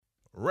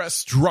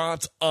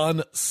Restaurant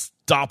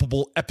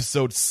Unstoppable,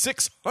 episode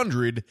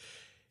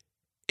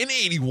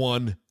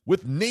 681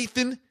 with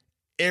Nathan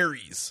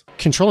Aries.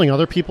 Controlling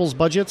other people's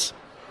budgets,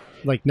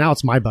 like now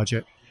it's my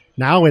budget.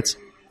 Now it's,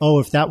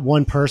 if that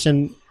one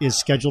person is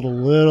scheduled a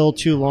little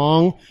too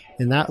long,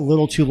 and that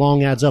little too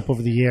long adds up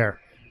over the year.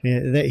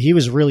 He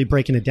was really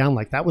breaking it down.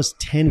 Like that was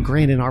 10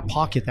 grand in our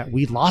pocket that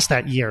we lost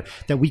that year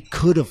that we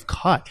could have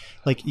cut.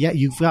 Like, yeah,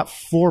 you've got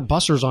 4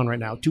 bussers on right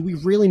now. Do we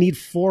really need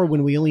 4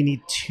 when we only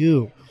need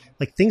 2?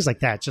 Like things like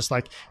that. Just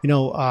like,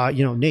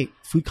 Nate,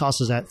 food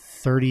costs is at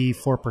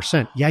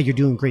 34%. Yeah, you're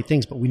doing great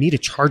things, but we need to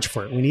charge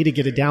for it. We need to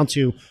get it down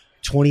to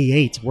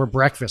 28. We're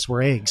breakfast.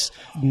 We're eggs.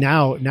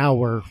 Now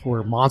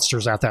we're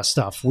monsters at that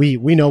stuff. We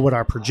know what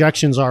our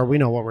projections are. We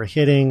know what we're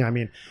hitting. I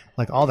mean,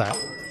 like all that.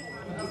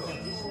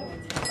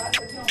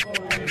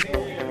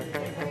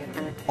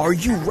 Are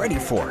you ready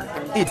for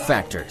it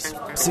factors,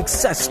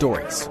 success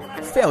stories,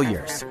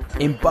 failures,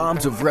 and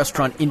bombs of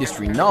restaurant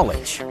industry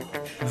knowledge?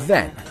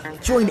 Then,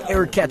 join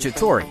Eric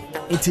Cacciatore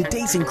and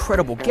today's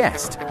incredible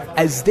guest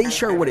as they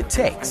share what it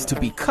takes to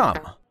become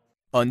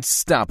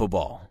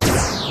unstoppable.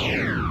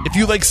 If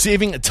you like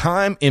saving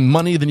time and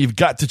money, then you've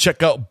got to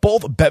check out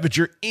both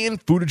Beviger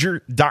and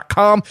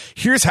Foodiger.com.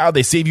 Here's how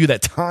they save you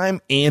that time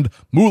and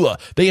moolah.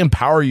 They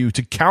empower you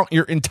to count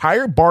your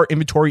entire bar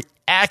inventory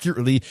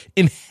accurately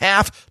in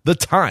half the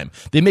time.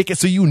 They make it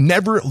so you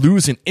never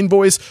lose an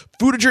invoice.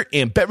 Foodiger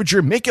and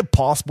Beviger make it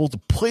possible to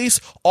place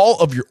all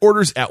of your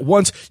orders at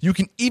once. You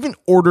can even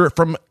order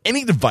from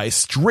any device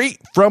straight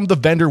from the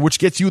vendor, which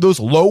gets you those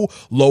low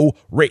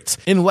rates.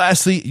 And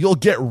lastly, you'll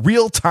get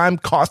real-time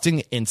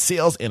costing and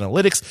sales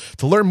analytics.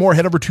 To learn more,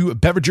 head over to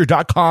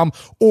Beviger.com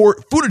or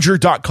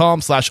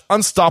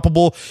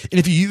Foodiger.com/unstoppable. And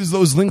if you use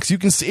those links, you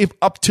can save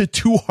up to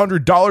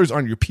 $200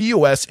 on your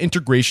POS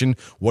integration.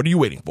 What are you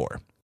waiting for?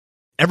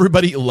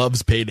 Everybody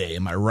loves payday,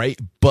 am I right?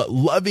 But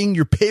loving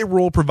your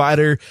payroll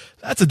provider,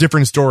 that's a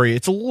different story.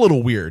 It's a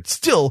little weird.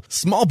 Still,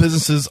 small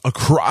businesses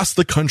across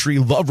the country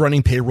love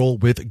running payroll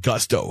with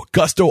Gusto.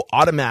 Gusto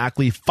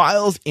automatically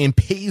files and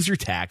pays your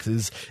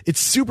taxes.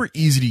 It's super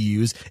easy to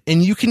use,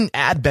 and you can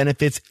add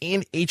benefits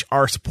and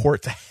HR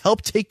support to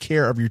help take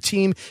care of your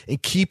team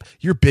and keep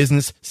your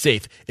business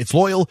safe. It's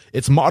loyal,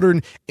 it's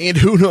modern, and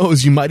who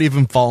knows, you might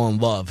even fall in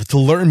love. To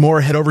learn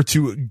more, head over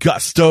to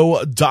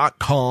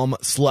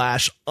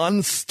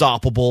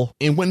gusto.com/unstoppable.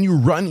 And when you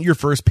run your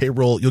first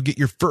payroll, you'll get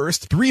your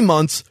first 3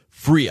 months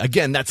free.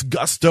 Again, that's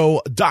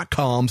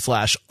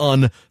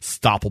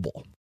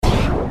gusto.com/unstoppable.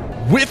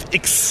 With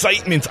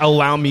excitement,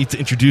 allow me to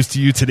introduce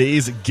to you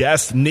today's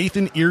guest,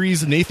 Nathan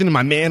Aries. Nathan,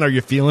 my man, are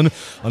you feeling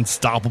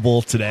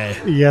unstoppable today?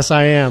 Yes,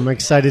 I am.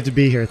 Excited to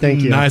be here.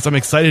 Thank you. Nice. I'm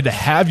excited to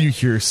have you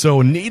here.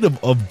 So,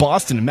 native of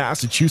Boston,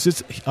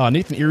 Massachusetts,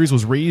 Nathan Aries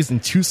was raised in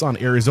Tucson,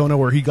 Arizona,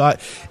 where he got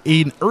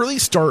an early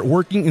start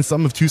working in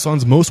some of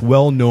Tucson's most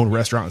well-known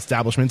restaurant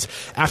establishments.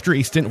 After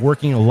a stint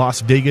working in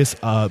Las Vegas's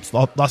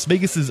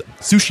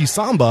Sushi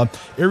Samba,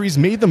 Aries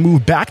made the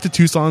move back to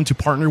Tucson to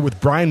partner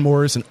with Brian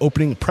Morris in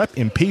opening Prep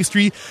and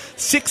Pastry.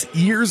 6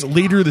 years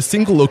later, the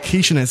single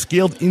location has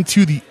scaled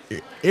into the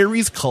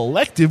Aries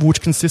Collective,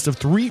 which consists of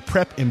 3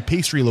 prep and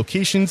pastry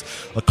locations,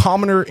 a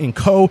Commoner &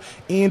 Co.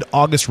 and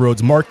August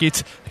Roads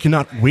Market. I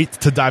cannot wait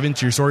to dive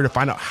into your story to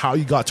find out how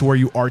you got to where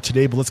you are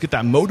today, but let's get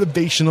that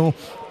motivational,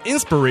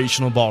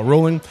 inspirational ball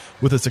rolling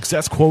with a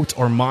success quote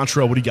or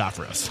mantra. What do you got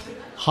for us?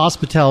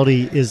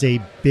 Hospitality is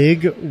a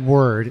big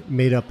word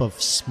made up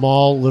of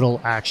small little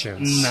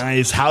actions.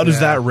 Nice. How does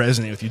that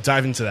resonate with you?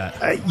 Dive into that.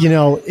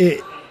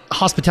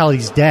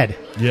 Hospitality's dead.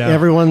 Yeah.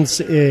 Everyone's,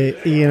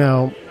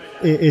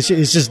 it's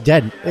just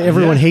dead.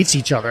 Everyone hates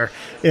each other.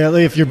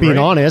 If you're being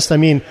honest, I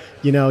mean,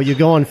 you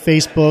go on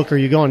Facebook or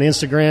you go on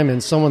Instagram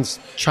and someone's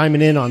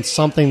chiming in on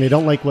something. They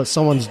don't like what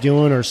someone's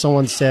doing or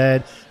someone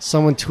said,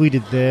 someone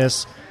tweeted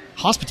this.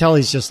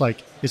 Hospitality is just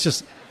like,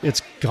 it's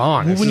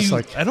gone. I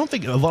don't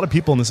think a lot of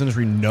people in this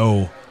industry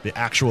know the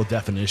actual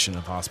definition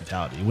of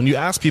hospitality. When you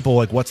ask people,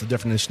 like, what's the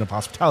definition of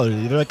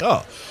hospitality? They're like,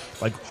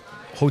 like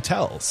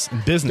hotels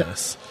and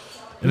business.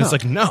 And it's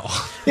like, no.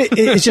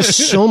 It's just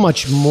so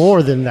much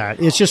more than that.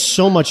 It's just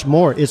so much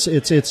more. We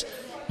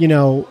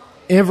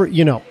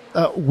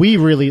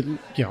really,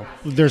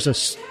 there's a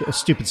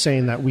stupid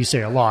saying that we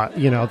say a lot,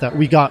 that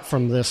we got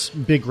from this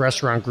big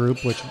restaurant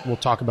group, which we'll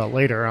talk about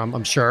later,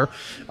 I'm sure.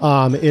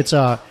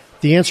 The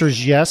answer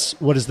is yes.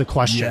 What is the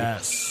question?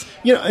 Yes.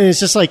 And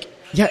it's just like,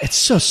 yeah, it's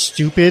so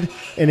stupid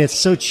and it's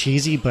so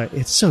cheesy, but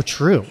it's so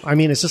true. I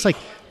mean, it's just like,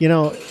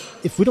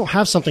 if we don't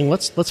have something,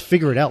 let's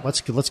figure it out.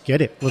 Let's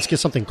get it. Let's get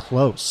something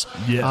close.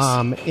 Yes.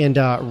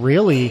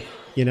 Really,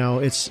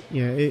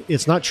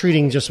 it's not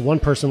treating just one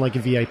person like a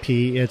VIP.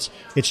 It's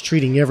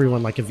treating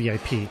everyone like a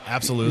VIP.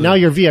 Absolutely. Now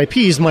your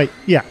VIPs might,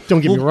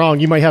 don't get me wrong,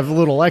 you might have a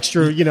little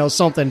extra,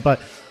 something,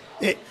 but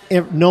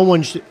no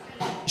one should.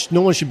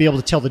 no one should be able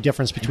to tell the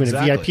difference between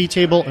Exactly. a VIP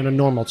table and a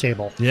normal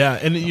table. Yeah,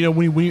 and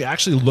when you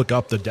actually look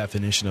up the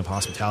definition of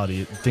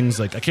hospitality, things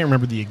like, I can't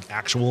remember the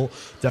actual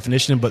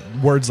definition, but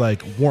words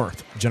like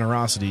warmth,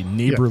 generosity,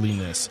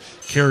 neighborliness,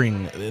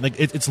 caring, like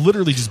it's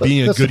literally just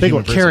being a That's the good big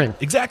human one, person. caring.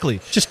 Exactly,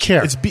 Just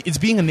care. It's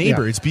being a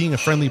neighbor. Yeah. It's being a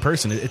friendly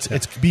person.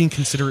 It's being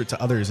considerate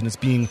to others, and it's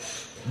being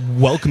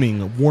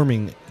welcoming,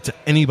 warming to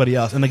anybody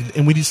else.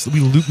 And we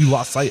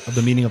lost sight of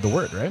the meaning of the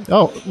word, right?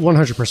 Oh,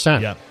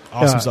 100%. Yeah.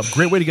 Awesome stuff.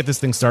 Great way to get this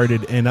thing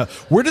started. And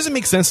where does it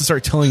make sense to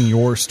start telling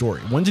your story?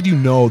 When did you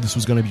know this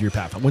was going to be your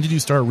path? When did you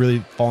start really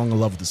falling in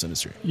love with this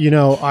industry?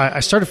 I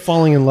started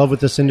falling in love with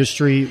this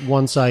industry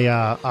once I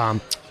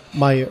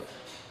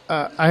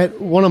had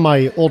one of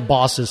my old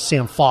bosses,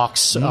 Sam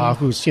Fox,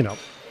 who's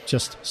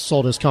just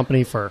sold his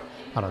company for,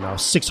 I don't know,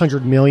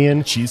 $600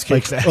 million.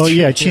 Cheesecake Factory. Oh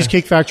yeah,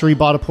 Cheesecake Factory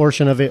bought a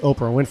portion of it.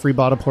 Oprah Winfrey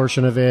bought a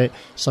portion of it.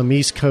 Some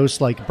East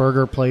Coast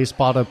burger place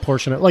bought a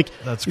portion of it.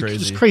 That's crazy.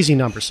 Just crazy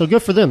numbers. So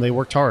good for them. They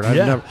worked hard.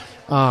 Yeah.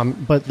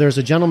 But there's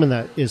a gentleman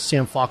that is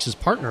Sam Fox's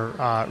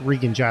partner,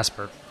 Regan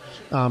Jasper.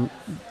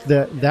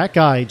 That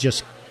guy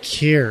just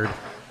cared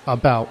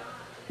about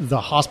the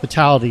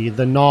hospitality,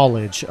 the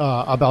knowledge,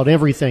 about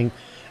everything.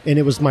 And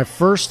it was my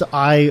first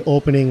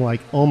eye-opening,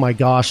 oh my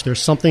gosh,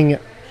 there's something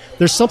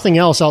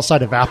else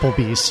outside of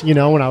Applebee's,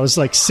 when I was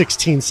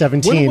 16,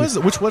 17. When was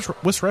it?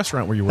 Which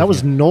restaurant were you working That was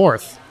at?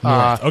 North.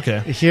 Okay.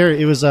 Here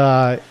it was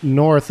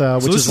North,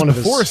 which So this is one of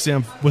before his.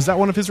 Sam. Was that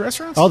one of his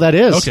restaurants? Oh, that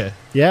is. Okay.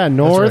 Yeah,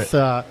 North.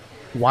 That's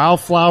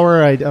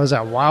Wildflower. I was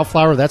at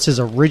Wildflower. That's his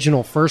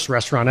original first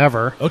restaurant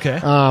ever. Okay.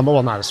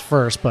 Well, not his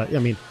first, but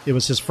it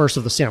was his first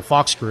of the Sam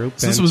Fox group.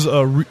 So this was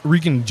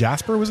Regan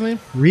Jasper, was his name?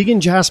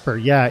 Regan Jasper,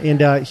 yeah,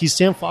 and he's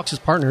Sam Fox's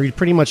partner. He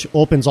pretty much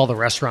opens all the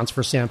restaurants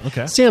for Sam.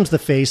 Okay. Sam's the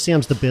face,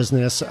 Sam's the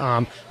business,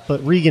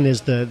 but Regan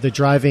is the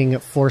driving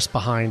force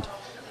behind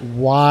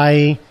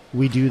why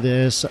we do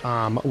this,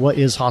 what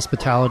is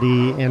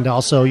hospitality, and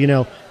also,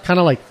 kind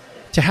of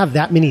to have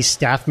that many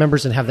staff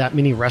members and have that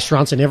many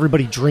restaurants and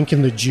everybody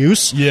drinking the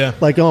juice. Yeah.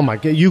 Oh my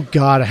God, you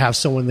got to have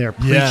someone there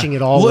preaching it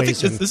Well,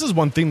 always. I think this is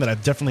one thing that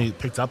I've definitely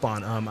picked up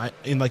on.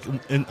 And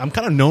I'm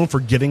kind of known for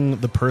getting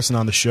the person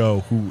on the show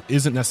who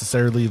isn't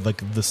necessarily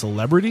the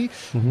celebrity,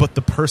 but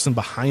the person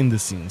behind the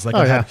scenes.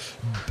 I had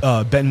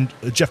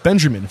Jeff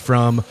Benjamin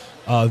from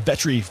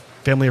Vetri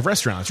family of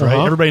restaurants, right?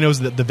 Uh-huh. Everybody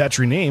knows the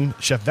Vetri name,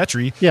 Chef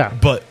Vetri. Yeah.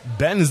 But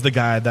Ben is the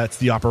guy that's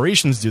the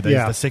operations dude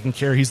that's taking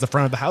care. He's the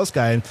front of the house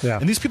guy,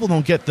 and these people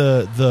don't get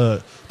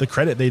the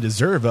credit they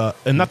deserve.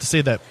 And not to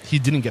say that he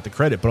didn't get the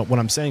credit, but what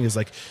I'm saying is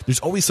there's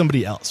always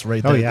somebody else,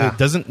 right? That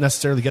doesn't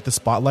necessarily get the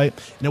spotlight.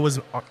 And it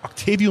was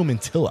Octavio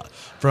Mantilla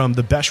from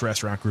the Besh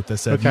Restaurant Group that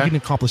said, you can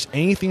accomplish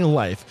anything in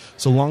life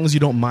so long as you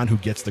don't mind who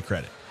gets the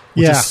credit.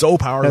 Which is so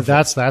powerful.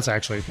 That's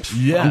actually.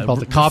 Yeah, I'm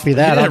about to copy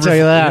that. I'll tell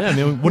you that.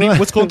 Yeah, I mean,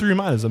 what's going through your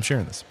mind as I'm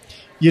sharing this?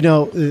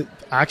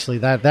 Actually,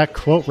 that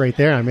quote right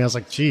there. I was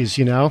like, geez,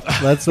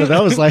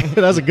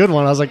 that was a good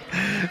one. I was like,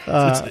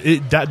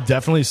 that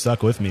definitely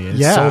stuck with me.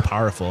 It's so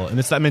powerful, and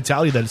it's that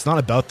mentality that it's not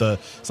about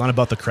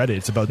the credit.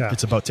 It's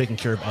about taking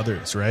care of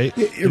others, right?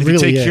 It if really you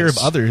take is. care of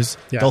others,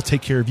 they'll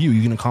take care of you.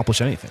 You can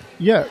accomplish anything.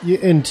 Yeah,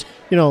 and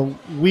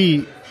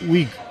we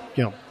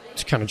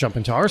to kind of jump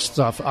into our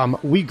stuff,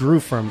 we grew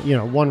from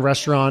one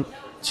restaurant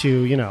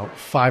to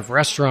 5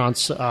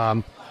 restaurants,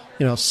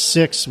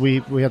 6.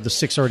 We have the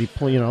 6 already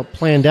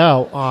planned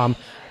out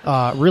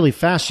really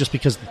fast, just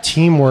because the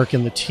teamwork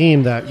and the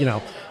team that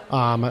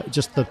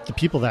just the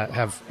people that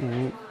have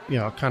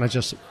kind of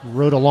just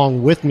rode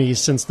along with me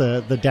since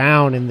the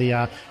down and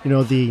the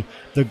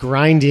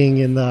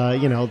grinding and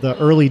the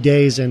early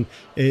days, and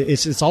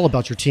it's all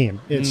about your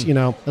team. It's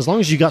as long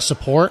as you got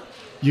support,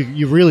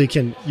 you really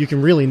can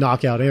really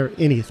knock out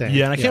anything.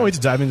 Yeah, and I can't wait to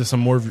dive into some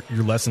more of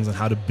your lessons on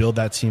how to build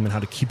that team and how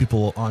to keep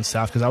people on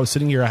staff. Because I was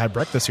sitting here, I had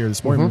breakfast here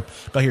this morning,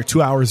 got here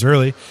 2 hours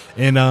early,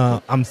 and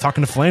I'm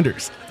talking to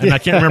Flanders, and I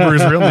can't remember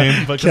his real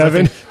name, but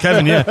Kevin,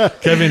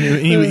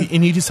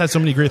 and he just had so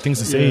many great things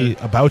to say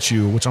about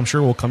you, which I'm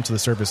sure will come to the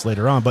surface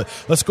later on. But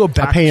let's go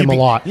back. I pay him a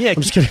lot. Yeah,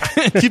 I'm just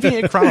kidding. Keeping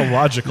it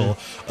chronological.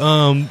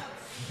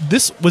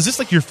 Was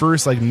this your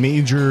first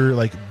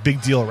major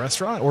big deal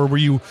restaurant, or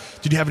did you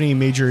have any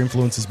major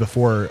influences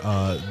before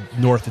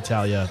North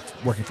Italia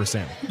working for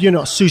Sam?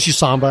 Sushi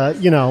Samba,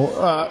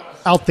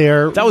 out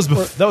there. That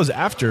was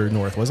after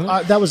North, wasn't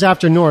it? That was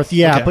after North,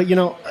 yeah. Okay.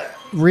 But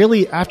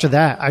really after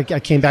that,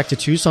 I came back to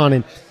Tucson,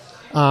 and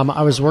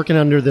I was working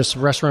under this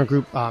restaurant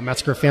group,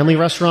 Metzger Family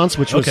Restaurants,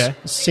 which was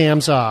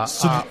Sam's.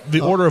 So the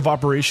order of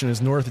operation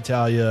is North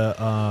Italia,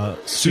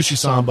 Sushi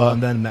Samba,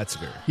 and then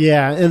Metzger.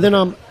 Yeah, and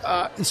then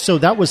so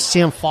that was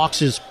Sam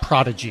Fox's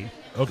prodigy.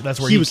 Okay, that's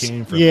where he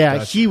came from. Yeah,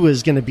 Gotcha. he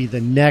was going to be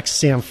the next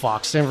Sam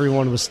Fox.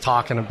 Everyone was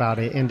talking about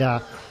it, and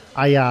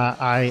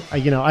I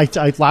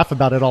laugh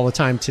about it all the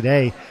time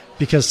today.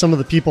 because some of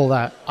the people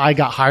that I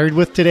got hired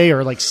with today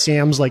are like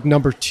Sam's like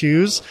number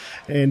 2s.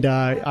 And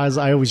as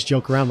I always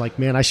joke around, like,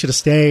 man, I should have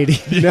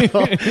stayed. You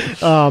know?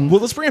 Well,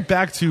 let's bring it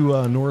back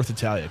to North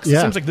Italia, because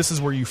it seems like this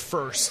is where you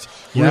first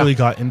really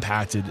got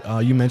impacted.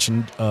 You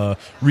mentioned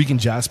Regan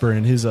Jasper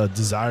and his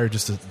desire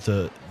just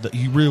to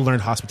you really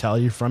learned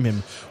hospitality from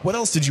him. What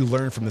else did you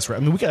learn from this? I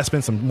mean, we got to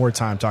spend some more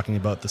time talking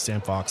about the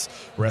Sam Fox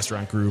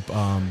Restaurant Group.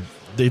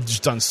 They've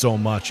just done so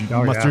much.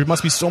 There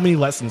must be so many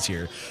lessons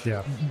here.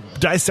 Yeah.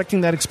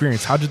 Dissecting that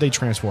experience, how did they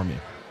transform you?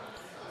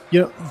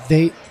 You know,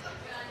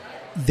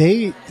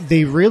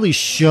 they really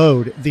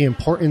showed the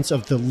importance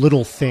of the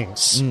little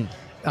things. You know,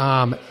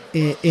 I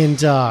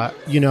don't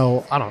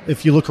know,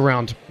 if you look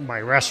around my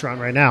restaurant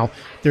right now,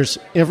 there's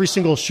every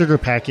single sugar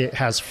packet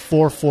has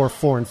 4, 4,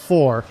 4, and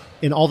 4,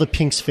 and all the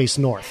pinks face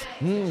north.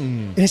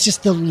 And it's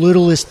just the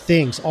littlest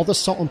things. All the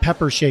salt and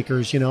pepper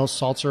shakers, you know,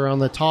 salts are on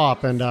the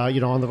top and, you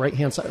know, on the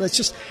right-hand side. It's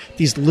just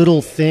these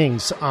little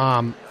things.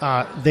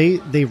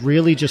 They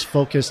really just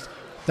focused.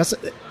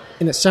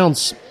 And it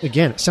sounds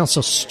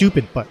so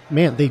stupid, but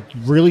man, they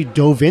really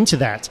dove into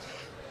that.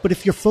 But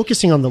if you're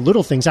focusing on the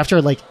little things after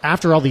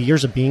all the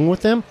years of being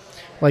with them,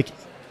 like,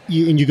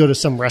 you go to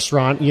some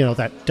restaurant, you know,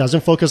 that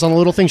doesn't focus on the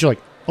little things, you're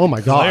like, oh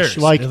my gosh,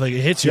 like it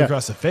hits you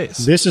across the face.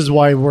 This is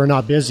why we're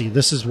not busy.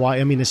 This is why,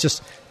 I mean, it's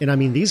just, and I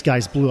mean, these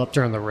guys blew up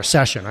during the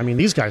recession. I mean,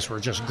 these guys were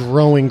just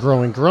growing.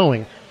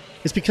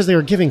 It's because they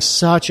were giving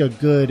such a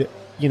good,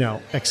 you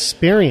know,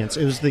 experience.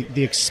 It was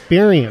the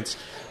experience.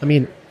 I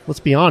mean, let's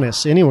be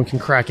honest, anyone can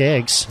crack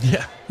eggs.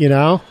 Yeah. You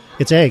know,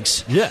 it's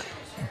eggs. Yeah.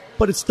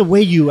 But it's the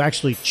way you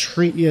actually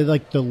treat, you know,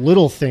 like the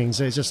little things.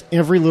 It's just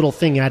every little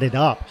thing added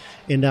up.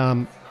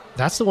 And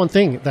that's the one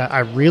thing that I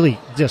really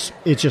just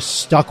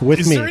stuck with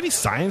me. Is there any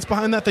science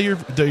behind that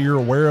you're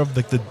aware of,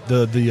 like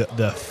the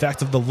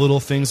effect of the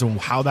little things and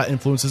how that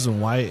influences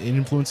and why it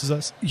influences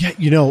us? Yeah,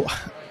 you know,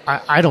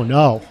 I don't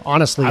know.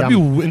 Honestly, I'd be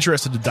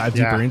interested to dive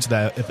deeper into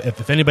that.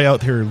 If anybody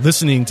out here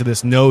listening to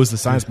this knows the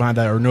science behind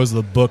that or knows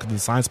the book, the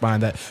science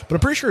behind that, but I'm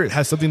pretty sure it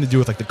has something to do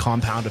with like the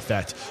compound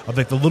effect of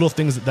like the little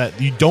things that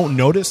you don't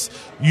notice.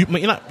 You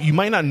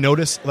might not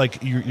notice,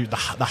 like the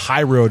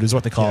high road is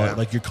what they call it.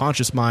 Like your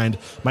conscious mind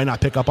might not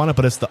pick up on it,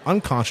 but it's the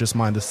unconscious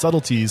mind, the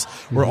subtleties,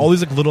 where all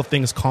these like little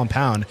things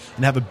compound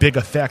and have a big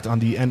effect on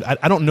the end.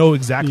 I don't know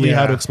exactly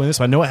how to explain this,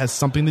 but I know it has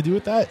something to do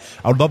with that.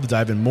 I would love to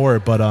dive in more,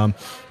 but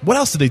what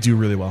else do they do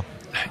really well?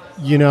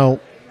 You know,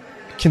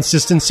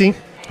 consistency.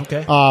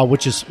 Okay.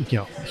 Which is, you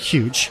know,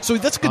 huge. So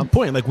that's a good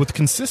point. Like with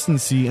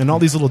consistency and all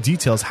these little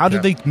details, how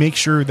did they make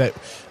sure that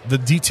the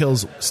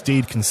details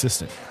stayed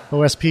consistent?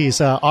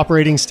 OSPs,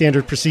 operating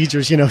standard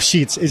procedures, you know,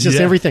 sheets. It's just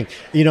everything.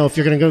 You know, if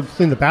you're going to go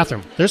clean the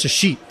bathroom, there's a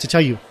sheet to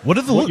tell you. What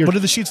do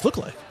the sheets look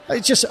like?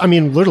 It's just, I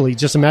mean, literally,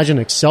 just imagine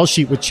an Excel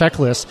sheet with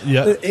checklists.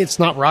 Yeah. It's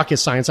not rocket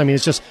science. I mean,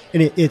 it's just,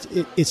 and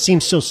it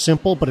seems so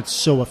simple, but it's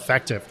so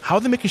effective. How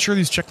are they making sure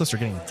these checklists are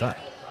getting done?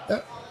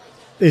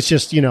 It's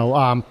just, you know,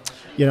 what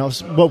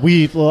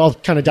I'll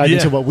kind of dive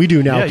into what we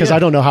do now, because I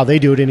don't know how they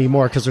do it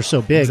anymore because they're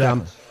so big.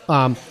 Exactly.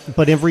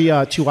 But every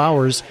 2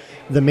 hours,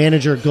 the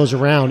manager goes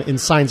around and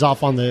signs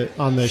off on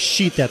the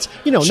sheet that's,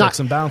 you know, not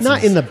in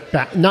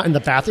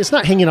the bath. It's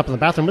not hanging up in the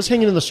bathroom. It's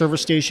hanging in the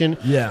service station.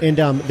 Yeah.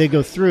 And they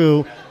go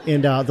through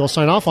and they'll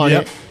sign off on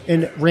it.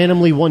 And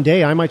randomly one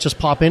day, I might just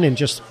pop in and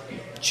just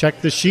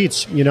check the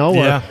sheets, you know,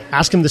 or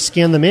ask them to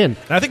scan them in.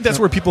 And I think that's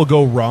where people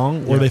go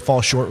wrong, where they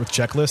fall short with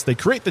checklists. They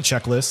create the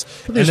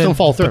checklist, but they just don't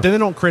follow through. But then they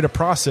don't create a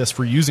process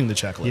for using the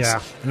checklist. Yeah.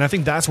 And I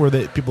think that's where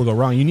people go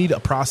wrong. You need a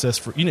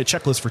process you need a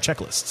checklist for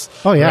checklists.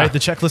 Oh yeah, right? The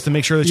checklist to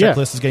make sure the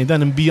checklist is getting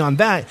done, and beyond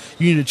that,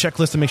 you need a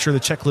checklist to make sure the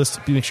checklist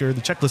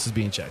is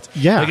being checked.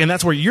 Yeah. Like, and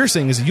that's where you're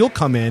saying is you'll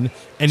come in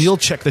and you'll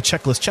check the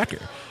checklist checker.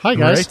 Hi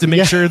guys, right? To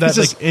make sure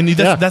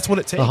that that's what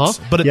it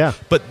takes.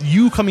 But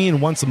you coming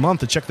in once a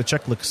month to check the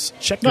checklist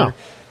checker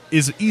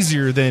is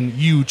easier than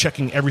you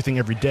checking everything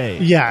every day.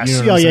 Yes.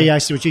 You know I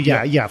see what you.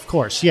 Yeah, of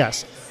course.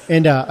 Yes.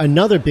 And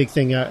another big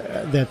thing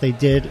that they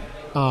did,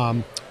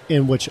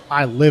 in which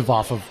I live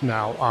off of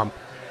now,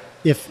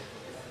 if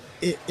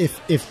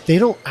they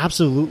don't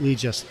absolutely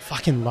just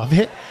fucking love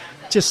it,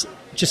 just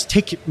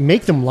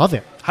make them love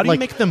it. How do you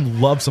make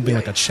them love something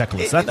like a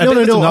checklist?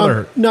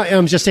 No.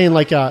 I'm just saying,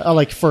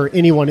 like for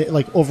anyone,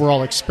 like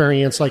overall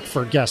experience, like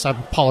for guests. I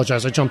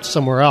apologize, I jumped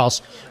somewhere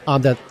else.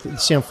 That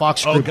Sam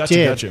Fox group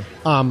did. Got you.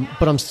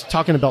 But I'm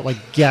talking about like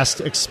guest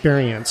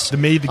experience. To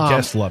make the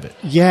guests love it.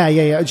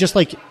 Yeah. Just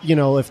like, you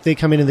know, if they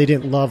come in and they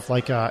didn't love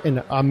like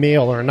a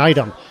meal or an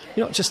item,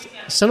 you know, just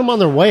send them on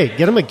their way.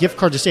 Get them a gift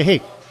card to say,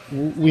 hey,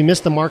 we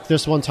missed the mark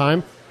this one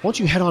time. Why don't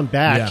you head on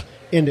back? Yeah.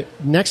 And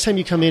next time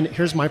you come in,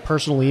 here's my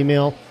personal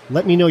email.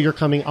 Let me know you're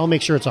coming. I'll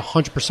make sure it's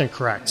 100%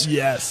 correct.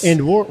 Yes.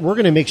 And we're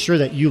going to make sure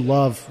that you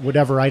love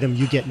whatever item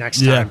you get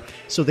next time.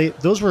 So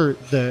those were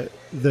the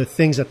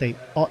things that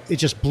it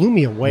just blew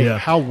me away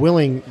how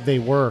willing they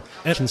were.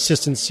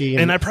 Consistency.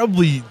 And I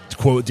probably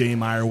quote Danny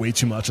Meyer way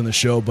too much on the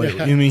show, but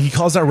I mean, he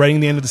calls that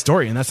writing the end of the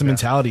story, and that's the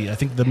mentality. I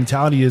think the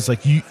mentality is like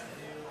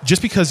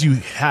just because you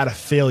had a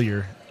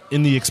failure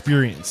in the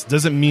experience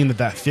doesn't mean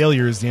that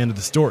failure is the end of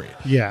the story.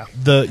 Yeah.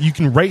 You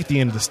can write the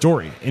end of the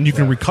story, and you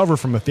can recover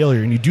from a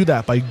failure, and you do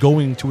that by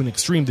going to an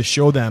extreme to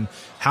show them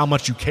how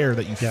much you care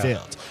that you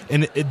failed.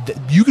 And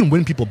you can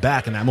win people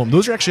back in that moment.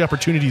 Those are actually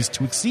opportunities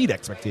to exceed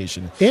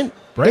expectation. And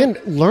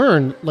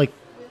learn, like,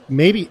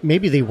 maybe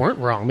they weren't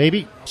wrong.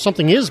 Maybe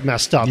something is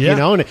messed up, you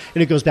know, and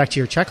it goes back to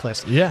your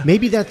checklist. Yeah.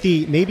 Maybe the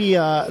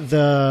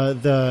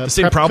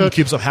same problem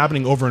keeps up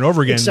happening over and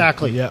over again.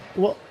 Exactly. Yeah.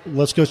 Well,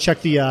 let's go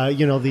check the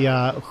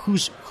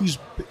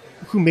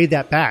who made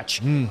that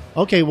batch.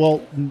 Okay,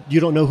 well, you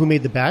don't know who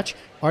made the batch.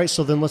 All right,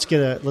 so then let's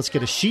get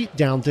a sheet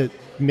down to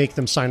make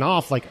them sign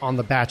off, like on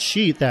the batch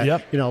sheet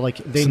that you know, like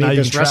they made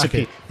this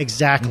recipe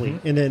exactly,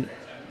 and then.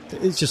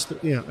 It's just,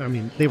 you know, I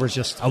mean, they were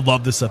just... I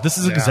love this stuff. This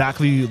is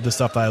exactly the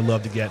stuff that I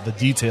love to get, the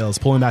details,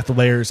 pulling back the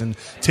layers, and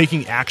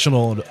taking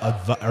actionable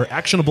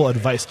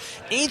advice.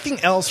 Anything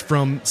else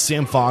from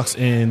Sam Fox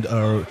and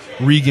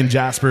Regan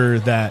Jasper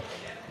that,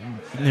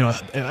 you know,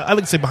 I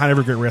like to say behind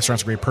every great restaurant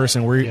is a great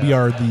person. We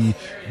are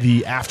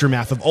the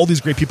aftermath of all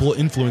these great people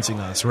influencing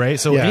us, right?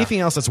 So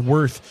anything else that's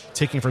worth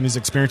taking from these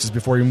experiences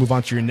before you move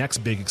on to your next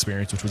big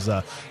experience, which was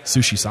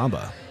Sushi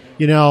Samba?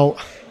 You know...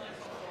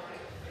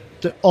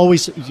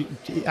 Always,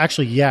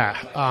 actually,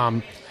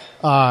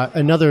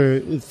 another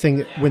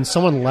thing, when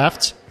someone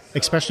left,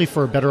 especially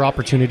for a better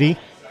opportunity,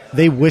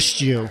 they wished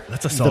you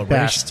That's a celebration.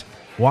 The best.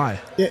 Why?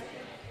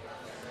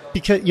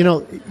 Because, you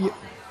know,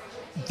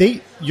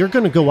 you're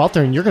going to go out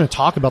there and you're going to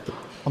talk about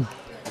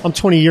I'm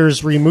 20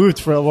 years removed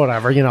for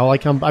whatever, you know,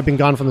 like I've been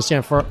gone from the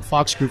Sam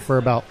Fox group for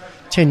about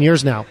 10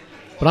 years now.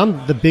 But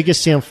I'm the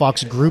biggest Sam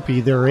Fox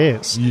groupie there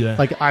is. Yeah.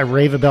 Like, I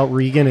rave about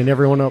Regan, and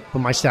everyone up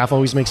on my staff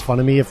always makes fun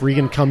of me if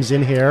Regan comes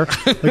in here.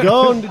 Like,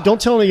 oh,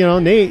 don't tell me, you know,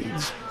 Nate,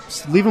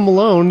 just leave him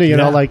alone. You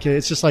know, like,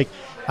 it's just like,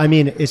 I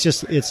mean,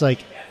 it's like,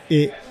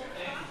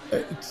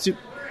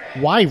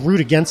 why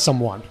root against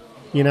someone?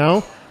 You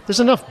know?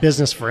 There's enough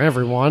business for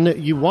everyone.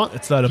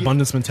 It's that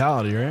abundance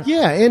mentality, right?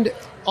 Yeah, and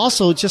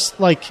also just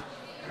like,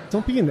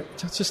 don't be an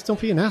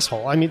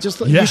asshole. I mean,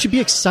 you should be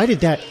excited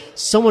that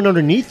someone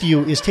underneath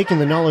you is taking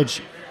the knowledge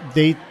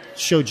they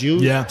showed you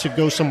to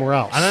go somewhere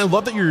else. And I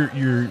love that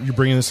you're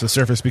bringing this to the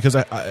surface, because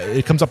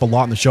it comes up a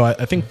lot in the show.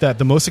 I think that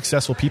the most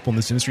successful people in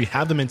this industry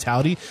have the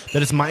mentality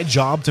that it's my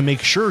job to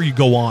make sure you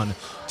go on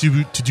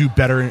to do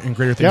better and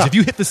greater things. If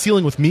you hit the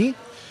ceiling with me,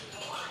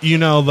 you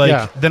know,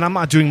 then I'm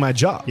not doing my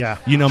job. Yeah.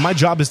 You know, my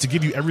job is to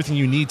give you everything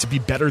you need to be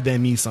better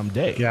than me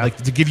someday. Yeah. Like,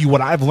 to give you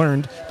what I've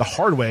learned the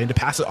hard way and to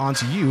pass it on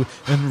to you,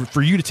 and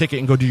for you to take it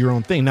and go do your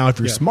own thing. Now, if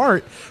you're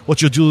smart,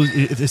 what you'll do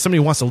is, if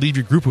somebody wants to leave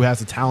your group who has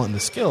the talent and the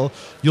skill,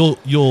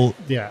 you'll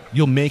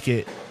make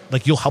it,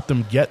 like, you'll help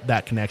them get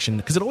that connection,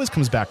 because it always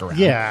comes back around.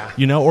 Yeah.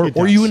 You know,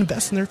 or you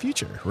invest in their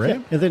future, right?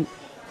 Yeah. And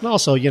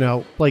also, you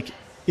know, like,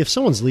 if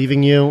someone's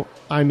leaving you,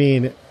 I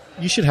mean,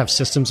 you should have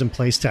systems in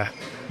place to...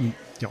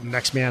 You know,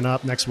 next man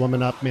up, next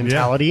woman up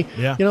mentality.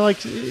 Yeah. You know,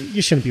 like,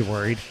 you shouldn't be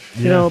worried.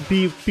 You know,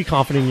 be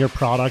confident in your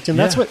product. And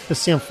that's what the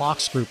Sam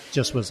Fox group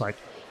just was like.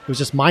 It was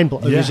just mind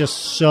blowing. It was just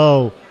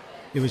so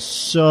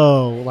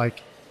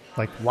like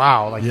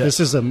wow. Like, this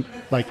is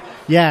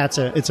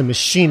it's a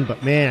machine,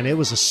 but man, it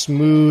was a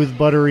smooth,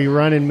 buttery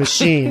running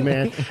machine,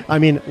 man. I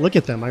mean, look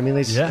at them. I mean,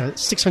 they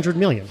 600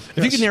 million.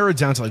 If you can narrow it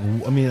down to, like,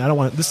 I mean, I don't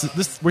want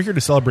this. We're here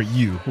to celebrate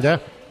you. Yeah.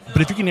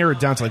 But if you can narrow it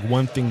down to, like,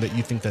 one thing that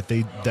you think that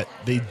they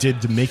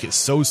did to make it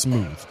so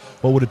smooth,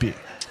 what would it be?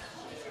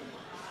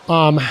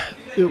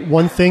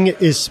 One thing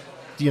is,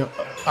 you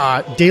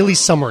know, daily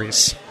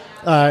summaries.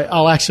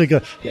 I'll actually go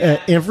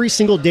every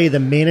single day. The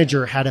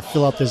manager had to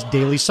fill out this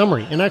daily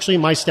summary, and actually,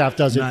 my staff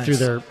does it through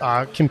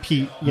their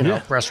Compete,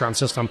 restaurant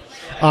system,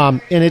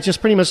 and it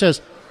just pretty much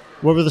says,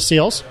 what were the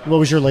sales? What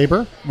was your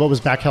labor? What was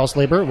back house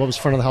labor? What was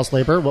front of the house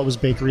labor? What was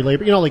bakery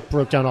labor? You know, like,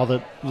 broke down all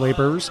the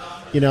laborers.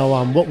 You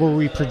know, what were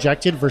we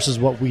projected versus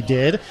what we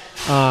did?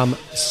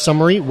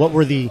 Summary, what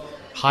were the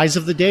highs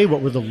of the day?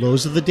 What were the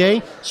lows of the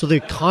day? So they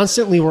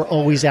constantly were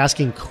always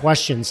asking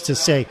questions to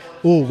say,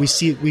 oh, we've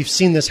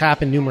seen this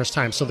happen numerous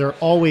times. So they're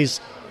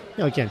always,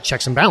 you know, again,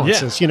 checks and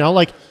balances, you know,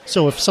 like,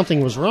 so if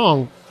something was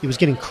wrong, it was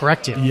getting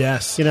corrected.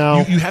 Yes. You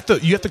know, you have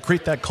to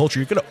create that culture.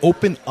 You're going to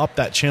open up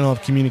that channel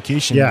of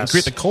communication and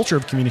create the culture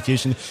of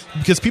communication,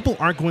 because people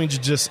aren't going to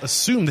just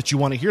assume that you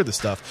want to hear this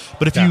stuff.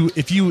 But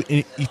if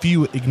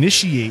you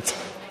initiate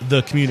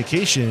the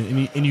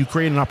communication and you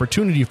create an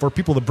opportunity for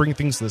people to bring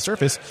things to the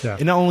surface,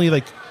 and not only,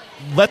 like,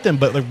 let them,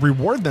 but, like,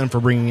 reward them for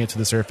bringing it to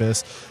the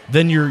surface,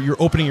 then you're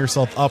opening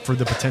yourself up for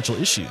the potential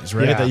issues,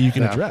 right, that you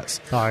can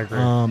address. Oh, I agree.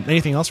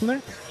 Anything else from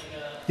there?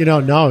 You know,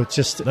 no, it's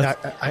just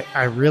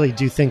I really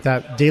do think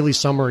that daily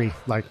summary,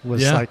 like,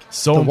 was like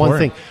so the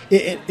important. one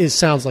thing. It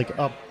sounds like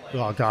oh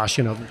gosh,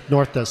 you know,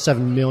 north of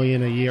 7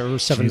 million a year, or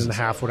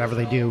 7.5, whatever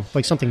they do,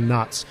 like something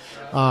nuts.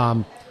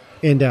 And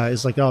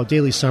it's like, oh,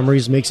 daily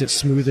summaries makes it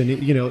smooth, and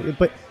you know,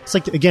 but it's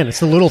like, again, it's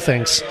the little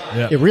things.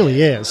 Yeah. It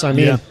really is. I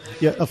mean,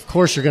 of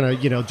course you're gonna,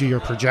 you know, do your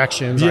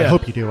projections. I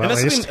hope you do. And at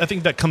that's least. I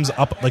think that comes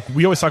up. Like,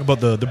 we always talk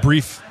about the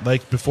brief,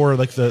 like, before,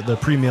 like, the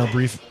pre-mail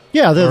brief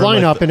Yeah, the or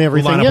lineup and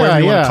everything. lineup, Yeah, whatever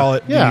you want yeah, to call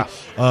it.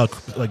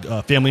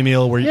 yeah. Family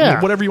meal, where Yeah.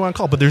 whatever you want to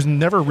call it. But there's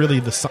never really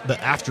the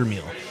after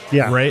meal.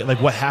 Yeah. Right.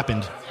 Like what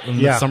happened. And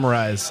Yeah.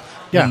 summarize.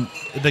 Yeah.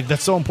 And, like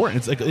that's so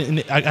important. It's like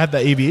I have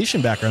that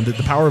aviation background,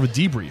 the power of a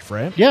debrief,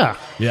 right? Yeah.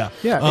 Yeah.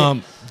 Yeah.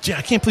 Yeah,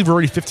 I can't believe we're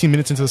already 15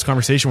 minutes into this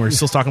conversation. We're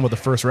still talking about the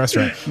first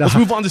restaurant. Let's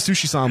move on to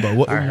Sushi Samba.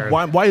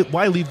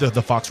 Why leave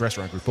the Fox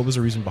Restaurant Group? What was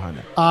the reason behind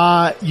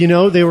that?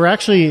 They were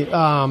actually.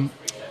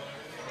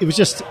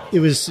 It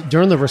was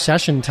during the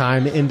recession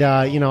time, and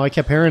I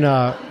kept hearing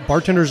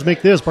bartenders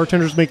make this,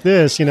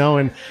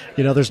 and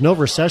there's no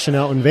recession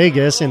out in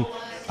Vegas, and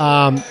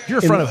You're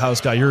a front of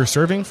house guy. You're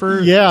serving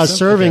for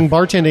serving, okay.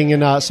 bartending,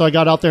 and so I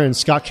got out there, and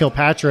Scott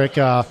Kilpatrick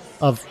of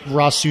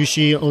Raw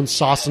Sushi owns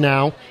Sauce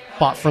Now,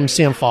 bought from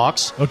Sam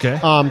Fox. Okay.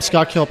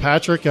 Scott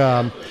Kilpatrick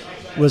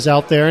was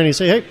out there, and he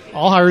said, "Hey,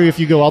 I'll hire you if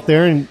you go out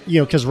there," and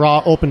because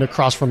Raw opened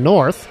across from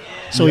North,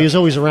 so he was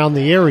always around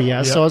the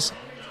area. So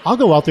I'll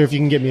go out there if you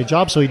can get me a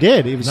job. So he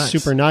did. It was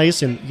super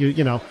nice, and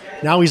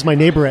now he's my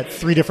neighbor at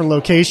 3 different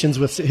locations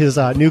with his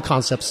new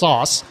concept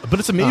sauce. But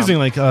it's amazing,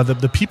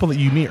 the people that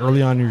you meet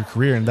early on in your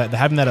career, and that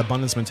having that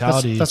abundance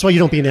mentality. That's why you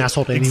don't be an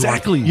asshole to anyone.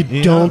 Exactly.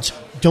 You don't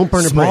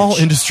burn a bridge. Small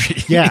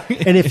industry. Yeah,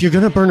 and if you're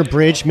going to burn a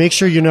bridge, make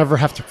sure you never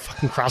have to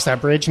fucking cross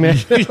that bridge, man.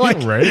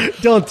 Right?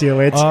 Don't do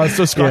it.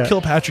 So Scott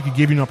Kilpatrick, he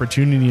gave you an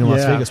opportunity in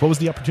Las Vegas. What was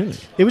the opportunity?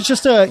 It was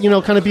just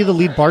kind of be the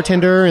lead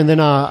bartender, and then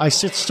I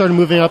started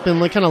moving up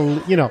and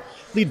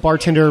lead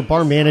bartender,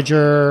 bar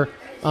manager,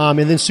 and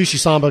then Sushi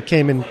Samba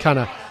came and kind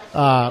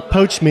of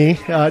poached me.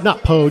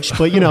 Not poached,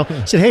 but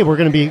said, "Hey, we're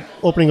going to be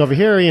opening over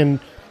here, and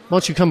why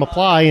don't you come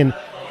apply?" And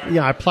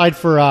I applied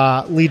for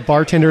lead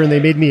bartender, and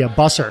they made me a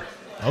busser.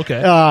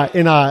 Okay.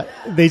 And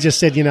they just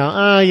said,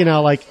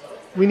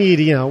 we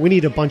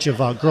need a bunch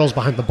of girls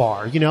behind the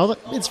bar.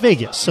 It's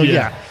Vegas, so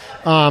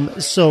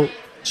so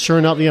sure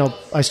enough,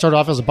 I started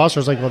off as a busser. I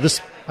was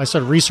like, I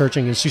started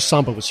researching, and Sushi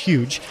Samba was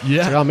huge.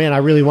 Yeah. Like, oh man, I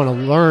really want to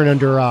learn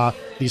under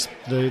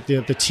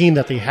the team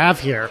that they have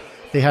here.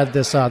 They had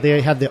this. They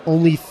had the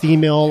only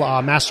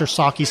female master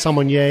sake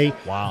sommelier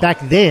back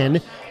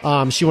then.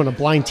 She went a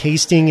blind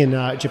tasting in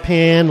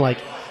Japan,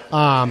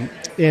 and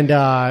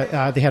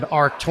they had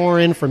Ark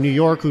Torin from New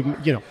York, who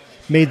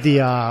made the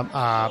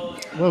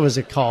what was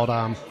it called?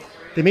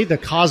 They made the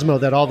Cosmo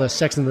that all the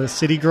Sex and the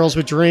City girls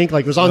would drink.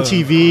 It was on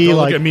TV. Don't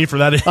look at me for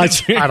that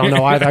answer. I don't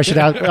know.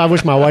 I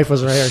wish my wife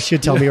was right here.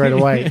 She'd tell me right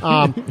away.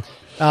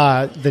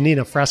 The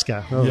Nina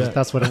Fresca.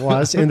 That's what it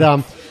was. And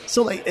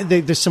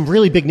there's some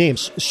really big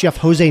names. Chef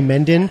Jose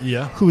Mendon,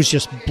 who's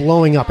just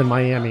blowing up in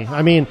Miami.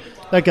 I mean,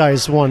 that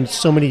guy's won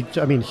so many.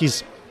 I mean,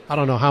 I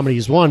don't know how many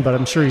he's won, but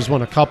I'm sure he's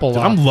won a couple.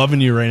 I'm loving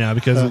you right now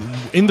because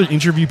in the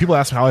interview, people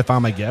ask how I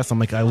found my guests. I'm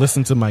like, I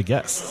listen to my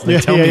guests.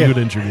 Tell me who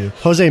to interview.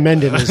 Jose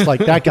Mendon is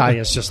that guy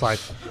is just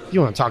you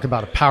want to talk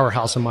about a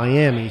powerhouse in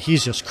Miami.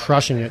 He's just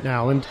crushing it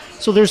now. And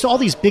so there's all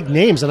these big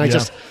names, and I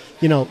just,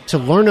 to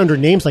learn under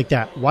names like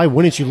that, why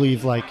wouldn't you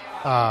leave sushi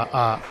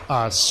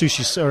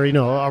or,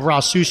 a Raw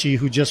Sushi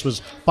who just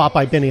was bought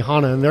by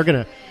Benihana, and they're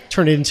going to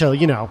turn it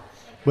into,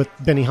 what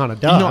Benihana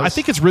does. I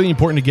think it's really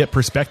important to get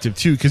perspective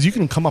too, because you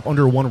can come up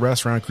under one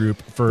restaurant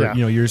group for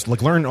years,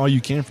 learn all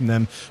you can from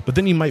them, but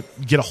then you might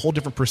get a whole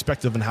different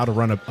perspective on how to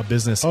run a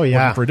business for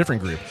a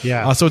different group.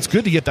 So it's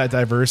good to get that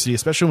diversity,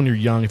 especially when you're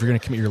young. If you're going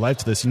to commit your life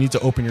to this, you need to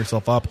open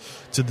yourself up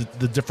to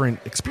the different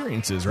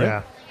experiences,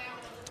 right?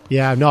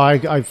 Yeah, no,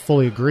 I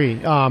fully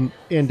agree. And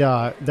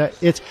that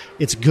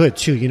it's good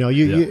too.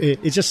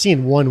 It's just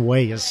seeing one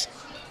way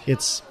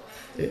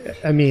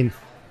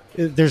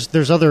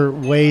there's other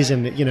ways,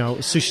 and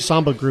Sushi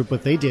Samba Group,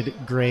 what they did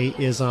great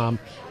is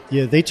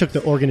they took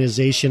the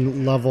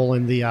organization level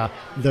and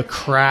the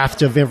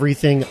craft of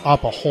everything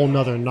up a whole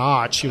nother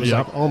notch. It was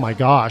like, oh my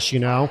gosh,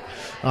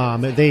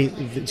 they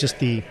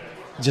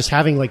just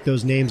having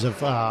those names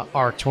of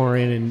Ark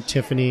Torin and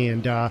Tiffany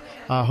and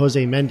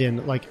Jose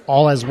Mendon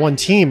all as one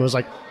team. It was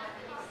like,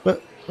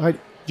 but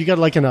you got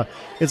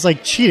it's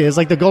like cheating. It's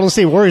like the Golden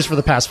State Warriors for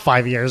the past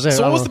 5 years.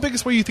 So what was the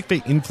biggest way you think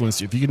they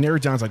influenced you? If you could narrow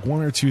it down to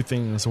one or two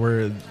things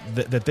where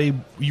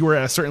you were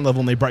at a certain level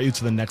and they brought you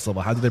to the next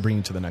level. How did they bring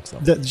you to the next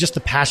level? Just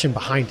the passion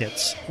behind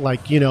it.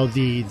 The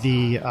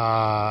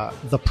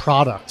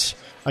product.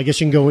 I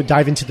guess you can go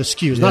dive into the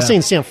SKUs. Not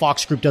saying Sam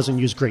Fox Group doesn't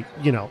use great,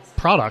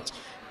 product,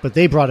 but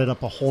they brought it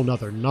up a whole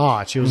nother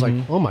notch. It was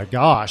like, oh my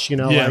gosh,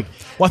 Well,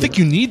 I think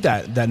you need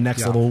that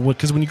next level,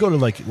 because when you go to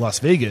Las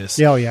Vegas,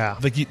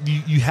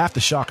 you have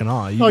to shock and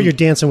awe. You're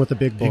dancing with the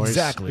big boys.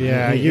 Exactly.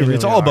 Yeah,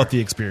 it's all about the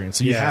experience.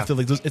 So you have to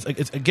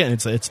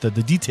it's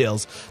the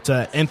details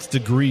to nth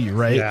degree,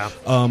 right? Yeah.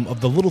 Of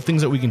the little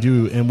things that we can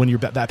do, and when you're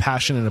that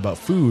passionate about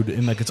food,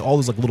 and it's all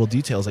those little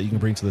details that you can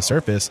bring to the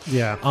surface.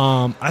 Yeah.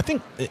 I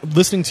think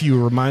listening to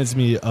you reminds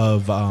me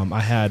of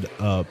I had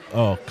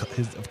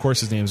of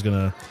course his name's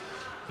gonna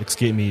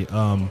escape me,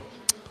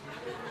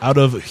 out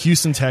of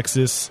Houston,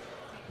 Texas,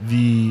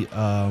 it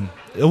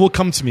will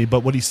come to me,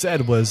 but what he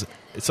said was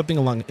it's something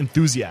along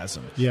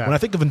enthusiasm. Yeah. When I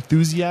think of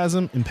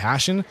enthusiasm and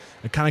passion,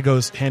 it kind of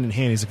goes hand in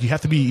hand. He's like, you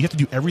have to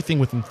do everything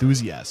with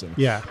enthusiasm.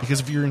 Yeah.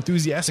 Because if you're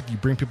enthusiastic, you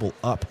bring people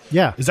up.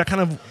 Yeah. Is that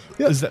kind of,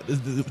 did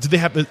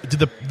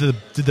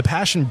the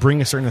passion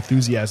bring a certain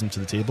enthusiasm to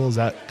the table? Is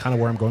that kind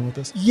of where I'm going with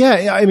this?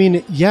 Yeah, I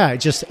mean, yeah,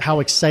 just how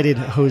excited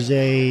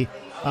Jose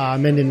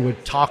Mendon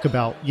would talk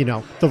about,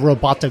 the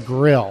Robata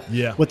grill,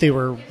 Yeah. what they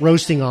were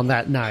roasting on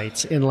that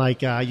night, and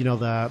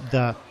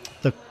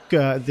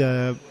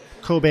the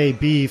Kobe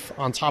beef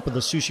on top of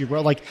the sushi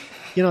roll.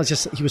 It's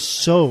just it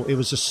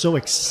was just so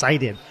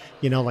excited.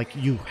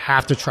 You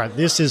have to try.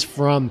 This is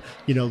from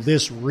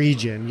this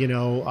region.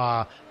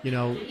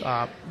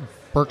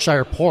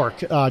 Berkshire pork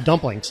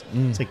dumplings.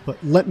 It's like,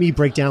 but let me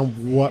break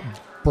down what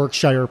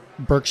Berkshire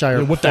What pork,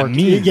 that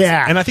means.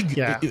 Yeah, and I think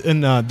yeah.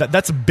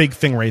 That's a big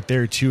thing right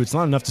there too. It's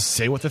not enough to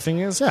say what the thing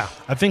is. Yeah.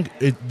 I think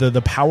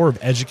the power of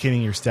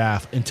educating your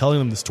staff and telling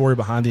them the story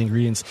behind the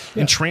ingredients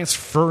and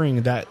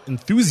transferring that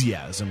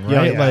enthusiasm,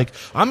 right? Yeah. Like,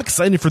 I'm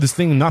excited for this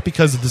thing not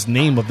because of this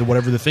name of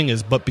whatever the thing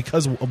is, but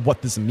because of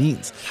what this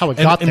means. How it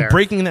got there. And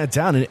breaking that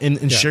down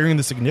and sharing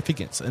the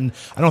significance. And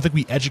I don't think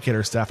we educate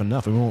our staff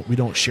enough. We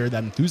don't share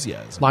that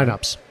enthusiasm.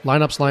 Lineups. What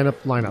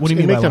do you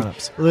mean by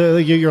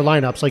lineups? Your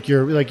lineups, like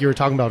you were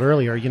talking about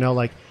earlier.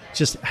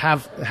 Just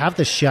have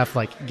the chef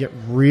get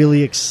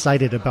really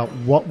excited about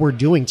what we're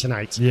doing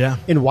tonight,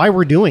 and why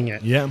we're doing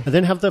it, and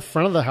then have the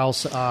front of the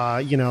house,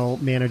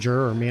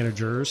 manager or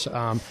managers,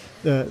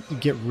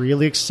 get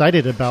really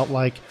excited about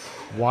what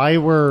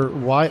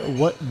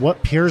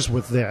pairs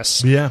with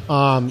this,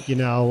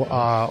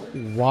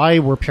 why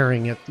we're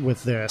pairing it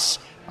with this,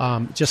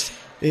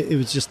 It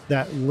was just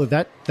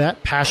that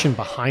passion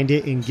behind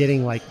it, and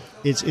getting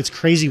it's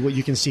crazy what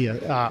you can see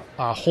a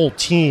whole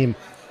team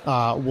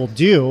will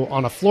do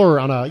on a floor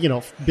on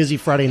a busy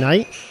Friday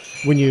night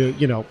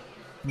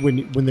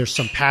when there's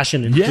some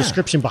passion and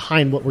description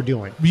behind what we're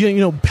doing.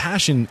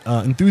 Passion,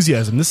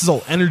 enthusiasm. This is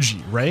all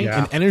energy, right? Yeah.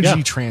 And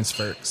energy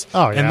transfers.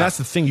 Oh, yeah. And that's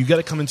the thing. You got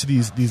to come into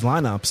these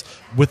lineups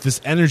with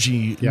this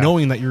energy,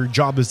 knowing that your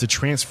job is to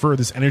transfer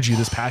this energy,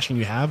 this passion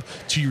you have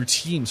to your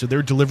team, so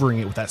they're delivering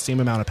it with that same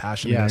amount of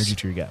passion and energy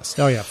to your guests.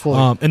 Oh yeah,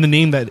 fully. And the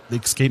name that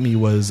escaped me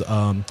was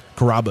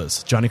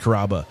Carrabba's, Johnny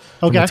Carrabba.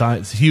 Okay.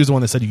 He was the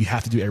one that said you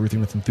have to do everything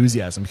with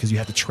enthusiasm because you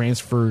have to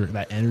transfer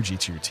that energy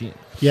to your team.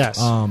 Yes.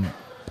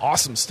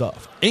 Awesome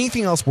stuff.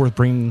 Anything else worth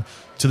bringing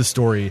to the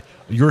story,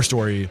 your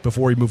story,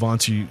 before we move on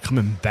to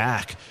coming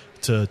back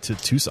to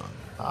Tucson?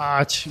 Over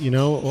at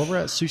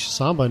Sushi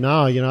Samba, it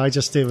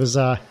was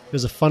a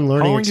fun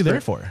learning. How long were you there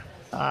for?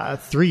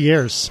 3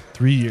 years.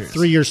 3 years.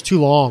 3 years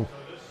too long.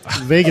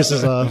 Vegas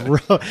is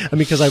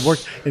because I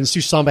worked in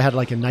Sushi Samba, had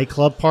a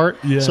nightclub part.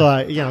 Yeah. So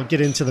I,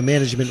 get into the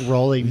management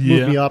role. They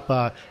moved me up,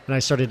 and I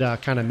started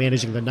kind of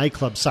managing the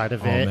nightclub side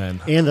of it,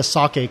 man. and the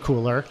sake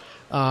cooler.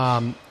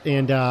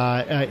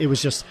 It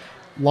was just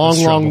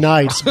long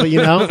nights, but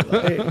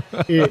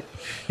it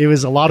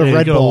was a lot of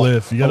Red Bull.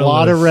 Live. A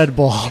lot of Red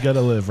Bull. You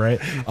gotta live, right?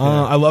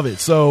 I love it.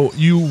 So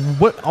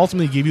what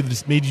ultimately gave you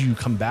this, made you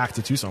come back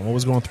to Tucson? What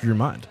was going through your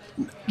mind?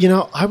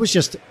 I was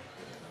just,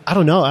 I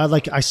don't know. I've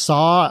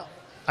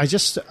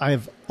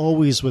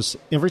always was,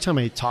 every time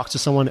I talked to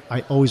someone,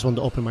 I always wanted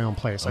to open my own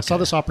place. Okay. I saw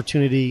this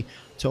opportunity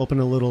to open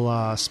a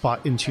little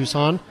spot in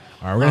Tucson.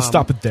 All right, we're going to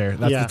stop it there.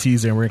 That's yeah. the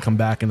teaser, and we're going to come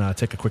back and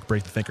take a quick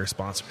break to thank our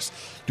sponsors.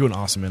 Doing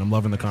awesome, man. I'm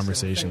loving the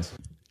conversation.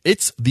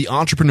 It's the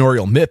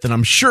entrepreneurial myth, and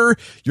I'm sure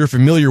you're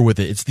familiar with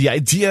it. It's the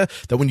idea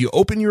that when you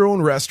open your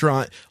own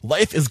restaurant,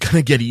 life is going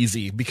to get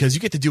easy because you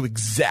get to do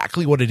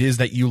exactly what it is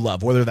that you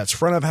love, whether that's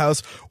front of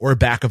house or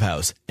back of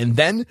house. And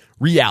then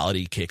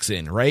reality kicks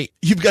in, right?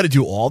 You've got to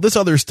do all this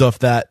other stuff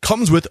that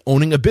comes with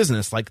owning a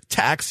business, like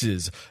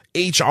taxes,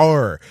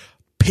 HR,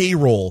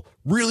 payroll,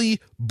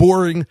 really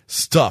boring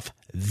stuff.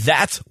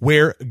 That's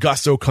where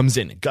Gusto comes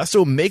in.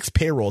 Gusto makes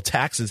payroll,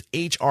 taxes,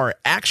 HR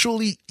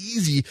actually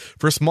easy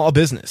for a small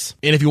business.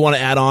 And if you want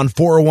to add on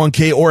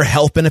 401k or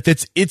health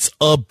benefits, it's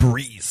a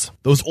breeze.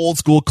 Those old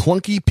school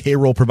clunky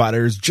payroll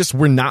providers just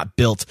were not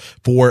built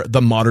for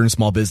the modern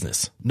small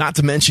business. Not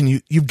to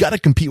mention you've got to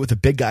compete with the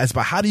big guys,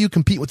 but how do you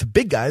compete with the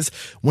big guys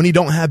when you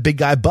don't have big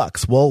guy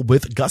bucks? Well,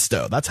 with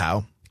Gusto, that's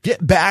how.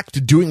 Get back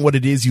to doing what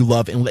it is you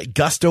love and let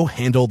Gusto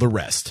handle the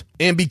rest.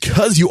 And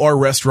because you are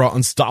Restaurant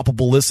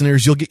Unstoppable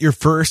listeners, you'll get your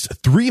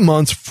first 3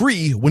 months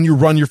free when you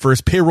run your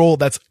first payroll.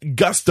 That's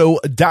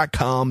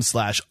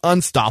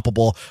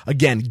gusto.com/unstoppable.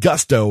 Again,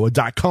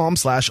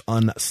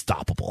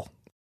 gusto.com/unstoppable.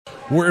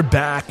 We're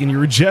back, and you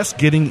were just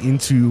getting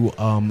into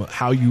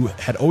how you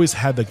had always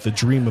had the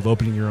dream of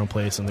opening your own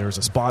place, and there was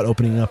a spot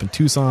opening up in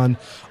Tucson.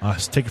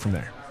 Just take it from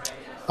there.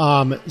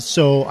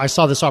 So I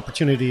saw this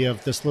opportunity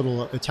of this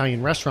little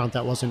Italian restaurant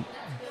that wasn't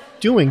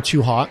doing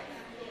too hot.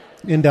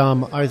 And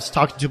I was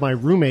talking to my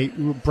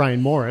roommate,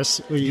 Brian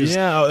Morris.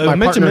 I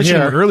meant to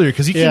mention him earlier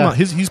because he came out.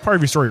 He's part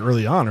of your story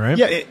early on, right?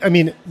 Yeah,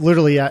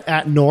 literally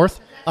at North,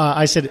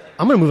 I said,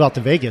 I'm going to move out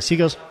to Vegas. He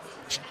goes,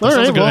 all right,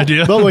 that's a good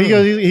idea. Well,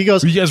 he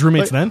goes, were you guys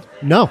roommates then?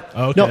 No.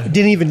 Okay. No,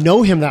 didn't even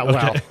know him that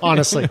well,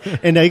 honestly.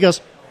 And he goes,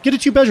 get a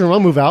 2-bedroom. I'll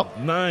move out.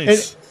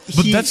 Nice.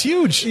 But that's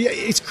huge.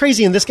 It's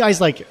crazy. And this guy's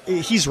like,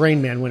 he's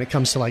Rain Man when it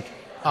comes to like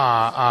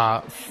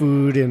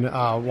food and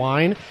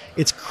wine.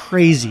 It's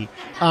crazy.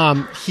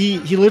 He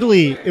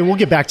literally, and we'll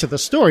get back to the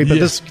story, but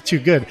this is too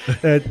good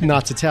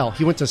not to tell.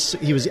 He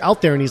was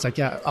out there and he's like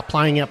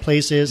applying at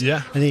places.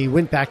 Yeah. And then he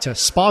went back to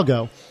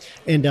Spago.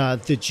 And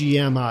the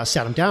GM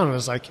sat him down and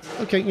was like,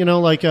 "Okay,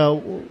 like,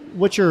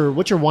 what's your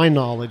wine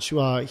knowledge?"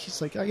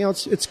 He's like,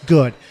 it's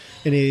good."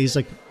 And he's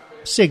like,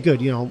 "Say good,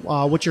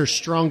 what's your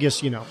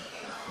strongest,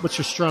 what's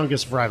your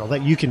strongest varietal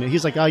that you can?"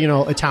 He's like,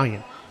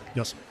 Italian." He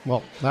goes,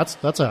 "Well, that's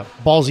a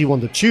ballsy one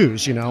to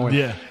choose,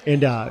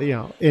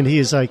 And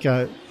he's like,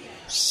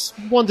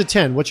 1 to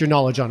 10, what's your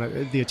knowledge on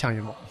it, the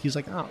Italian one?" He's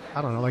like, "Oh,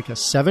 I don't know, like a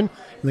 7."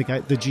 And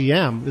the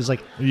GM is like,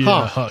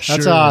 sure.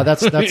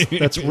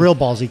 That's real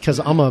ballsy because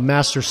I'm a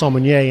master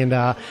sommelier and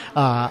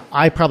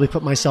I probably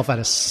put myself at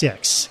a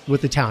 6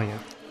 with Italian.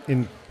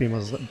 In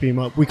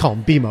BMO, we call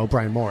him BMO,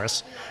 Brian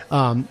Morris.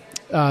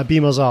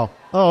 BMO's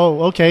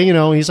okay,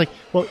 he's like,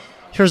 "Well,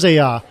 here's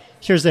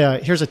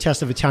a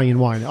test of Italian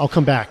wine. I'll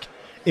come back."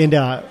 And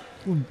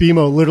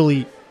BMO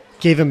literally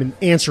gave him an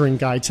answering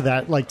guide to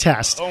that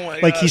test. Oh my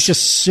gosh. He's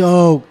just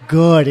so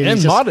good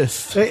and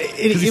modest.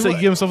 Because he said he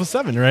gave himself a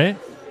 7, right?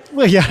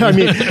 Well, yeah, I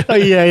mean,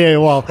 yeah.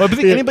 Well, I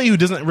think anybody who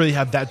doesn't really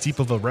have that deep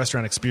of a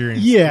restaurant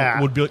experience,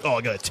 would be like, "Oh,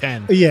 I got a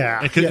 10." Yeah,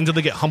 until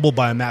they get humbled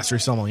by a master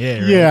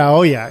sommelier. Right? Yeah,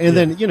 oh yeah, and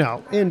then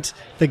and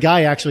the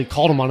guy actually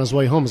called him on his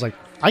way home. He's like,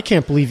 "I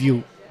can't believe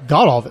you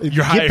got all of it.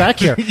 Get back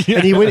here."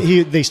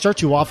 And they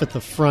start you off at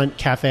the front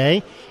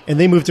cafe, and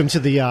they moved him to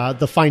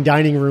the fine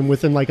dining room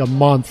within like a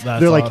month. That's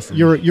They're like, awesome.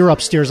 "You're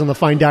upstairs in the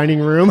fine dining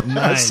room."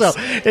 Nice. So,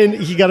 and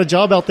he got a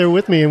job out there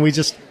with me, and we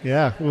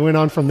went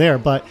on from there.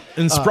 But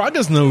and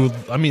Spraga's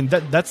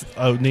that's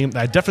a name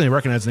I definitely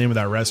recognize the name of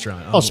that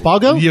restaurant.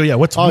 Spago?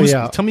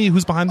 Yeah. Tell me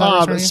who's behind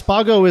that restaurant.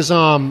 Spago is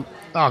oh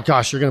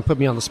gosh, you're gonna put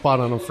me on the spot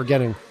on. I'm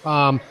forgetting.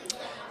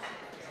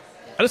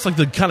 I just like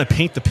to kind of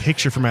paint the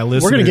picture for my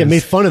listeners. We're going to get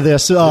made fun of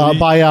this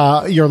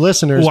by your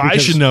listeners. Well, I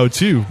should know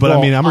too, but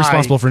I'm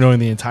responsible for knowing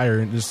the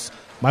entire.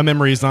 My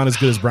memory is not as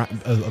good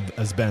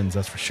as Ben's.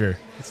 That's for sure.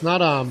 It's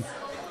not. I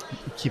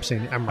keep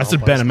saying Emerald. I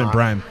said Ben. I meant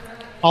Brian.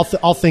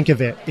 I'll think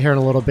of it here in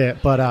a little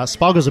bit. But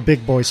Spago's a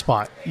big boy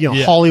spot. Yeah,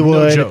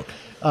 Hollywood. No joke.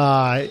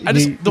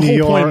 The New whole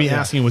York, point of me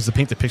asking was to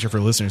paint the picture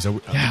for listeners.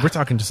 We're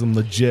talking to some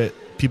legit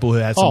people who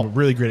had some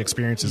really great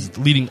experiences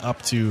leading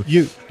up to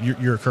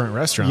your current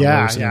restaurant.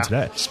 Yeah,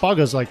 today.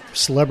 Spago's like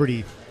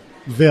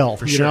Celebrityville,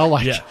 for sure.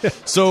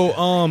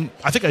 So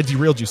I think I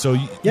derailed you. So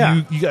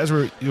you guys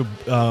were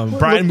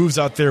Brian moves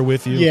out there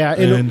with you. Yeah,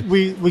 and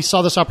we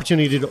saw this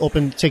opportunity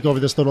to take over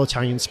this little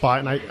Italian spot,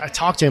 and I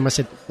talked to him. I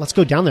said, "Let's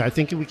go down there. I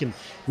think we can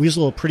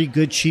weasel a pretty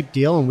good cheap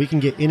deal, and we can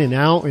get in and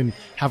out and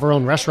have our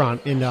own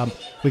restaurant." And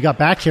we got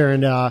back here,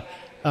 and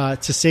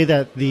to say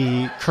that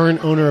the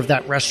current owner of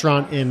that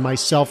restaurant and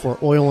myself were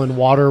oil and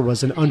water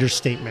was an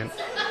understatement.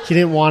 He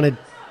didn't want to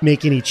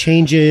make any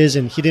changes,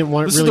 and he didn't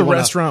want. This really is the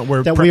restaurant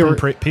where that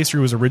Prep and Pastry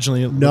was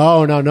originally.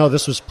 No.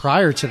 This was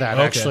prior to that,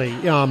 actually.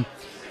 Okay.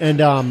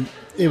 And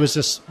it was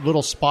this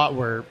little spot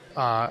where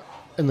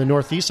in the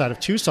northeast side of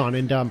Tucson,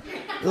 and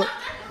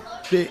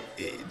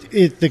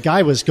the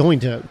guy was going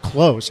to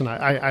close, and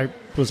I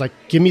was like,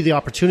 "Give me the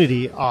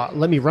opportunity.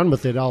 Let me run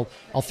with it. I'll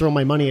throw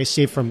my money I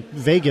saved from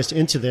Vegas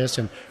into this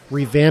and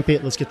revamp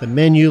it. Let's get the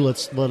menu.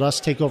 Let us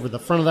take over the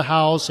front of the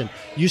house, and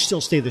you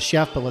still stay the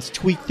chef, but let's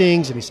tweak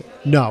things." And he said,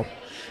 "No."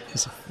 I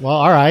said, "Well,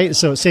 all right."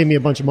 So it saved me a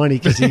bunch of money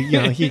because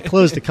he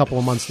closed a couple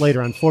of months later,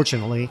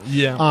 unfortunately.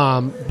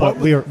 Yeah. But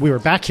we were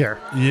back here.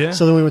 Yeah.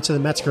 So then we went to the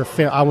Metzger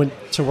Fair. I went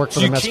to work for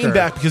the Metzger. You came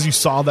back because you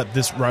saw that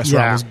this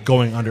restaurant was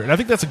going under. And I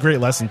think that's a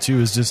great lesson too.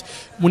 Is just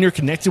when you're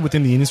connected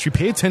within the industry,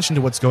 pay attention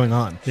to what's going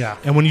on. Yeah.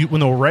 And when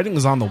the writing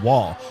is on the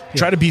wall,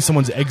 try to be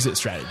someone's exit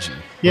strategy.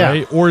 Yeah.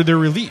 Right? Or their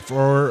relief,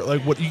 or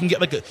like what you can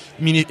get.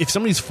 If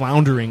somebody's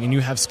floundering and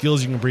you have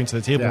skills you can bring to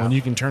the table and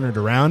you can turn it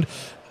around.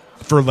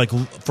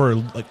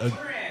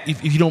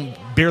 If you don't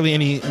barely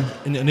any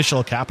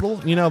initial capital,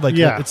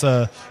 there's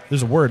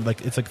a word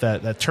it's like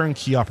that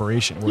turnkey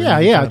operation.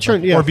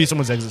 Where or be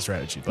someone's exit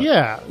strategy. But,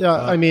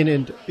 I mean,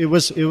 and it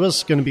was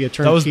going to be a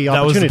turnkey opportunity.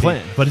 That was the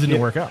plan, but it didn't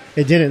work out.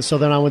 It didn't. So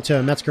then I went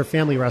to Metzger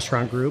Family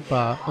Restaurant Group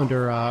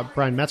under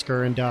Brian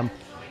Metzger, and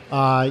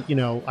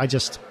I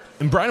just.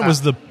 And Brian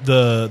was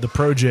the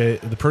protege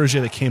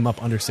that came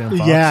up under Sam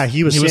Fox. Yeah,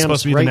 he was Sam's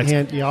supposed to be right the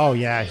next hand. Oh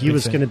yeah, he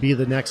was going to be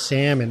the next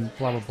Sam, and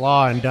blah blah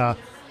blah. And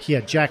he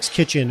had Jack's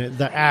Kitchen,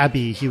 the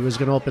Abbey. He was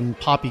going to open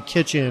Poppy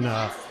Kitchen.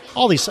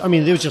 All these. I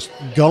mean, it was just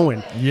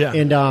going. Yeah.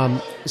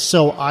 And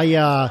so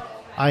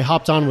I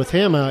hopped on with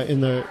him in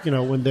the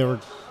when they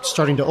were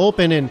starting to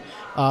open, and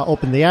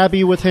opened the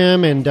Abbey with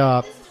him. And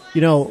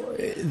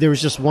there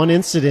was just one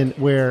incident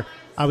where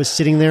I was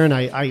sitting there and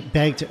I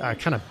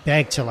kind of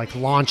begged to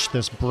launch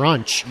this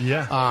brunch.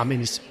 Yeah. And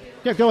he said,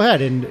 "Yeah, go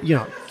ahead." And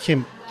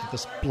came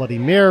this Bloody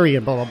Mary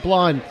and blah blah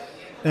blah.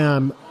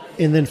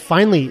 And then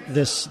finally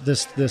this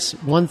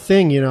one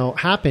thing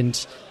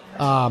happened,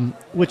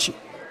 which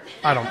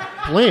I don't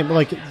blame.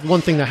 Like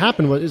one thing that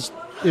happened was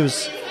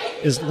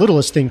his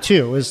littlest thing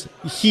too. Is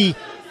he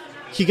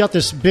got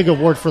this big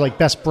award for like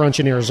best brunch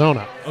in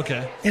Arizona.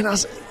 Okay. And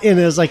it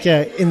was like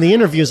in the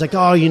interview, it's like,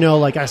 oh,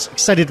 like I was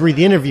excited to read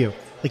the interview.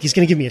 Like he's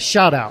going to give me a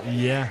shout out.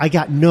 Yeah. I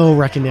got no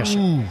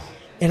recognition.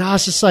 And I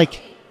was just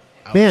like,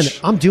 man,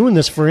 I'm doing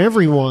this for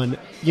everyone,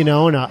 and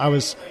I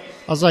was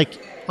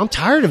like, I'm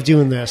tired of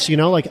doing this,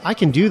 like I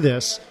can do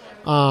this.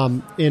 I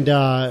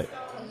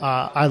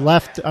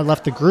left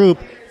the group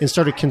and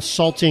started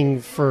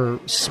consulting for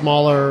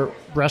smaller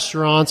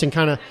restaurants and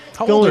kind of.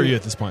 How old are you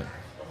at this point?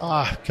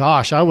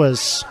 Gosh, I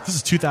was. This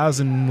is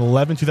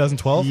 2011,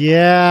 2012?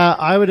 Yeah,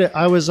 I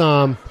was,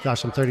 I'm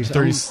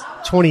 30.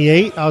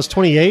 28. I was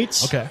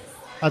 28. Okay.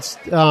 That's,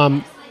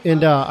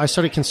 I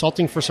started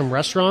consulting for some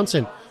restaurants,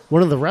 and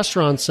one of the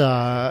restaurants,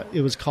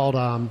 it was called,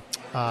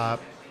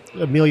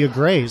 Amelia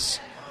Gray's.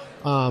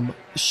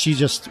 She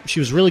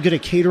was really good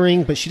at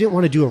catering, but she didn't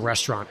want to do a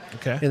restaurant.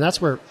 Okay. And that's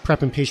where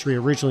Prep and Pastry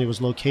originally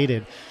was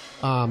located.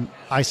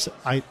 I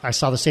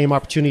saw the same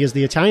opportunity as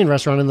the Italian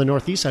restaurant in the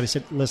Northeast side. I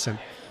said, listen,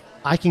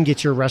 I can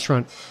get your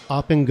restaurant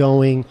up and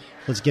going.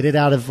 Let's get it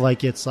out of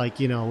it's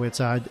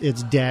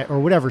debt or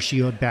whatever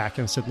she owed back.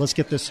 And I said, let's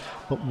get this.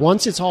 But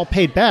once it's all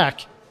paid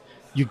back,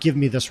 you give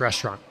me this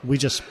restaurant.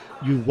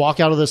 You walk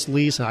out of this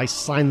lease, and I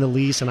sign the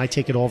lease, and I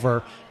take it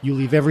over. You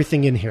leave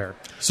everything in here.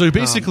 So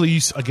basically,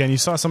 you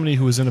saw somebody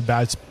who was in a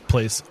bad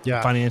place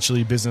Yeah.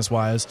 financially,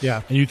 business-wise,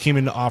 Yeah. and you came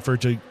in to offer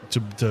to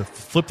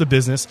flip the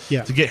business,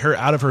 Yeah. to get her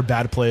out of her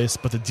bad place.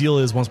 But the deal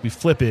is, once we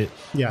flip it,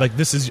 Yeah. like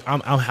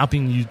I'm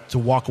helping you to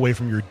walk away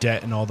from your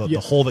debt and all the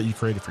hole that you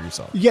created for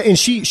yourself. Yeah, and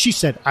she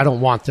said, I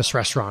don't want this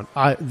restaurant.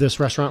 This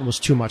restaurant was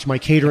too much. My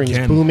catering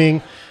is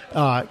booming.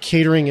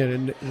 Catering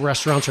and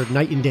restaurants are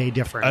night and day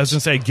different. I was going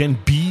to say, again,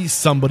 be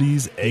somebody's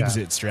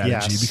exit strategy,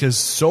 Yes. because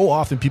so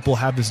often people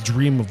have this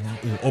dream of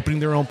opening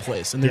their own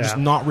place, and they're just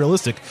not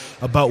realistic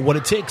about what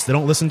it takes. They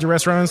don't listen to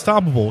Restaurant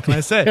Unstoppable, what can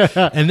I say?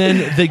 And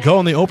then they go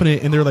and they open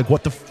it, and they're like,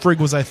 what the frig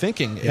was I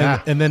thinking?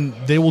 Yeah. And then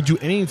they will do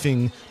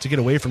anything to get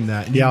away from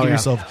that. And you can get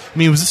yourself, I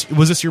mean, was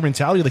this your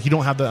mentality? Like, you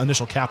don't have the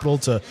initial capital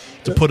to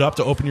put up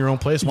to open your own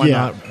place? Why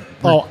not?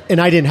 Oh, and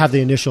I didn't have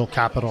the initial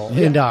capital.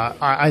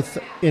 Yeah. And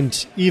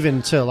and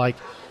even to like,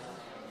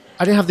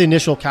 I didn't have the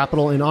initial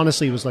capital, and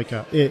honestly, it was like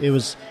it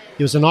was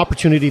an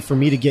opportunity for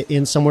me to get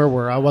in somewhere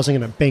where I wasn't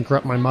going to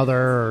bankrupt my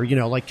mother, or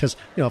because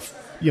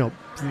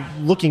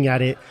looking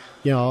at it,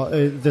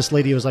 this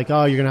lady was like,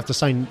 oh, you're gonna have to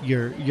sign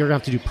you're gonna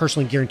have to do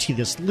personally guarantee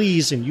this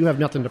lease, and you have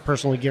nothing to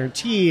personally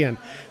guarantee, and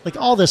like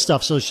all this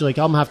stuff. So she's like,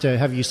 I'm gonna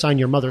have you sign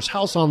your mother's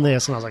house on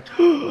this, and I was like,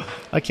 oh,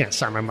 I can't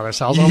sign my mother's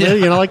house on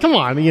this, like come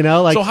on,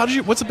 like.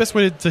 So what's the best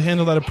way to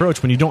handle that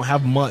approach when you don't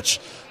have much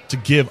to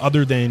give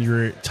other than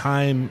your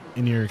time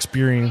and your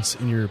experience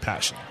and your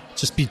passion?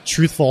 Just be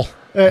truthful.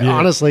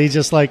 Honestly,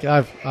 just like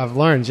I've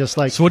learned, just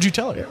like. So what'd you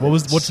tell her?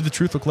 What did the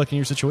truth look like in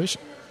your situation?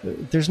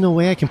 There's no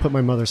way I can put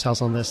my mother's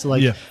house on this.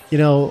 Like,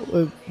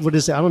 what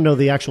is it? I don't know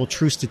the actual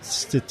true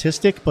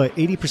statistic, but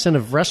 80%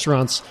 of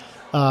restaurants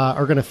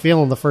are going to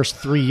fail in the first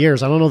 3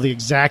 years. I don't know the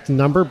exact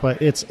number,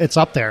 but it's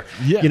up there.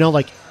 Yeah.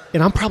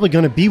 And I'm probably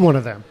going to be one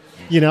of them.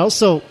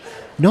 So.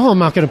 No, I'm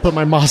not going to put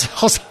my mom's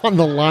house on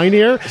the line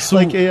here.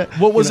 So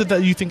what was it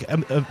that you think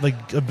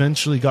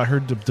eventually got her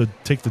to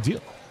take the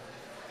deal?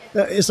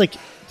 It's like,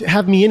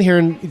 have me in here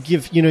and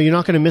give, you're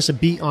not going to miss a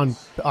beat on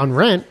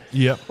rent.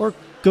 Yeah. Or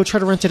go try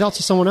to rent it out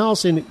to someone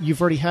else. And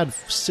you've already had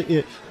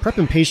Prep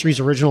and Pastry's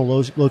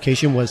original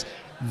location was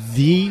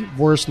the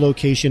worst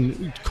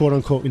location, quote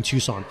unquote, in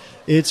Tucson.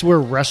 It's where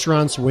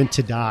restaurants went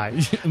to die.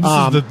 This is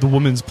the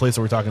woman's place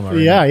that we're talking about.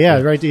 Right yeah, now.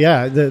 yeah, right.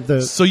 Yeah.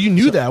 So you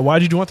knew that. Why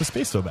did you want the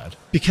space so bad?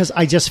 Because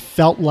I just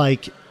felt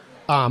like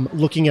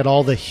looking at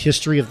all the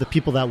history of the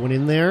people that went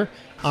in there.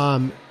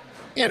 And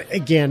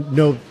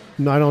again,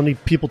 not only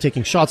people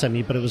taking shots at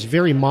me, but it was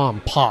very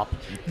mom pop.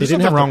 There's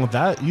nothing wrong with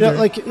that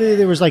either.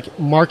 There was like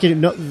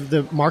marketing. No,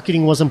 the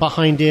marketing wasn't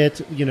behind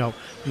it.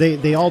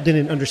 They all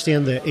didn't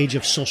understand the age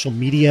of social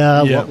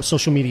media, what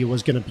social media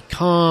was going to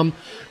become.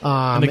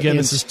 And again,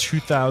 this is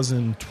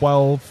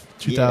 2012,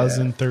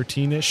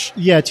 2013-ish.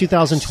 Yeah,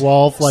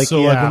 2012. Like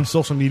when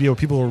social media,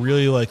 people were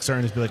really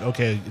starting to be like,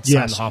 okay, it's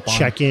time to hop on.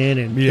 Check in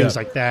and things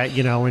like that,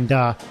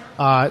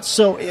 and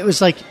so it was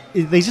like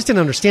they just didn't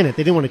understand it.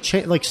 They didn't want to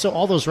change. So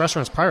all those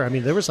restaurants prior, I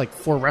mean, there was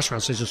 4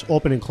 restaurants that just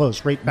open and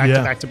close right back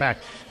to back to back.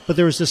 But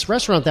there was this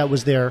restaurant that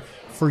was there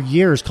for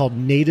years called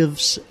Native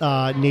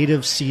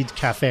Seed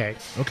Cafe.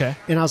 Okay.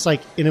 And I was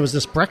like, and it was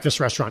this breakfast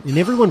restaurant, and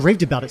everyone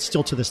raved about it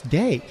still to this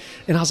day.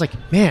 And I was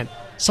like, man,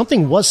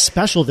 something was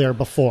special there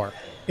before.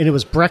 And it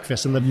was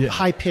breakfast, and the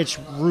high-pitched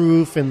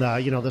roof, and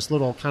the this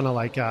little kind of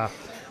like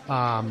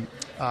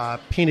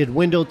painted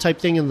window type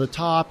thing in the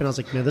top. And I was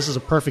like, man, this is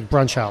a perfect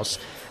brunch house.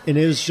 And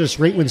it was just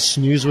right when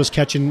Snooze was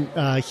catching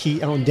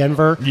heat out in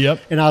Denver. Yep.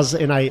 And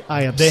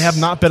I they have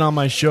not been on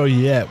my show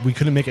yet. We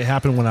couldn't make it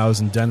happen when I was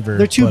in Denver.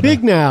 They're too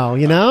big now,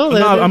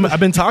 I've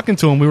been talking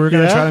to them. We were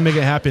going to try to make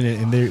it happen,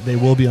 and they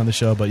will be on the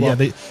show. But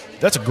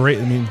that's a great.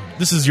 I mean,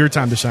 this is your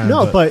time to shine.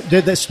 No, but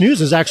the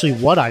Snooze is actually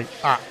what I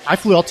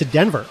flew out to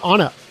Denver on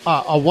a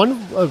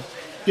one.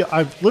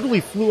 I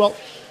literally flew out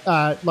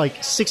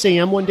like 6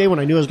 a.m. one day when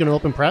I knew I was going to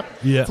open prep.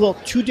 Yeah. Flew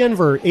up to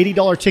Denver,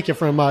 $80 ticket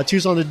from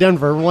Tucson to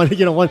Denver. One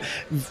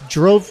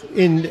drove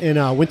in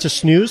and went to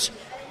Snooze,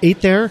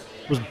 ate there,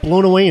 was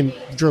blown away, and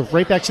drove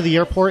right back to the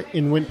airport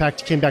and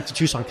came back to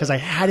Tucson because I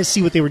had to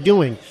see what they were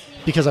doing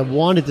because I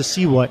wanted to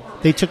see what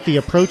they took the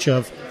approach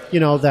of.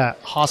 That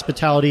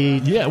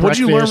hospitality. Yeah. What did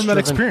you learn from that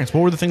driven- experience?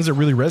 What were the things that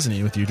really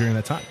resonated with you during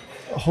that time?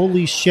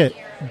 Holy shit,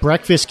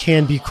 breakfast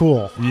can be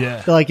cool.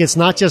 Yeah. Like, it's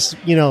not just,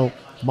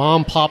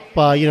 mom, pop,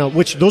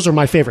 which those are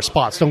my favorite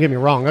spots. Don't get me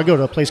wrong. I go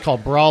to a place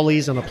called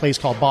Brawley's and a place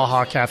called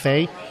Baja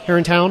Cafe here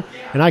in town,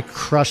 and I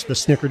crush the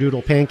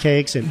snickerdoodle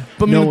pancakes, and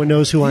no one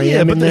knows who I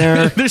am in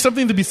there. There's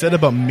something to be said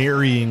about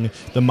marrying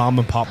the mom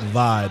and pop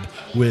vibe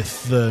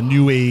with the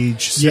new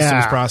age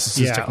systems,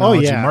 processes,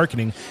 technology, and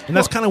marketing. And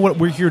that's kind of what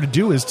we're here to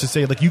do, is to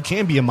say, like, you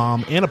can be a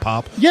mom and a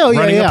pop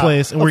running a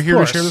place, and we're here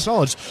to share this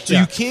knowledge. So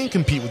you can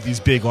compete with these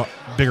bigger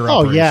operations.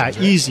 Oh, yeah,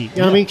 right? easy. You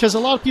know what I mean? Because a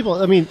lot of people,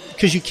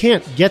 because you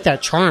can't get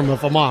that charm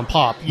of a mom and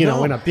pop, in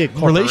a big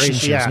corporation.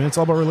 Relationships. Yeah. I mean, it's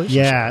all about relationships.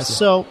 Yeah,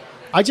 so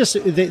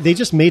they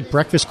just made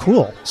breakfast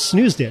cool.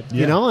 Snooze did,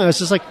 and I was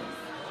just like,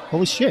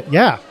 holy shit,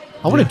 I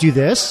want to do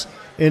this.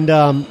 And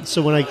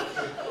so when I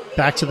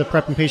back to the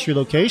prep and pastry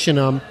location,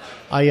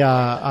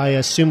 I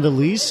assumed the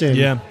lease,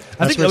 and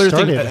I think the other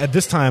thing at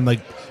this time,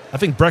 like, I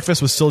think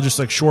breakfast was still just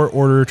like short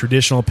order,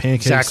 traditional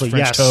pancakes,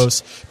 French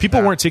toast.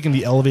 People weren't taking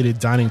the elevated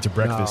dining to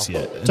breakfast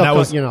yet. And that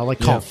was, like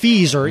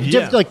confits or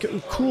just like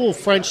cool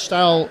French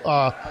style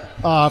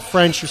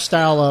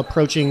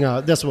approaching.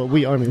 That's what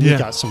we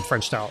got some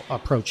French style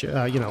approach,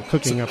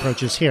 cooking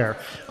approaches here.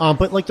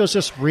 But like those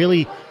just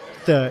really.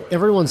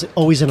 Everyone's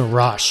always in a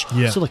rush.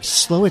 Yeah. So like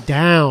slow it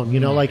down, we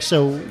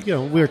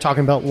were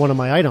talking about one of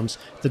my items,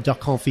 the duck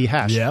confit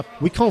hash. Yep.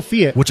 We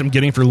confit it. Which I'm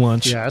getting for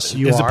lunch. Yes,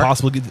 Is it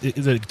possible?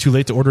 Is it too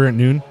late to order at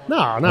noon?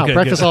 No, okay,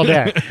 breakfast all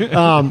day.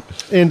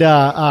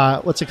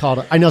 What's it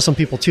called? I know some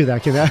people too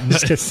that can.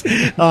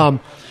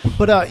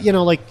 But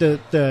like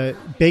the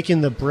baking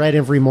the bread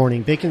every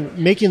morning,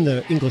 making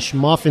the English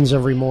muffins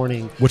every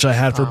morning, which I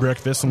had for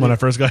breakfast when I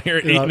first got here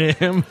at 8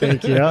 a.m.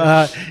 Thank you.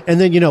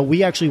 And then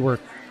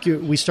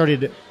we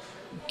started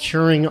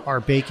curing our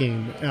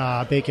bacon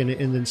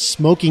and then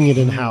smoking it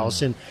in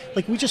house, and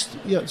like we just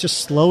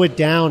slow it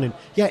down, and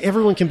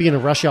everyone can be in a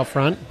rush out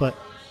front, but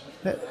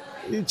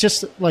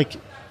just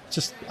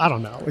I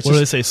don't know. What do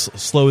they say?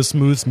 Slow is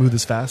smooth, smooth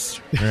is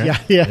fast. Right?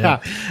 Yeah.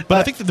 But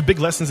I think that the big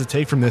lessons to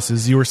take from this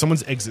is you are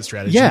someone's exit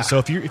strategy. Yeah. So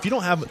if you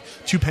don't have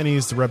two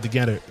pennies to rub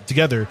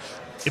together,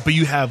 but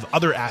you have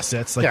other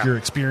assets like your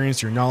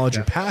experience, your knowledge,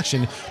 your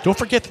passion, don't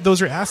forget that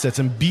those are assets,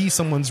 and be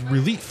someone's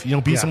relief.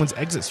 Be someone's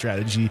exit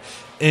strategy.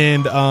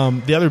 And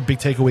the other big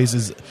takeaways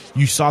is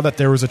you saw that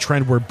there was a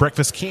trend where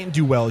breakfast can't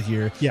do well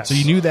here. Yes. So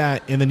you knew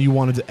that, and then you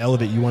wanted to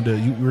elevate.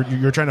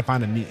 You're trying to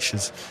find a niche.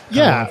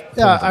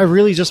 I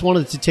really just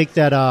wanted to take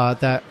that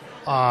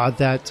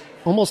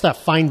almost that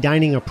fine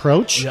dining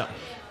approach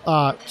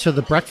to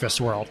the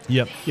breakfast world.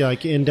 Yep.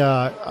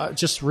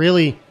 Just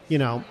really,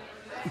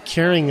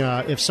 caring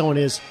if someone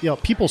is,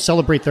 people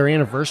celebrate their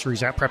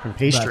anniversaries at Prep and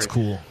Pastry. That's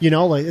cool.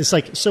 It's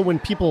like, so when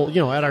people,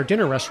 at our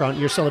dinner restaurant,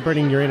 you're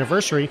celebrating your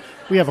anniversary,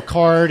 we have a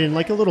card and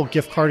like a little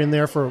gift card in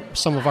there for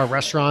some of our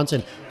restaurants,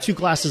 and 2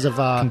 glasses of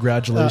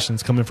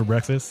congratulations coming for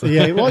breakfast.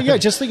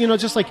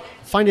 Just like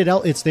find it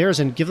out it's theirs,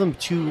 and give them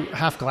 2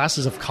 half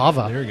glasses of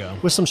cava. There you go.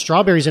 With some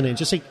strawberries in it.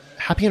 Just like,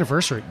 happy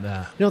anniversary.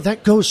 Nah.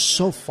 That goes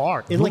so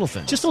far. And little like,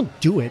 things. just don't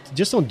do it.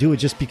 Just don't do it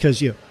just because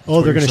they're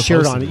going to share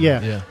it on it.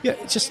 Yeah.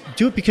 Just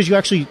do it because you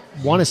actually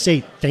want to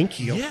say thank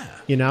you. Yeah.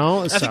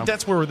 I think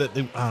that's where I don't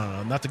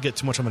know, not to get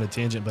too much on a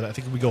tangent, but I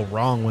think we go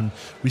wrong when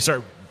we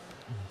start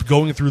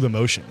going through the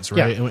motions,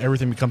 right? And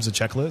everything becomes a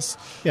checklist.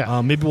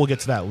 Yeah. Maybe we'll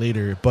get to that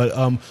later.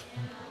 But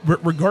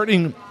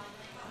regarding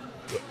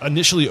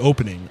initially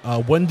opening,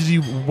 when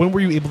were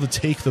you able to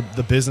take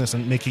the business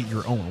and make it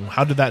your own?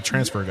 How did that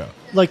transfer go?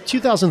 Like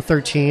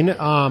 2013,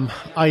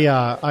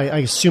 I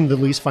assumed the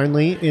lease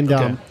finally, and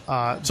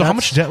so how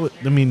much debt?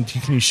 Can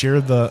you share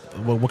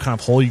what kind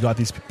of hole you got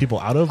these people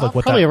out of? Like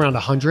probably around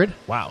 100.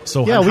 Wow.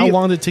 So how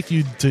long did it take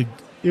you to?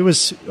 It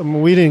was.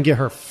 We didn't get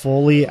her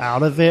fully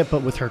out of it,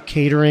 but with her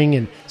catering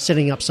and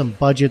setting up some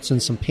budgets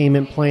and some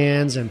payment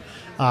plans, and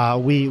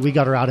we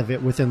got her out of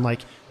it within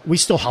like. We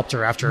still helped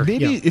her after.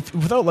 Maybe if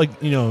without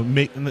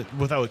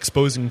without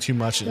exposing too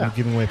much and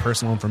giving away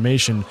personal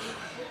information.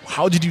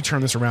 How did you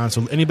turn this around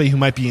so anybody who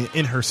might be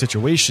in her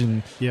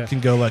situation can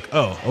go like,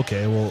 oh,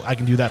 okay, well, I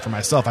can do that for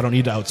myself. I don't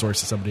need to outsource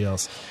to somebody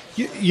else.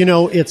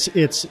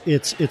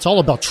 It's all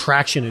about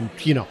traction, and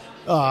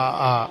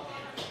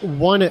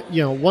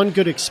one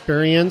good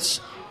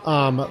experience.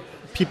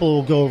 People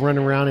will go run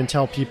around and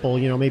tell people,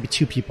 maybe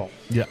 2 people.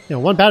 Yeah.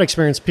 One bad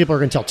experience, people are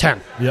going to tell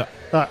 10. Yeah.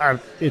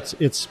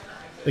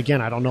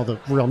 again, I don't know the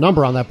real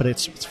number on that, but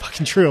it's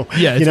fucking true.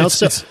 Yeah,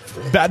 it's, it's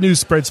bad news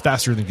spreads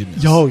faster than good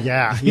news. Oh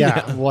yeah,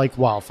 like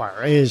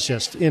wildfire. It is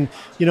just, and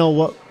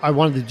what I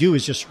wanted to do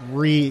is just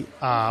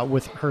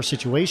with her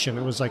situation.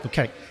 It was like,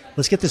 okay,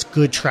 let's get this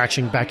good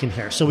traction back in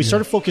here. So we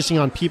started focusing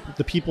on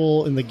the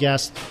people and the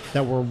guests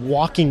that were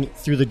walking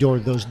through the door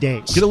those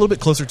days. Get a little bit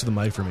closer to the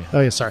mic for me. Oh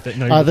yeah, sorry.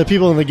 No, the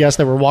people and the guests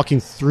that were walking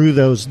through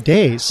those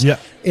days. Yeah.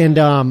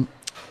 And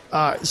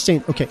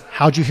saying, okay,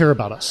 how'd you hear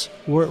about us?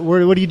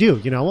 What do you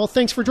do? Well,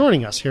 thanks for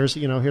joining us. Here's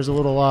a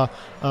little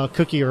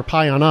cookie or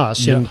pie on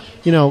us, and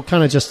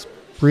kind of just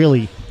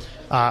really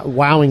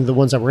wowing the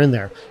ones that were in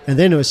there. And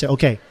then it would say,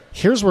 okay,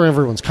 here's where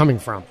everyone's coming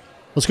from.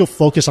 Let's go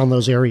focus on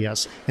those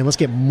areas and let's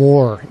get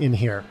more in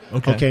here.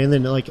 Okay. And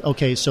then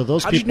so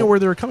those How people. did you know where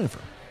they were coming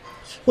from?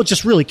 Well,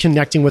 just really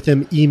connecting with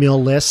them,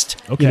 email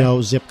list,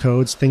 zip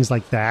codes, things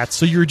like that.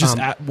 So you were just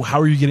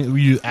how are you getting? Were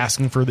you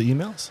asking for the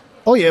emails?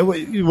 Oh yeah,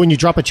 when you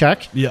drop a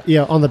check,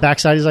 on the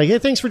backside is like, hey,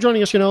 thanks for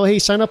joining us. Hey,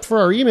 sign up for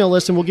our email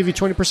list and we'll give you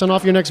 20%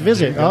 off your next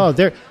visit. Then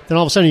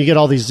all of a sudden you get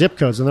all these zip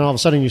codes, and then all of a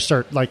sudden you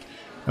start like,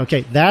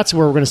 okay, that's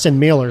where we're going to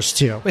send mailers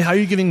to. Wait, how are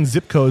you getting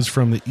zip codes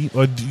from the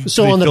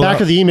So on the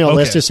back of the email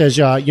list, it says,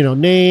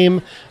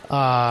 name,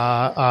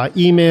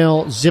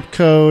 email, zip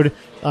code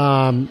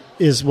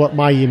is what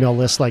my email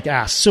list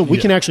asks. So we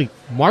can actually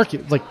mark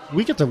it.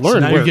 We get to learn. So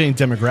now you're getting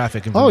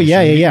demographic information. Oh,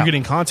 yeah. You're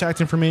getting contact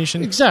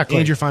information. Exactly.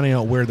 And you're finding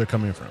out where they're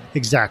coming from.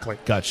 Exactly.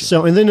 Gotcha.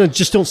 So, and then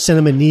just don't send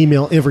them an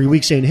email every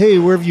week saying, hey,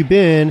 where have you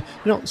been?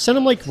 Send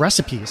them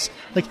recipes.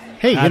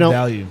 Hey, Add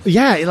value.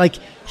 Yeah,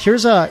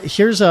 here's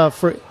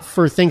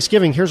for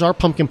Thanksgiving, here's our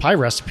pumpkin pie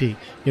recipe,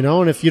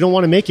 and if you don't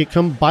want to make it,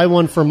 come buy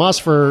one from us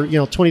for,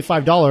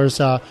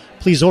 $25.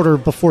 Please order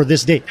before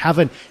this date. Have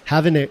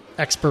an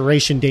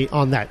expiration date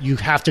on that. You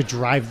have to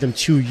drive them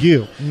to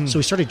you. So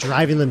we started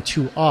driving them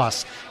to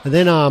us, and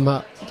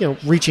then,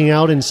 reaching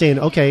out and saying,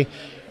 okay,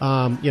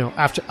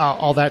 after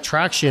all that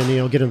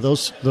traction, getting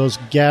those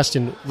guests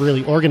and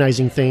really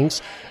organizing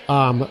things,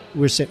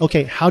 we're saying,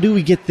 okay, how do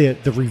we get the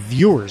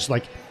reviewers,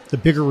 the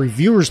bigger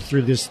reviewers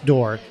through this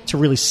door to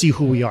really see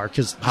who we are?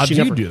 Because how do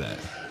you do that?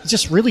 It's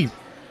just really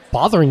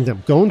bothering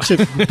them, going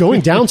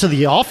down to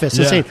the office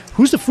and saying,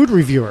 who's the food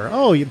reviewer?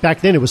 Oh, back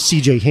then it was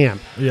CJ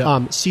Ham. Yeah.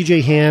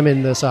 CJ Ham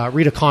and this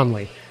Rita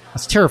Conley. I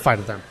was terrified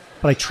of them,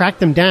 but I tracked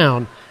them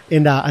down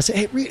and I said,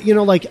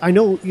 hey, I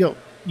know,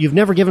 you've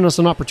never given us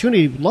an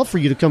opportunity. We'd love for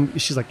you to come.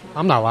 She's like,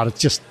 I'm not allowed to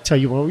just tell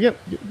you, well, you're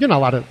not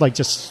allowed to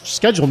just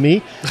schedule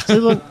me.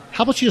 So,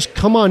 how about you just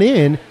come on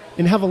in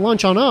and have a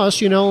lunch on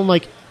us,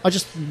 I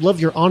just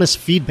love your honest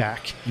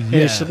feedback. Yeah. And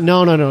it's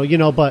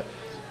no, but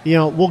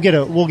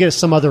we'll get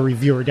some other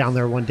reviewer down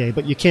there one day,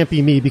 but you can't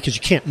be me because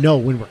you can't know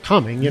when we're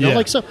coming,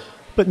 so.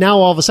 But now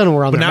all of a sudden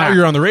we're on. But now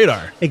you're on the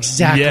radar.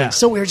 Exactly. Yeah.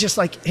 So we're just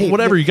like, hey,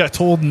 whatever. You got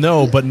told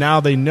no, but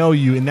now they know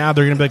you, and now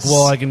they're going to be like,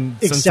 well, I can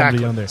send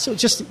somebody on there. So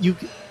just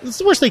it's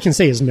the worst they can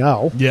say is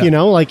no. Yeah.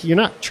 You're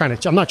not trying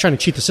to. I'm not trying to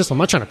cheat the system. I'm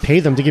not trying to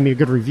pay them to give me a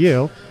good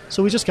review.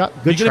 So we just got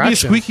good traction. You got to be a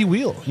squeaky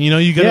wheel.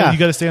 You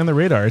got to stay on the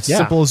radar. It's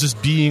simple as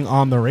just being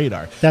on the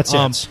radar. That's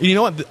it. You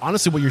know what?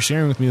 Honestly, what you're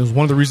sharing with me is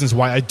one of the reasons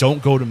why I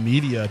don't go to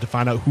media to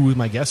find out who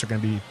my guests are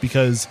going to be,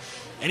 because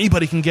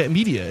anybody can get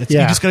media. You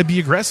just got to be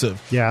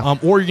aggressive. Yeah.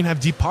 Or you can have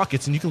deep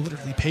pockets and you can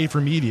literally pay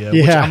for media,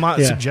 which I'm not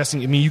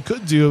suggesting. I mean, you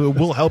could do. It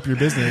will help your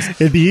business.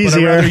 It'd be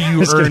easier. But I'd rather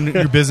you earn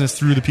your business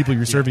through the people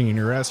you're serving in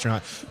your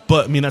restaurant.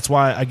 But, that's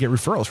why I get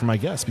referrals from my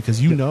guests, because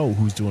you know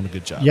who's doing a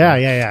good job.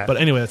 Yeah. But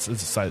anyway, that's a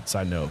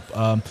side note.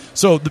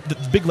 So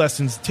the big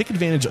lessons, take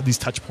advantage of these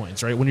touch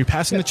points, right? When you're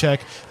passing the check,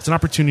 it's an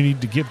opportunity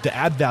to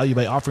add value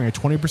by offering a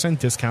 20%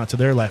 discount to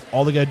their life.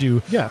 All they got to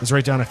do is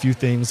write down a few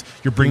things.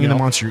 You're bringing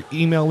them onto your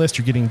email list.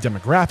 You're getting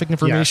demographic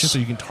information so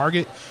you can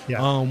target.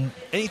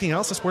 Anything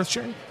else that's worth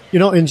sharing?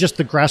 And just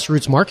the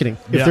grassroots marketing.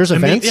 If there's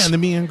events. And the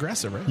being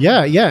aggressive, right?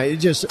 Yeah.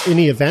 Just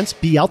any events,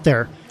 be out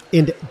there.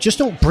 And just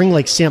don't bring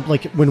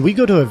when we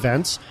go to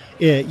events,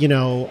 like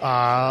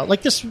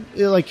this,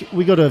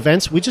 we go to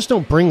events, we just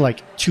don't bring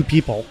 2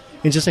 people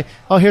and just say,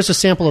 oh, here's a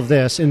sample of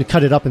this, and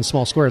cut it up in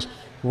small squares.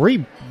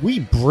 We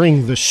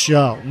bring the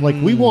show.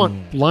 We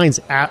want lines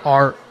at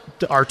our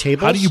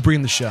tables. How do you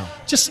bring the show?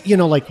 Just,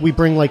 we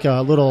bring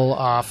a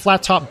little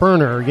flat top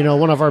burner,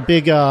 one of our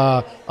big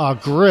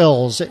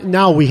grills.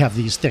 Now we have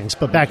these things.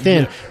 But back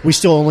then, we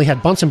still only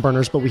had Bunsen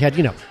burners, but we had,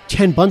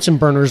 10 Bunsen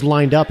burners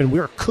lined up, and we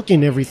were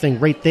cooking everything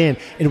right then.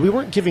 And we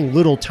weren't giving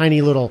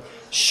tiny little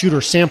shooter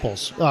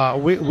samples.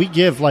 We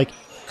give,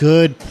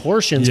 good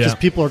portions because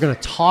people are going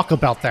to talk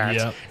about that.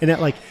 Yeah. And that,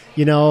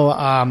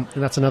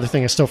 and that's another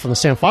thing I stole from the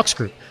Sam Fox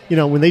group.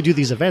 When they do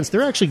these events,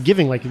 they're actually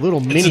giving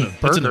little mini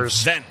burgers.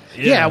 It's an event.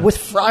 Yeah, with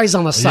fries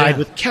on the side,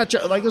 with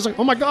ketchup. It was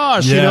oh my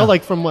gosh,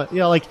 from what,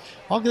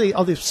 all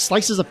the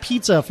slices of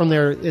pizza from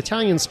their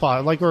Italian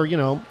spot,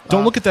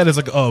 Don't look at that as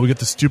we get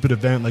the stupid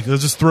event. Let's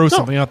just throw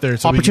something out there.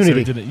 So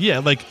opportunity.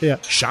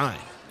 Shine.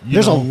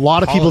 There's a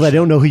lot of people that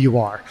don't know who you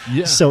are.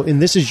 Yeah. So,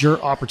 and this is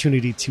your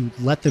opportunity to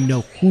let them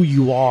know who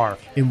you are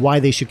and why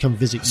they should come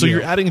visit you. So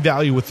you're adding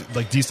value with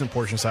like decent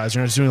portion size.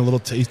 You're not just doing a little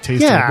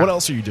tasting. Yeah. What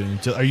else are you doing?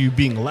 Are you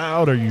being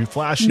loud? Are you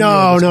flashing?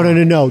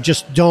 No.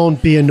 Just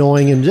don't be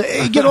annoying and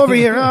hey, get over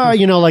here.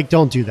 Like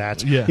don't do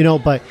that. Yeah.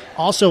 But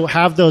also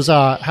have those,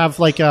 have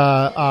like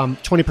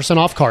 20%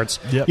 off cards,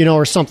 Yep.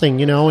 or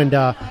something, and 20%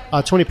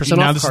 off cards.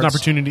 Now this is an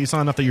opportunity. It's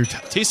not enough that you're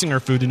tasting our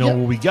food to know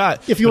what we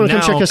got. If you want to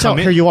come check us out,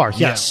 here you are.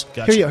 Yeah, Yes.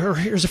 gotcha.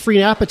 Here's a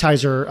free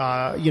appetizer,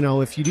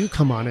 if you do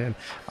come on in.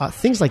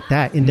 Things like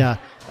that. And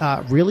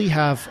really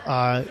have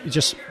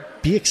just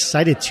be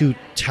excited to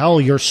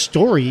tell your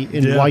story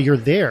and why you're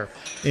there.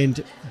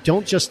 And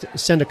don't just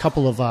send a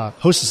couple of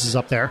hostesses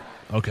up there.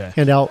 Okay.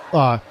 Hand out,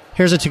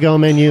 here's a to-go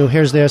menu,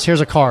 here's this, here's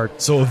a card.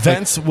 So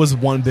events was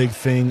one big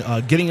thing.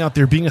 Getting out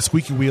there, being a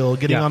squeaky wheel,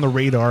 getting on the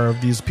radar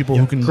of these people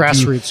who can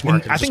grassroots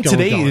market. I think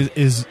today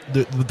is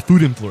the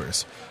food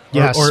influencers.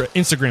 Yes. Or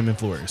Instagram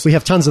influencers. We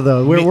have tons of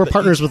those. We're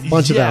partners with a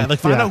bunch of them. Like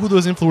find out who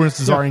those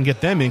influencers are and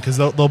get them in because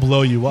they'll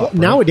blow you up. Well,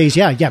 nowadays,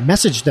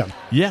 message them.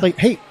 Yeah. Like,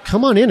 hey,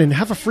 come on in and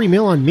have a free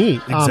meal on me.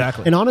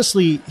 Exactly. And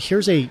honestly,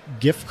 here's a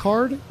gift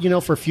card,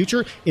 for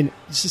future. And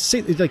just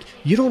say, like,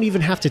 you don't even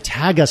have to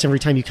tag us every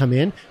time you come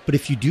in, but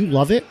if you do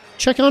love it,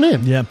 check on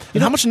in. Yeah.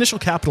 And how much initial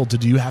capital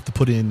did you have to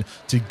put in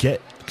to get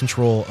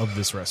control of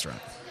this restaurant?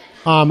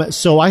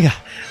 So I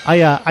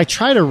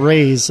try to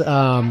raise,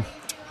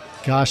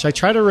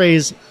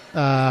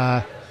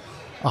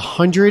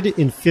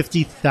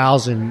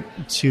 $150,000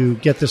 to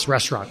get this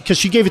restaurant because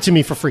she gave it to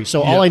me for free.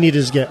 So all I need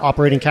is get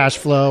operating cash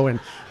flow and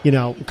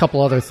a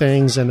couple other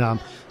things. And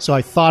so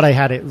I thought I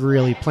had it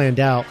really planned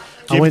out.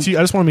 I just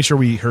want to make sure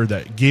we heard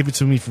that. Gave it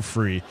to me for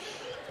free.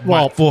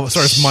 Well, as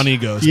far as money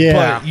goes, yeah, but,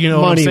 what I'm saying?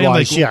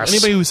 money-wise, like, yes.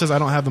 Anybody who says I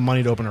don't have the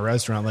money to open a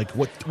restaurant, like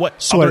what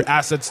other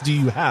assets do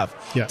you have?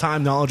 Yeah.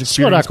 Time, knowledge,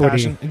 Sweat experience, equity.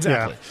 passion.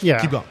 Exactly. Yeah.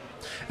 Keep going.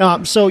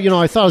 So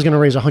I thought I was going to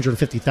raise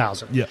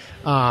 $150,000. Yeah.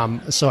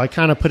 So I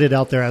kind of put it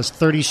out there as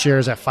 30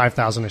 shares at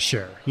 $5,000 a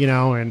share.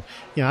 And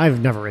I've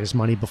never raised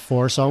money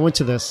before, so I went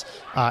to this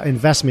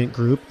investment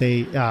group.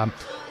 They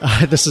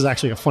this is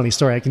actually a funny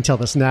story. I can tell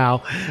this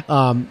now.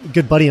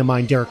 Good buddy of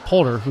mine, Derek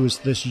Polder, who's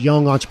this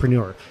young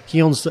entrepreneur.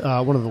 He owns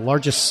one of the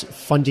largest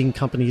funding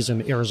companies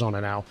in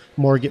Arizona now,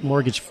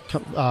 mortgage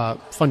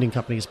funding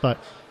companies. But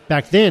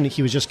back then,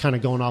 he was just kind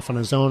of going off on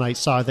his own. I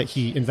saw that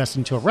he invested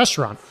into a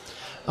restaurant.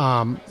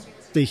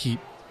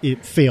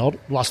 It failed,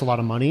 lost a lot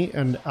of money,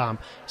 and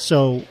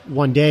so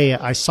one day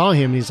I saw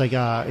him. And he's like,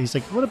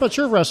 "What about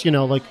your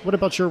what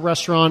about your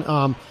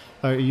restaurant?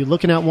 Are you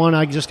looking at one?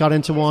 I just got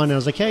into one." And I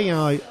was like, "Hey,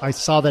 I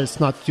saw that it's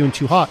not doing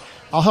too hot.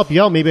 I'll help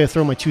you out. Maybe I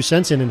throw my 2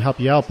 cents in and help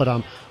you out.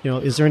 But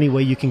is there any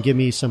way you can give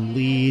me some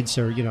leads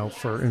or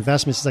for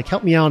investments?" He's like,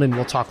 "Help me out, and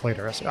we'll talk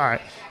later." I said, "All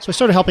right." So I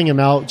started helping him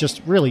out.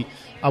 Just really,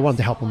 I wanted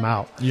to help him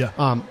out.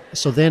 Yeah.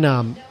 So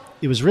then.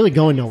 It was really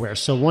going nowhere.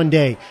 So one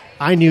day,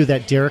 I knew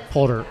that Derek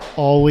Polder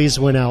always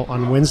went out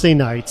on Wednesday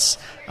nights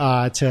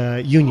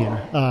to Union.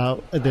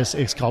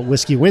 It's called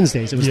Whiskey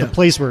Wednesdays. It was the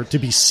place where to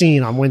be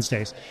seen on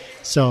Wednesdays.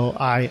 So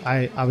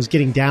I was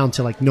getting down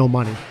to like no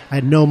money. I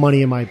had no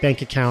money in my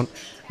bank account.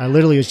 I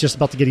literally was just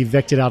about to get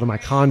evicted out of my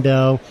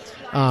condo.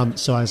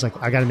 So I was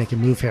like, I got to make a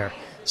move here.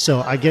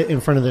 So I get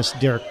in front of this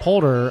Derek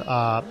Polder.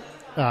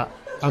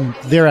 I'm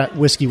there at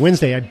Whiskey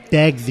Wednesday. I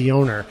begged the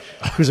owner,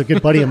 who's a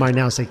good buddy of mine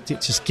now, it's like,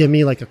 just give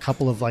me like a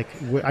couple of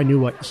I knew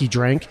what he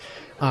drank.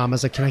 I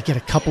was like, can I get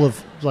a couple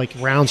of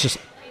rounds just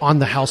on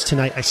the house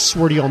tonight? I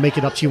swear to you, I'll make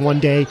it up to you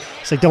one day.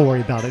 He's like, don't worry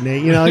about it,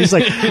 Nate. He's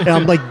like, and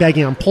I'm like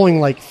begging, I'm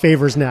pulling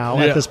favors now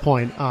at this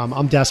point.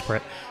 I'm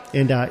desperate.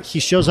 And he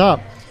shows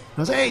up.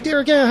 I was like, hey,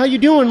 Derek, how you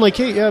doing? Like,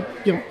 hey,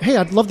 hey,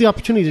 I'd love the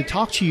opportunity to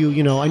talk to you.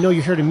 I know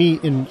you're here to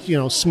meet and,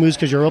 Smooze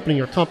because you're opening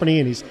your company,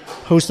 and he's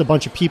host a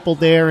bunch of people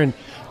there. And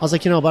I was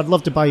like, but I'd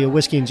love to buy you a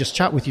whiskey and just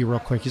chat with you real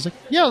quick. He's like,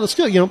 yeah, let's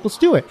do it. Let's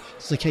do it.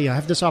 He's like, hey, I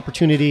have this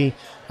opportunity.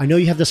 I know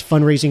you have this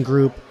fundraising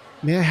group.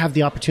 May I have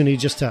the opportunity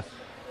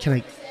can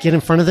I get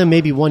in front of them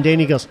maybe one day?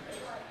 And he goes,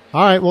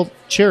 all right, well,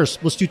 cheers.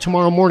 Let's do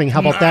tomorrow morning.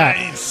 How about that?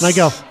 And I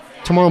go,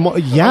 tomorrow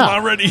morning? Yeah.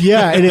 I'm already.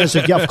 Yeah. And it's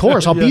like, yeah, of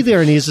course, I'll be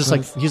there. And he's just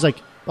like,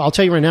 I'll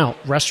tell you right now,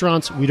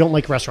 restaurants, we don't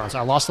like restaurants.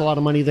 I lost a lot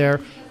of money there.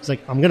 He's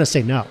like, I'm going to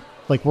say no.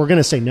 We're going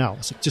to say no.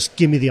 It's like, just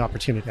give me the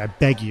opportunity. I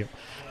beg you.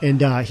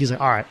 And he's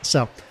like, all right.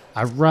 So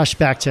I rush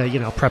back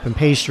to, prep and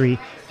pastry.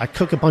 I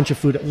cook a bunch of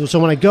food. So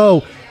when I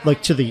go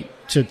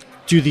to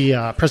do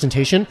the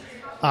presentation,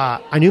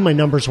 I knew my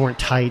numbers weren't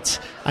tight.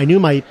 I knew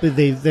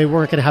they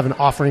weren't going to have an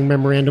offering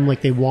memorandum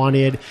like they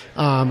wanted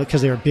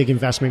because they're a big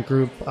investment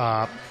group.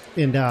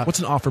 What's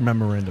an offer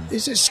memorandum?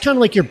 It's kind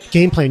of like your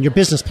game plan, your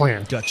business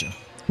plan. Gotcha.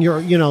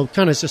 You're,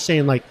 kind of just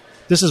saying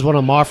this is what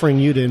I'm offering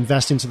you to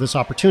invest into this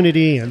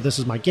opportunity, and this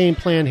is my game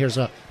plan. Here's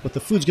what the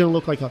food's going to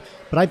look like.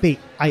 But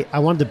I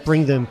wanted to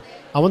bring them.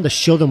 I wanted to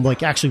show them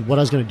actually what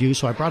I was going to do.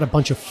 So I brought a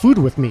bunch of food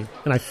with me,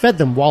 and I fed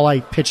them while I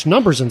pitched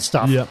numbers and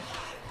stuff. Yeah.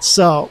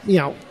 So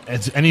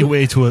it's any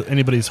way to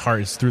anybody's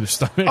heart is through the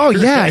stomach. Oh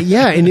yeah,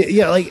 yeah, and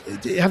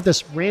have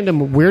this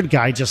random weird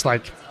guy just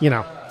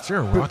Is there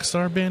a rock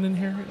star band in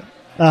here?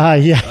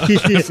 Yeah. I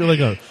feel like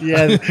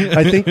Yeah,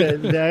 I think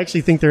that they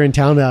actually think they're in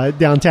town,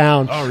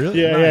 downtown. Oh,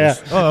 really? Yeah,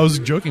 Nice. yeah. Oh, I was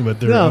joking,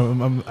 but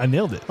I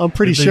nailed it. I'm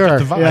pretty They sure.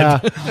 get the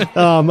vibe.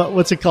 Yeah.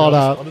 What's it called?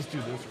 I'll just do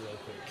this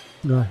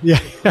real quick.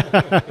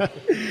 Yeah.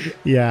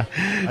 Yeah.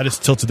 I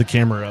just tilted the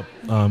camera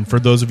up. For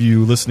those of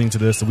you listening to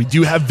this, we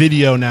do have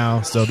video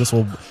now, so this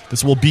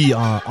will be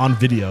on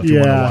video if you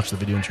want to watch the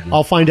video interview.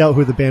 I'll find out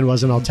who the band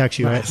was and I'll text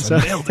you. Nice,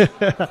 Right? I nailed it.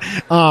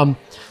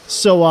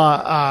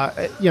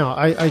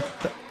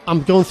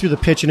 I'm going through the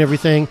pitch and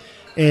everything,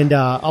 and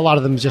a lot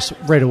of them just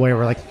right away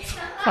were like,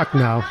 "Fuck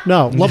no,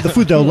 love the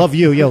food though, love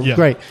you, Yeah.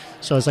 great."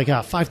 So I was like,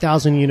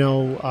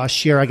 5,000,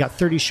 share. I got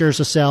 30 shares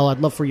to sell. I'd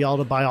love for y'all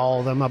to buy all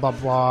of them, blah blah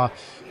blah.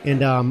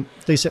 And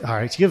they said, "All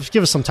right, give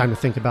us some time to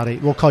think about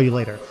it. We'll call you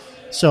later."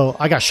 So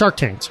I got Shark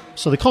Tanked.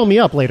 So they called me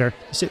up later.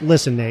 They said,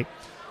 "Listen, Nate,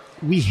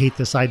 we hate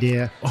this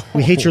idea.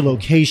 We hate your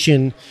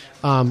location,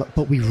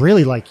 but we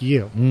really like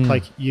you.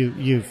 Like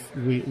we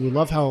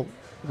love how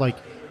like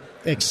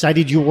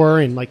excited you were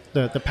and like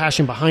the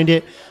passion behind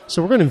it.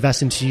 So we're going to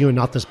invest into you and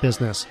not this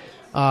business.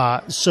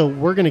 So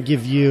we're going to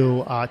give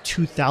you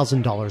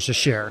 $2,000 a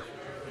share."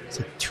 It's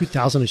like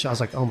 $2,000 a share. I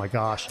was like, oh my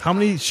gosh, How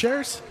many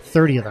shares?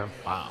 30 of them.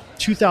 Wow.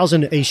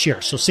 2,000 a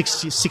share, so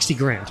 60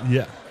 grand.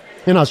 Yeah.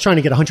 And I was trying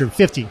to get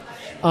 150.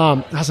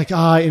 I was like,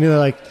 and they're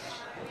like,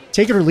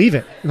 take it or leave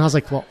it. And I was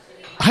like, well,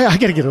 I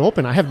got to get it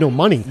open. I have no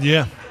money,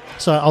 Yeah.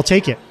 so I'll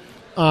take it.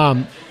 I'll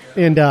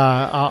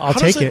How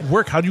take does it. it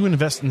work? How do you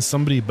invest in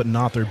somebody but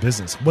not their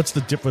business? What's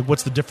the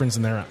difference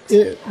in their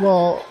eyes?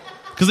 Well,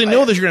 Because they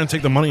know that you're going to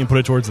take the money and put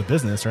it towards the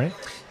business, right?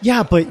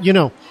 yeah, but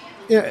do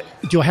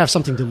I have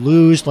something to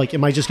lose? Like,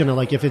 am I just gonna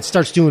if it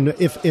starts doing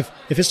if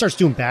it starts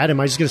doing bad, am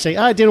I just gonna say,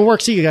 it didn't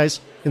work, see you guys,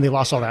 and they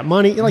lost all that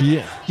money? Like,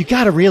 Yeah. you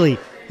gotta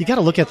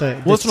look at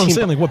the. Well, that's what I'm team.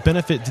 saying. Like, what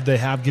benefit did they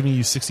have giving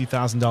you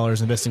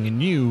 $60,000 investing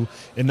in you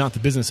and not the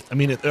business? I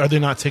mean, are they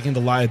not taking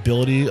the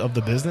liability of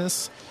the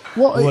business?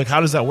 Well, Like,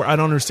 how does that work? I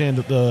don't understand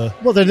the.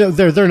 Well,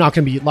 they're not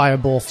going to be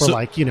liable for So-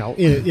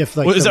 if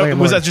like Well, the landlord-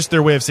 was that just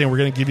their way of saying we're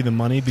going to give you the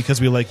money because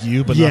we like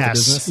you, but not the yes,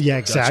 business? yeah,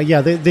 exactly.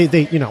 Yeah,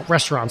 they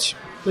restaurants.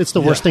 It's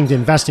the worst thing to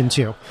invest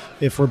into,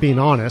 if we're being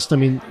honest. I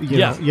mean,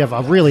 you have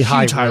a really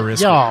high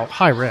risk. Yeah,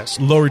 high risk.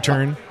 Low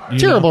return.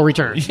 Terrible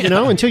return,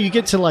 Yeah. until you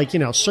get to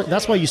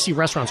that's why you see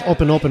restaurants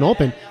open,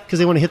 because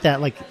they want to hit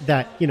that,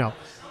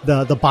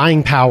 the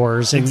buying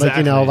powers and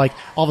Exactly. like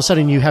all of a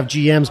sudden you have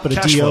GMs, but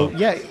Cash a DO. flow.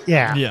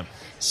 Yeah. Yeah.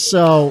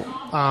 So,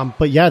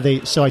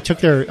 so I took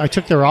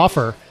their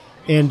offer,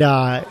 and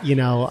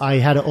I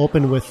had to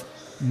open with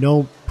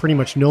pretty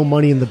much no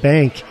money in the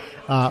bank.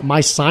 My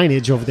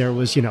signage over there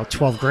was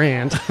 12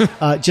 grand,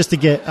 just to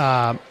get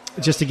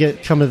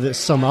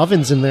some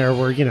ovens in there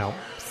were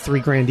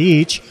 $3 grand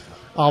each.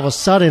 All of a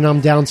sudden, I'm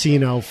down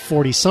to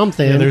 40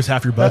 something. Yeah, there's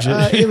half your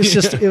budget.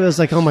 It was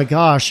like, oh my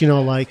gosh,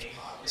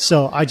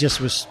 so I just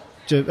was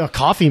a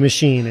coffee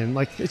machine, and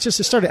it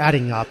started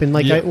adding up, and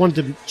Yeah. I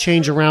wanted to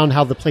change around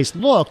how the place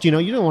looked. You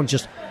don't want to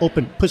just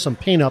put some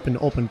paint up and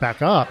open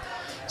back up.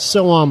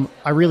 So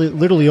I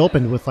literally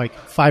opened with like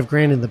 $5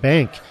 grand in the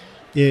bank.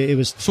 It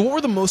was So what were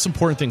the most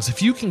important things?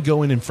 If you can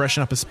go in and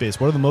freshen up a space,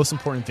 what are the most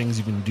important things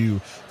you can do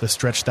to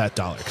stretch that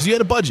dollar? Because you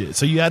had a budget,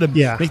 so you had to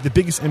make the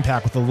biggest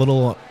impact with the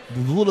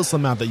littlest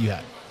amount that you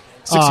had.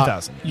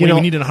 60,000. You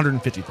needed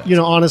 150,000.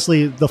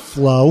 Honestly, the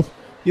flow.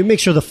 You make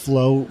sure the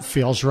flow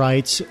feels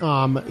right,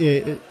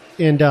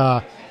 and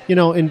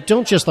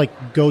don't just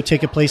go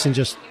take a place and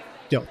just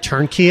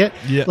turnkey it.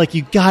 Yeah.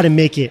 You got to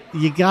make it.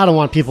 You got to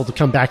want people to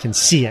come back and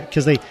see it,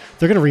 because they're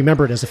going to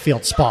remember it as a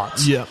failed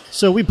spot. Yeah.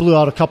 So we blew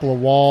out a couple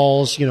of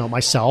walls.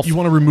 Myself. You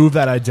want to remove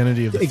that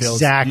identity of the field.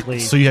 Exactly.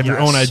 So you have your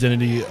Yes. own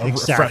identity, a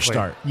fresh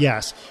start.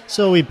 Yes.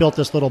 So we built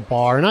this little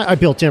bar, and I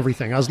built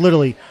everything. I was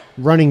literally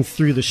running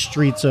through the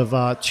streets of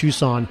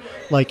Tucson,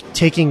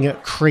 taking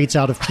crates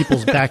out of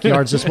people's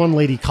backyards. This one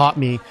lady caught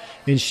me,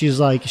 and she's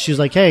like,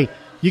 "Hey,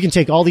 you can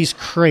take all these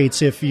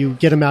crates if you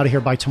get them out of here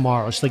by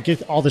tomorrow." She's like,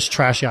 "Get all this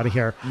trash out of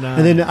here." Nice.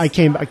 And then I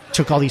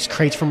took all these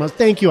crates from her.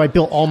 Thank you. I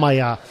built all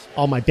my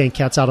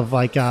banquettes out of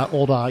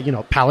old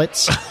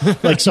pallets.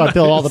 So I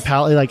built all the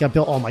pallet. I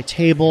built all my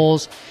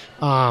tables.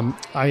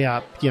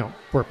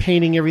 We're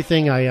painting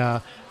everything.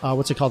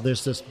 What's it called?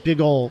 There's this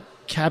big old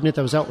cabinet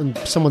that was out in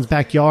someone's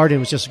backyard and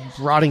was just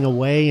rotting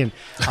away, and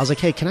I was like,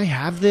 "Hey, can I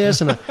have this?"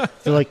 And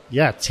they're like,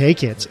 "Yeah,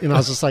 take it." And I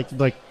was just like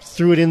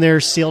threw it in there,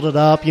 sealed it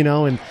up,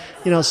 and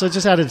so it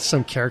just added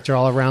some character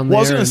all around there. Well,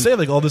 I was going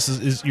to say, all this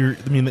is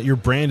that your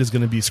brand is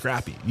going to be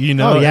scrappy,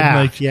 Oh, yeah,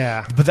 and,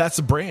 yeah. But that's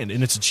a brand,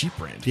 and it's a cheap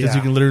brand because Yeah.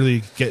 you can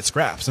literally get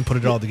scraps and put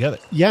it all together.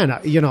 Yeah,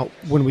 and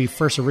when I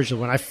first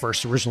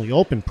originally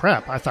opened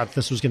Prep, I thought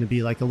this was going to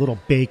be like a little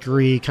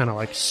bakery, kind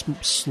of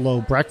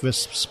slow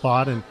breakfast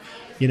spot, and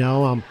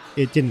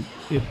it didn't.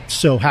 It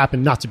so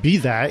happened not to be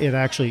that. It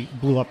actually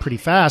blew up pretty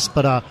fast,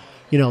 but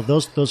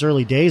those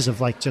early days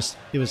of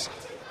it was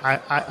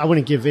I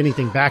wouldn't give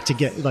anything back to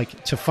get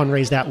to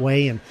fundraise that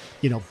way and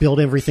build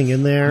everything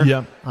in there.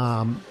 Yeah.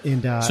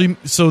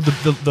 So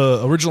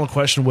the original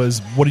question was,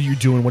 what are you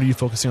doing? What are you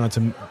focusing on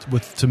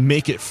to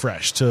make it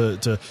fresh? To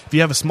if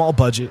you have a small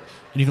budget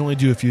and you can only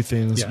do a few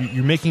things,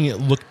 you're making it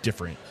look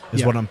different.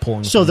 Is what I'm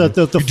pulling. So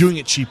you're doing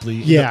it cheaply.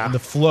 Yeah. And the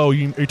flow. Are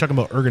you talking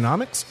about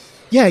ergonomics?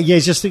 Yeah.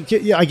 It's just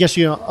I guess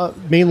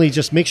mainly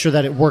just make sure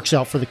that it works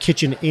out for the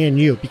kitchen and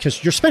you,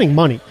 because you're spending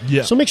money.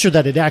 Yeah. So make sure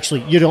that it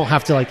actually, you don't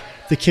have to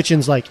the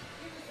kitchen's the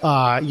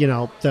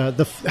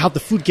how the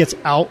food gets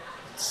out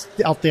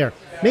there.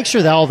 Make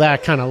sure that all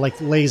that kind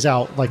of lays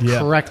out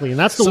correctly, and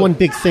that's the one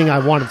big thing I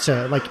wanted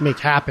to make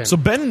happen. So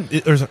Ben,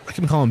 I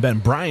can call him Ben.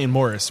 Brian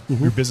Morris,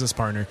 your business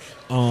partner.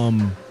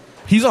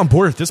 He's on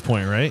board at this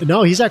point, right?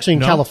 No, he's actually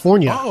in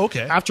California. Oh,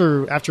 okay.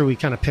 After we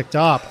kind of picked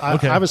up,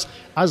 I was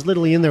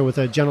literally in there with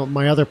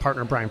my other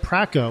partner, Brian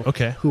Pracco.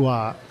 Okay. Who?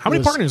 How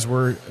many partners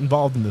were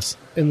involved in this?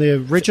 In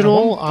the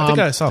original, I think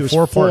I saw there was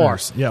four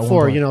partners. Yeah,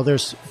 four.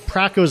 There's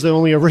Pracco's the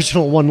only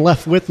original one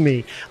left with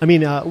me. I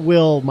mean,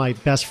 Will, my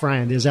best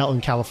friend, is out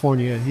in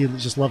California. He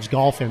just loves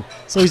golfing,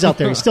 so he's out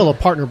there. He's still a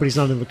partner, but he's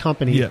not in the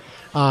company. Yeah.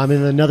 And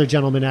another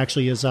gentleman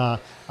actually is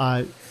a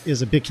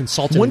big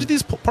consultant. When did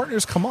these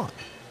partners come on?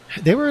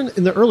 They were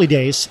in the early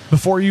days.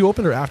 Before you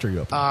opened or after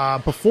you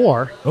opened?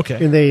 Before.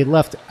 Okay. And they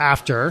left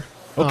after.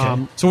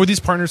 Okay. So were these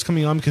partners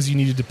coming on because you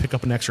needed to pick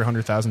up an extra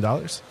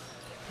 $100,000?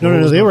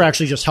 No. They were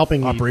actually just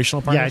helping me.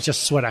 Operational partners? Yeah,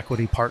 just sweat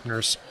equity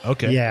partners.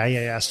 Okay.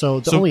 Yeah.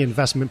 So the only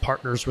investment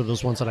partners were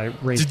those ones that I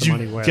raised the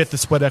money with. Did you get the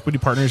sweat equity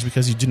partners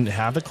because you didn't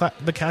have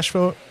the cash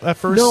flow at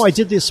first? No, I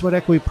did the sweat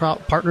equity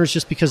partners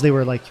just because they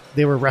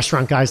were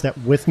restaurant guys that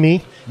with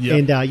me.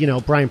 Yep.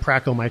 And Brian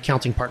Pracco, my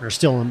accounting partner, is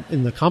still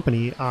in the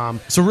company.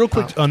 So real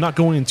quick, not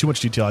going into too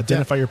much detail,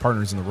 identify your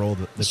partners in the role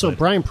that they played.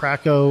 Brian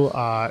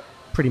Pracco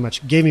pretty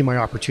much gave me my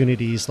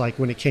opportunities,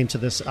 when it came to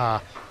this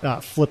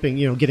flipping,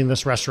 getting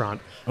this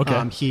restaurant.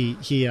 Okay.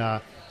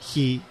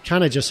 He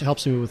kind of just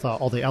helps me with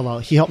all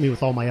the he helped me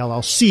with all my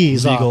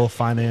LLCs, legal,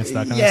 finance,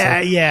 that kind of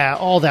stuff. Yeah,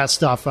 all that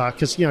stuff.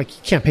 Because you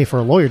can't pay for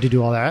a lawyer to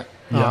do all that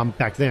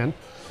back then.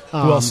 Who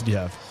else did you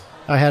have?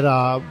 I had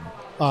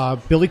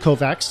Billy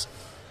Kovacs,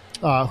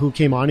 who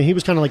came on, and he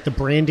was kind of like the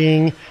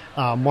branding,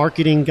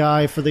 marketing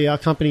guy for the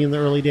company in the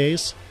early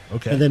days.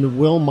 Okay. And then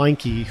Will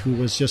Meinke, who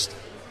was just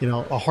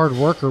a hard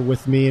worker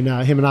with me, and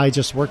him and I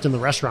just worked in the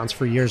restaurants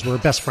for years. We were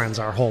best friends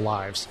our whole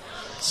lives.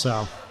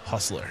 So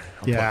hustler.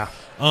 Yeah.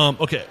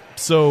 Okay.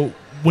 So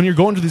when you're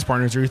going to these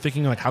partners, are you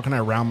thinking how can I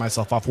round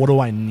myself off? What do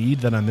I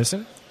need that I'm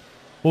missing?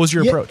 What was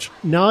your approach?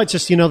 No, it's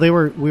just we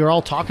were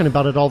all talking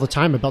about it all the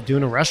time about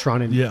doing a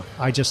restaurant, and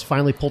I just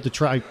finally pulled the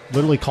trigger. I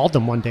literally called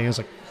them one day. I was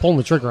like, pulling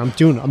the trigger. I'm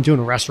doing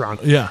a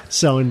restaurant. Yeah.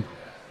 So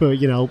Billy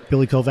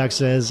Kovacs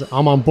says,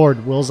 I'm on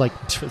board. Will's like,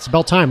 it's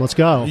about time. Let's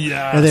go.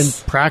 Yes. And then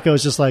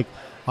Pracco's just like,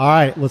 all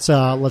right,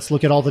 let's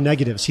look at all the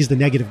negatives. He's the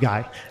negative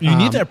guy. You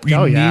need that.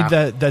 You need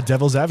that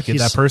devil's advocate,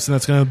 that person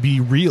that's going to be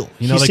real.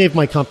 He saved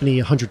my company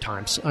 100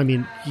 times. I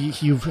mean,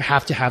 you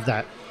have to have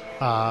that.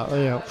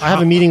 I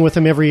have a meeting with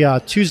him every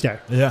Tuesday.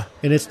 Yeah,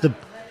 and it's the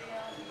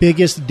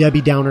biggest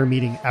Debbie Downer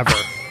meeting ever.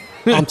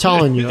 I'm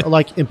telling you.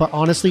 But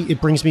honestly, it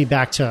brings me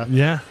back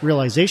to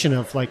realization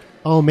of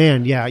oh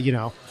man,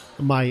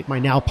 my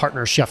now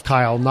partner Chef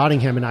Kyle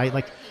Nottingham and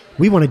I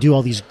we want to do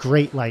all these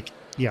great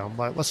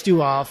let's do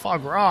foie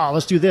gras,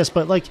 let's do this,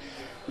 but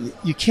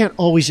you can't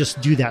always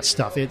just do that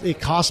stuff. It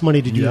costs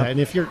money to do that,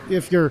 and if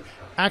you're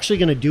actually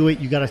going to do it,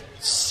 you got to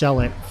sell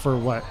it for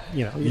what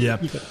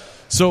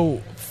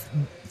So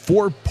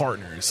 4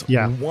 partners,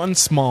 Yeah. one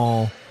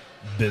small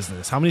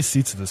business. How many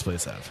seats did this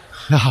place have?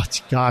 Oh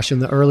gosh, in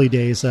the early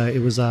days,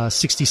 it was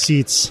 60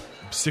 seats.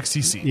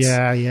 60 seats.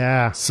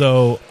 Yeah.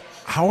 So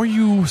how are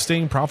you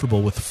staying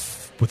profitable with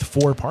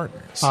 4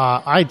 partners?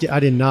 I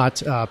did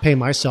not pay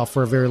myself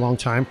for a very long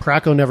time.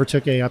 Pracco never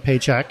took a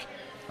paycheck,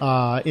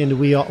 and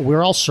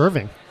we're all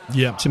serving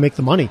to make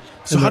the money.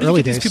 So how do you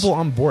get these people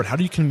on board? How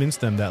do you convince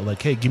them that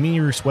hey, give me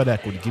your sweat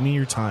equity, give me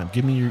your time,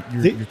 give me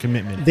your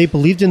commitment? They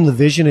believed in the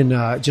vision,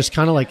 and just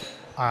kind of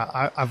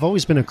I've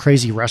always been a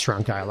crazy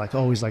restaurant guy.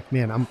 Always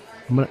man,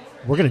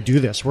 we're gonna do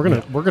this. We're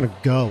gonna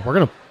go.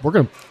 We're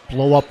gonna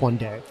blow up one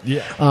day.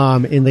 Yeah.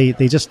 And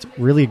they just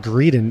really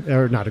agreed,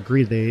 or not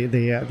agreed.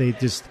 They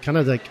just kind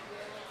of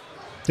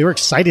they were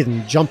excited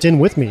and jumped in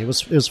with me. It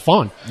was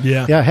fun.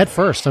 Yeah. Yeah. Head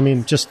first. I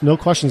mean, just no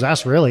questions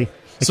asked, really.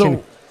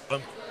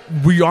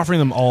 Were you offering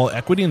them all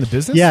equity in the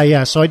business?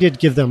 Yeah. So I did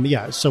give them.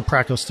 Yeah. So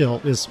Pracco still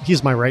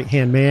he's my right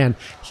hand man.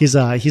 He's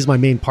my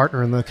main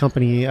partner in the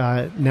company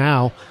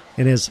now,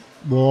 and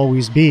will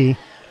always be.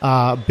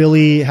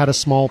 Billy had a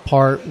small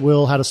part.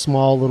 Will had a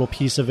small little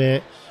piece of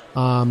it.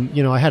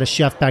 I had a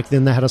chef back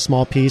then that had a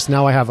small piece.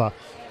 Now I have a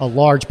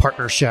large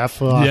partner chef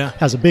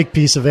has a big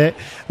piece of it.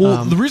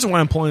 Well, the reason why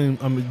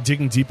I'm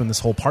digging deep in this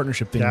whole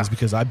partnership thing is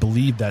because I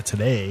believe that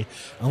today,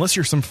 unless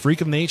you're some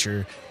freak of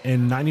nature,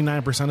 and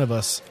 99% of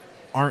us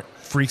aren't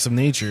freaks of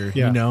nature,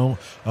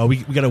 we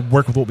got to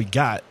work with what we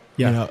got.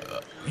 Yeah.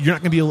 you're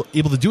not going to be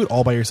able to do it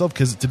all by yourself,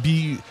 because to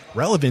be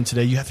relevant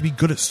today, you have to be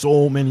good at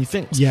so many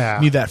things. Yeah.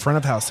 You need that front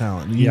of house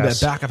talent. You need Yes.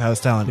 that back of house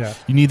talent. Yeah.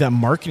 You need that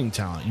marketing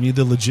talent. You need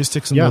the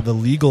logistics and Yeah. the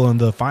legal and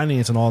the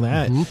finance and all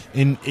that.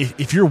 And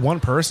if you're one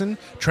person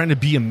trying to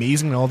be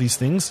amazing at all these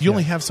things, you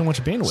only have so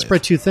much bandwidth.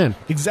 Spread too thin.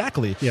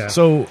 Exactly. Yeah.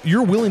 So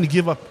you're willing to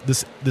give up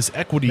this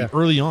equity Yeah.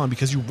 early on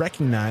because you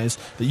recognize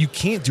that you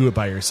can't do it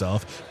by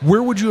yourself.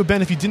 Where would you have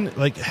been if you didn't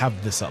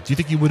have this up? Do you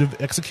think you would have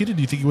executed?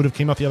 Do you think you would have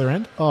came out the other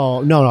end?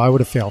 Oh, no, I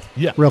would have failed.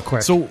 Yeah, Real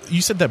quick. So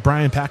you said that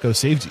Brian Packo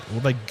saved you.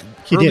 Well,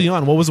 He early did.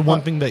 on, what was the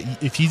one thing that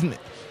if he didn't,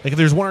 if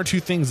there's one or two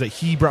things that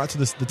he brought to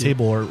the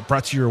table or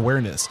brought to your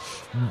awareness,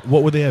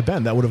 what would they have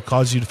been that would have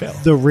caused you to fail?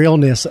 The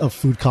realness of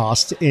food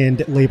cost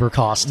and labor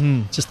cost.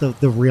 Just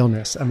the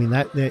realness. I mean,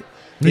 that What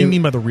do you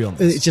mean by the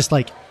realness? it's just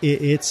like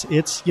it's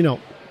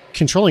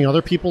controlling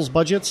other people's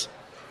budgets.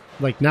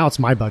 Like now it's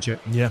my budget.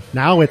 Yeah.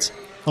 Now it's,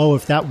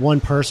 if that one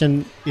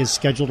person is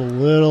scheduled a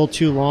little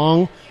too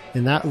long,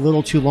 and that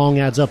little too long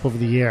adds up over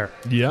the year.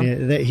 Yeah.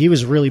 He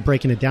was really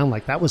breaking it down.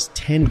 Like that was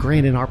 10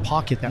 grand in our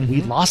pocket that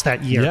we lost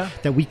that year Yeah.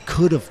 that we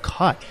could have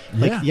cut.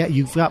 Like, Yeah.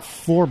 you've got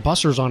 4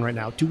 bussers on right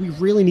now. Do we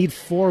really need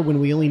 4 when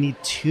we only need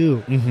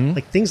 2?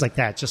 Like things like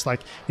that. Just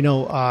like,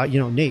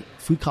 Nate,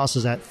 food cost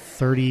is at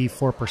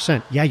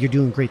 34%. Yeah, you're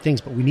doing great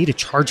things, but we need to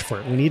charge for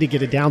it. We need to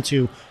get it down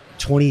to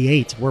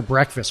 28. We're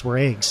breakfast. We're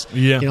eggs.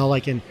 Yeah.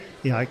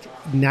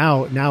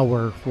 Now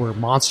we're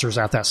monsters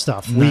at that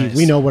stuff. Nice.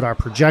 We know what our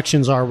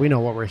projections are. We know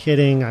what we're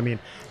hitting. I mean,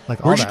 all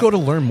Where'd you that. go to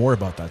learn more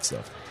about that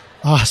stuff?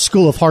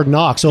 School of Hard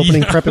Knocks,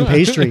 opening prep and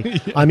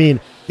pastry. I mean,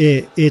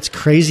 it's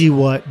crazy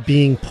what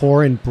being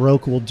poor and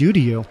broke will do to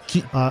you.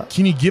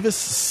 Can you give us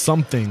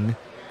something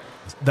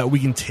that we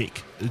can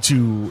take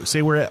to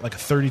say we're at like a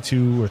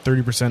 32 or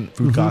 30%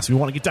 food cost? We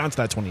want to get down to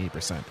that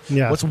 28%.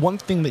 Yeah. What's one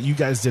thing that you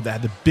guys did that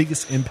had the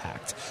biggest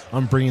impact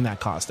on bringing that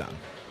cost down?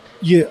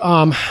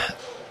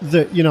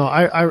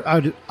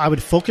 I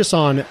would focus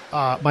on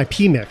my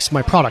P mix,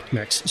 my product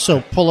mix.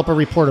 So pull up a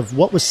report of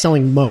what was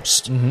selling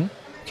most.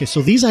 Okay,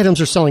 so these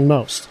items are selling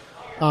most.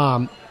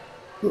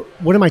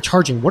 What am I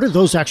charging? What are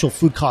those actual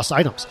food cost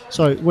items?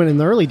 So when in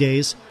the early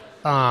days,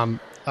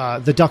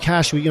 the duck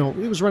hash, it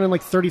was running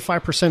like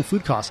 35%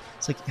 food cost.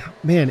 It's like,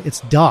 man, it's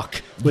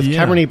duck with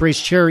Yeah. Cabernet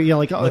braised cherry.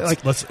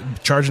 Let's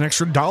charge an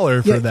extra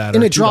 $1 for that.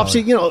 and or it drops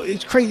 $2. it.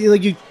 It's crazy.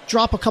 Like you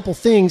drop a couple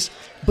things,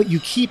 but you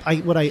keep.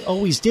 What I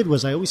always did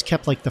was I always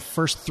kept like the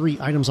first 3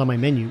 items on my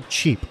menu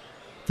cheap.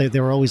 They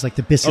were always like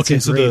the biscuits Okay,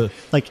 and so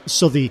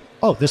gravy.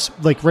 This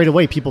right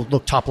away people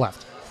look top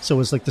left. So it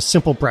was like the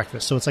simple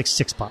breakfast. So it's like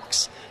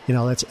 $6.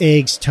 That's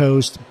eggs,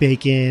 toast,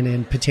 bacon,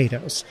 and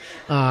potatoes.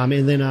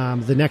 And then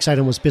the next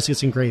item was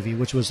biscuits and gravy,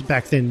 which was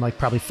back then like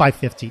probably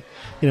 $5.50.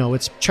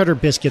 It's cheddar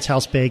biscuits,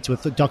 house baked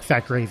with the duck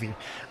fat gravy.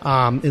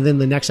 And then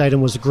the next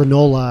item was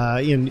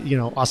granola in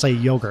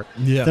acai yogurt.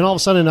 Yeah. Then all of a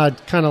sudden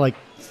I'd kind of like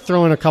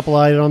throw in a couple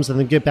items and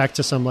then get back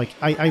to some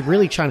I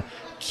really try to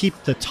keep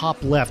the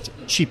top left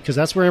cheap because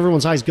that's where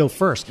everyone's eyes go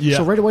first. Yeah.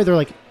 So right away they're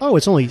like, oh,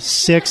 it's only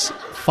 $6,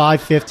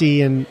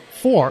 $5.50, and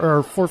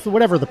 $4 for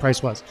whatever the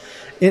price was.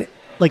 It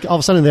like all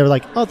of a sudden they were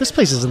like, oh, this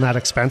place isn't that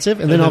expensive,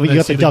 and then And you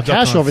got they the see duck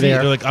hash over there.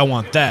 They're like, I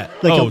want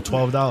that. Like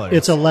 $12.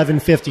 It's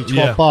 $11.50,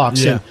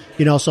 $12, Yeah.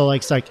 and so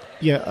like it's like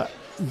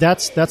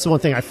that's the one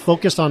thing I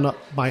focused on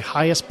my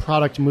highest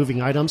product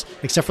moving items,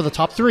 except for the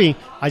top 3.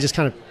 I just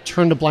kind of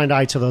turned a blind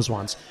eye to those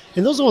ones,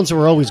 and those are the ones that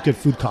were always good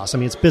food costs. I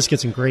mean, it's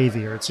biscuits and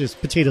gravy, or it's just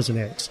potatoes and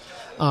eggs.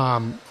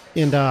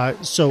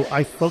 So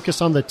I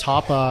focused on the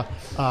top,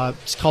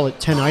 let's call it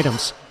 10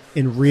 items,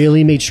 and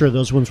really made sure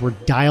those ones were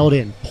dialed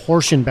in.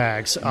 Portion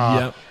bags.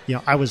 Yep.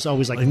 I was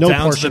always like Like no down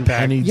to portion the bag.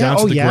 penny, down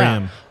to the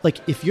gram.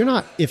 Like if you're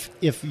not,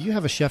 if you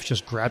have a chef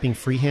just grabbing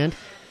freehand,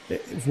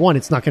 one,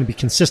 it's not going to be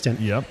consistent.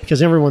 Yep.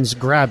 Because everyone's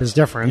grab is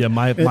different. Yeah,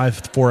 my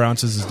 4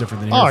 ounces is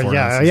different than your 4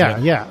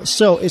 ounces. Yeah.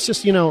 So it's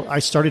just, I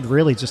started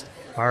really just,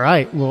 all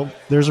right, well,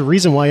 there's a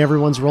reason why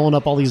everyone's rolling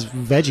up all these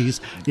veggies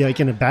like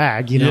in a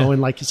bag, Yeah.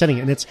 and like setting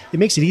it. And it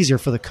makes it easier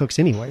for the cooks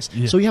anyways.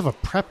 Yeah. So you have a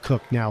prep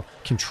cook now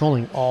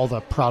controlling all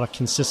the product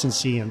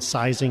consistency and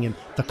sizing and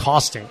the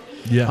costing.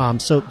 Yeah.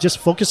 So just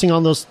focusing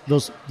on those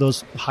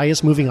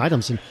highest moving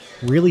items and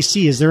really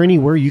see, is there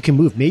anywhere you can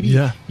move? Maybe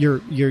Yeah.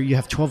 you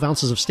have 12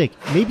 ounces of steak.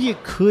 Maybe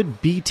it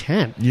could be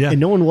 10. Yeah. And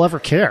no one will ever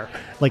care.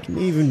 Like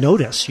even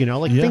notice, Yeah.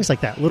 things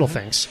like that, little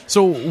things.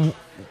 So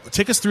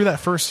take us through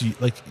that first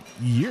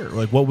year.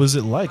 Like, what was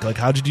it like? Like,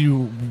 how did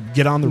you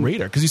get on the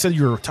radar? Because you said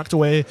you were tucked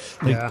away.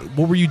 Like, Yeah.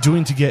 what were you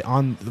doing to get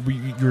on?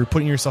 You were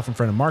putting yourself in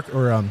front of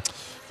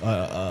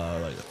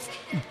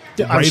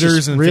I was writers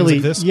just and really,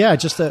 things like this? Yeah,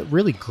 just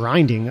really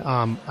grinding.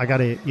 I got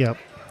to,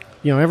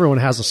 everyone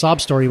has a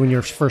sob story when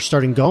you're first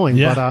starting going.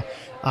 Yeah.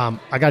 But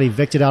I got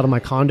evicted out of my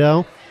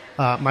condo.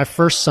 My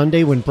first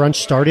Sunday when brunch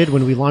started,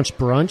 when we launched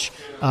brunch,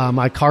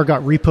 my car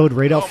got repoed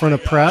right out front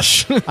of prep.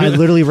 I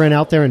literally ran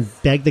out there and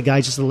begged the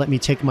guy just to let me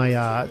take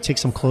take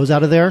some clothes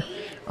out of there.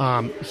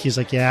 He's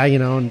like, yeah,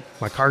 and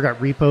my car got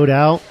repoed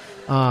out.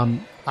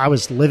 I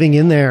was living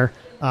in there.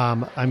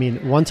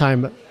 One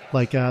time,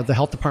 the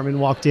health department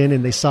walked in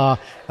and they saw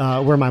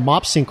where my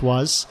mop sink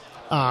was.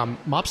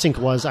 mop sink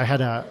was, I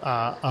had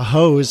a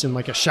hose and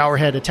like a shower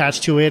head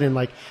attached to it, and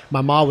like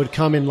my mom would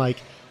come and like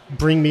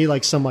bring me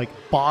like some like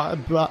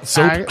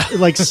soap,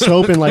 like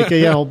soap and like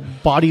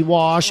body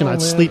wash, and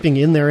I'd sleeping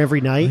in there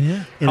every night.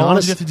 Yeah. And How long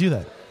did you have to do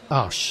that?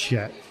 Oh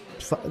shit,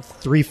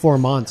 3-4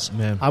 months.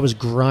 Man, I was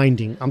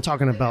grinding. I'm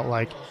talking about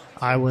like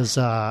I was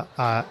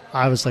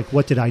like,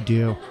 what did I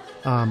do?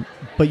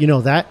 But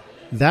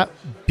that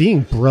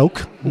being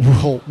broke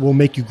will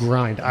make you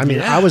grind. I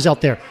mean, I was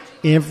out there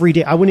every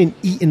day. I wouldn't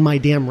eat in my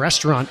damn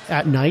restaurant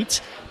at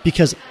night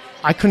because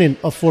I couldn't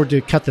afford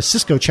to cut the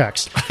Cisco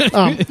checks.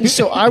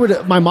 So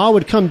my mom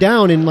would come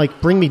down and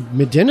like bring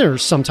me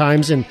dinners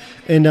sometimes and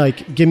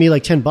like give me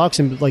like $10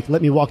 and like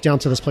let me walk down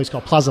to this place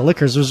called Plaza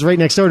Liquors. It was right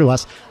next door to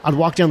us. I'd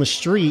walk down the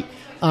street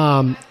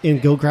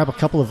and go grab a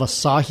couple of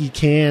Asahi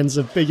cans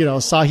of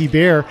Asahi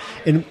beer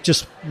and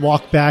just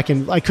walk back.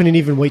 And I couldn't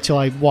even wait till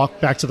I walked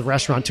back to the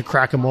restaurant to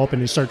crack them open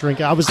and start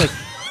drinking. I was like,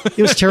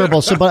 it was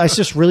terrible. So, but I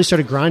just really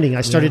started grinding.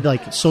 I started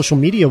like social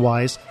media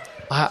wise.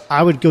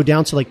 I would go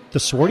down to like the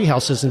sorority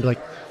houses and be like,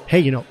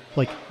 hey,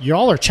 like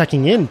y'all are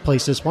checking in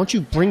places. Why don't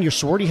you bring your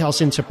sorority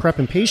house into Prep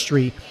and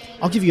Pastry?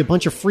 I'll give you a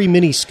bunch of free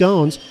mini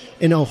scones.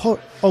 And oh,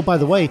 by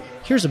the way,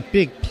 here's a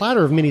big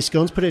platter of mini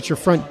scones. Put it at your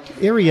front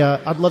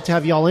area. I'd love to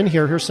have y'all in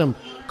here. Here's some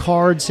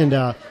cards and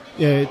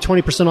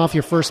 20% off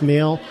your first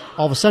meal.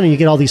 All of a sudden, you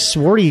get all these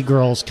sorority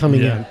girls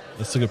coming in.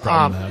 That's a good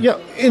problem to have. Yeah,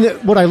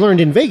 and what I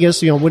learned in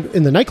Vegas,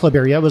 in the nightclub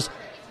area was,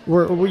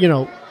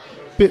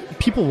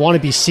 people want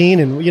to be seen,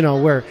 and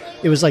where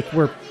it was like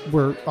where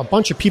a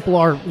bunch of people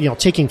are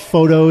taking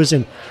photos,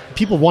 and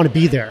people want to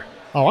be there.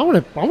 Oh, I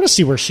want to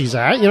see where she's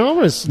at. I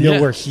want to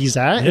know where he's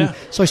at. Yeah. And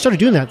so I started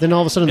doing that. Then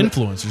all of a sudden,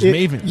 influencers,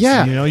 mavens.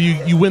 Yeah,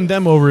 you win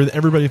them over.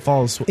 Everybody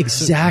follows.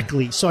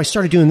 Exactly. So I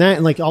started doing that,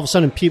 and like all of a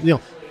sudden,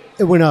 people,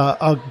 when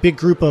a big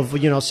group of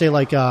say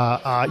like U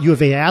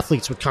of A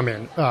athletes would come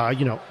in,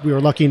 we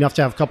were lucky enough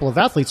to have a couple of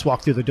athletes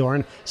walk through the door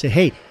and say,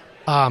 hey,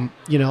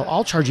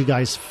 I'll charge you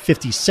guys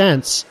 50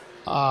 cents.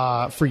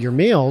 For your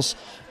meals,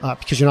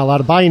 because you're not allowed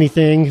to buy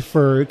anything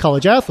for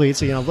college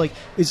athletes. Like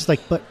it's just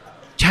like, but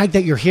tag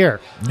that you're here,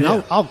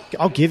 and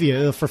I'll give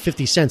you for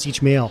 50 cents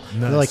each meal.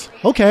 Nice. They're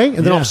like, okay, and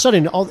then all of a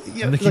sudden,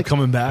 and they keep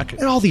coming back,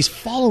 and all these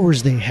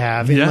followers they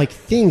have, and like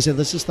things, and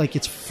this is like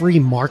it's free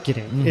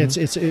marketing.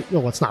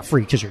 Mm-hmm. It's not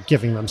free because you're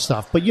giving them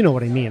stuff, but you know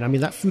what I mean. I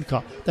mean that food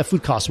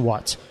costs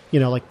what?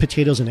 Like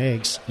potatoes and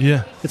eggs.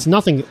 Yeah, it's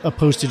nothing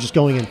opposed to just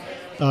going in.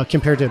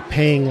 Compared to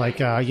paying like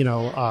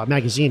a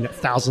magazine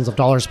thousands of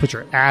dollars to put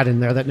your ad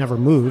in there that never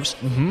moves.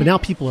 Mm-hmm. But now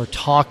people are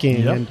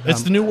talking. Yep. And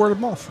it's the new word of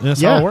mouth.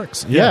 That's how it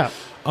works. Yeah.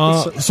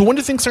 So when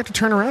did things start to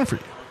turn around for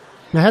you?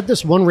 I had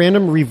this one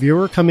random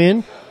reviewer come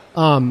in.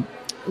 And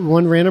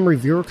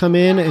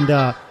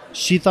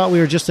she thought we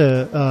were just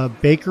a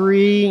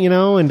bakery,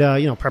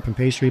 and Prep and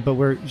Pastry, but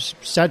we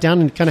sat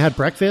down and kind of had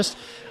breakfast.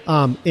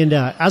 And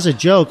as a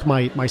joke,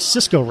 my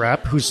Cisco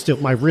rep, who's still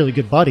my really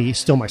good buddy,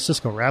 still my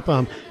Cisco rep,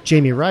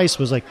 Jamie Rice,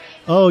 was like,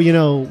 oh,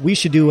 we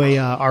should do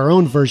our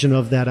own version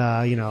of that,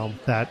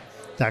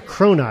 that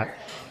cronut.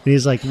 And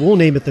he's like, we'll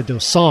name it the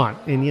Dosant.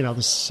 And,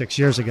 this is 6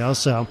 years ago.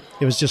 So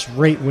it was just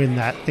right when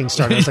that thing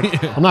started. I was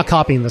like, I'm not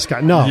copying this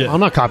guy. No, I'm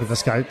not copying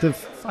this guy.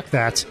 Fuck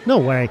that. No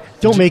way.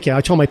 Don't make it.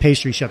 I told my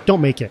pastry chef,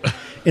 don't make it.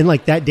 And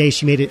like that day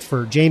she made it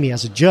for Jamie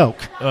as a joke.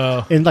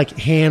 And like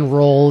hand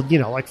rolled,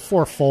 like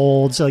 4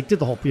 folds, like did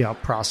the whole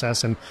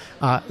process. And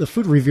the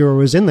food reviewer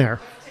was in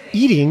there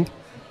eating,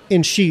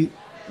 and she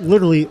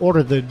literally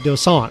ordered the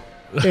Dosant.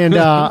 And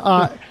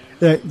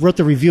wrote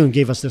the review and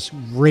gave us this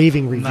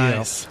raving review.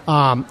 Nice.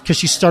 Because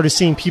she started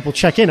seeing people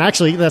check in.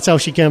 Actually, that's how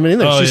she came in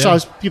there. She saw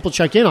people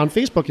check in on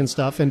Facebook and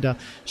stuff, and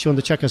she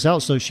wanted to check us out.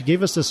 So she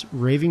gave us this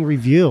raving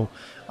review.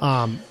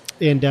 And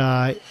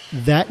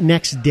that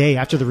next day,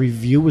 after the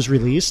review was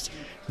released,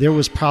 there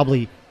was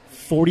probably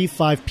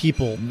 45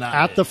 people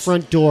at the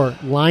front door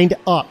lined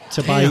up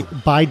to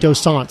buy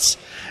Dosants.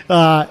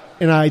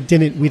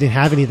 And we didn't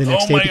have any the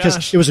next day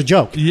because it was a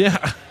joke.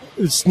 Yeah.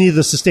 It's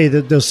needless to say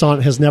that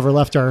Dosant has never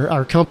left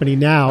our company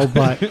now,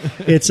 but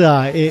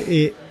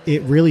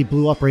it really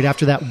blew up right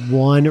after that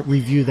one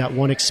review, that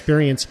one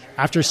experience.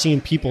 After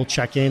seeing people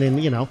check in, and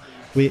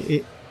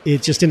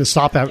it just didn't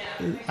stop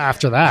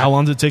after that. How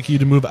long did it take you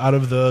to move out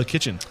of the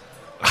kitchen?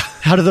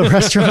 Out of the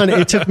restaurant,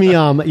 it took me.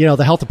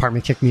 The health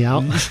department kicked me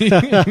out.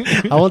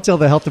 I won't tell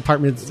the health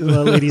department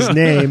lady's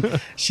name.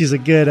 She's a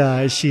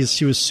good.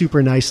 She was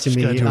super nice to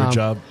me. Got to do her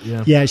job.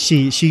 Yeah. Yeah.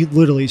 She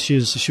literally she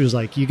was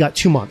like, you got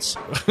 2 months.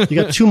 You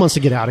got 2 months to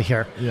get out of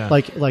here. Yeah.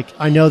 Like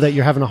I know that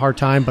you're having a hard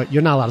time, but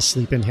you're not allowed to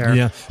sleep in here.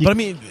 Yeah. But I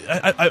mean,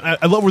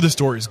 I love where the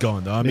story's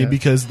going though. I mean,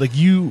 because like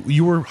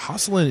you were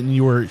hustling and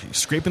you were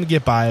scraping to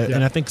get by,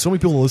 and I think so many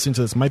people listening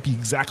to this might be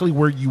exactly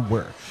where you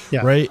were.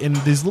 Yeah. Right. And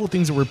these little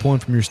things that we're pulling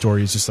from your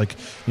story is just like,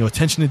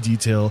 attention to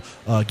detail,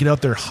 get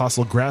out there,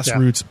 hustle,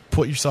 grassroots,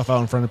 put yourself out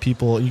in front of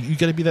people. You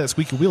got to be that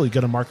squeaky wheel. You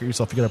got to market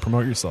yourself. You got to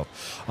promote yourself.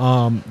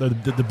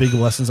 The big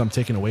lessons I'm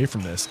taking away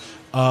from this.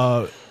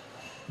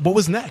 What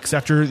was next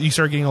after you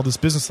started getting all this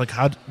business? Like,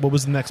 what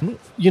was the next move?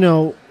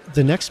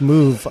 The next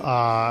move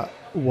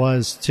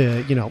was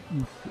to,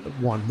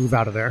 one, move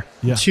out of there.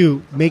 Yeah.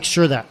 Two, make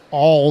sure that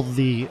all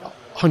the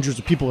hundreds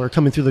of people who are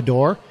coming through the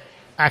door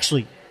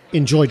actually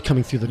enjoyed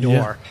coming through the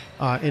door.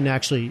 And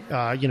actually,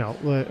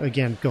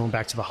 again, going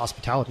back to the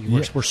hospitality,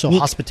 we're so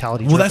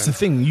hospitality driven. Well, that's the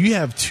thing. You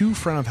have two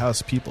front of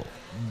house people.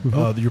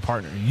 Your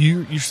partner,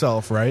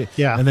 yourself, right?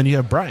 Yeah. And then you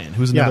have Brian,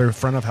 who's another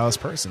front of house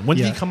person. When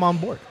did he come on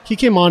board? He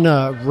came on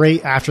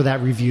right after that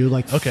review,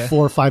 like 4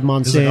 or 5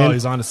 months in. in.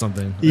 He's on to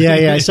something.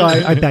 Yeah. So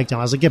I backed down.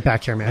 I was like, get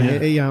back here,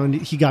 man. Yeah. And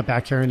he got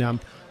back here, and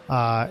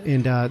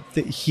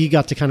he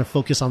got to kind of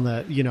focus on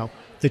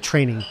the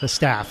training, the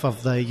staff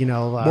of the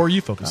what were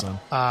you focused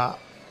on?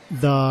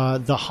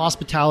 The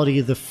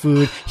hospitality, the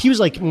food. He was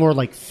like more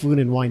like food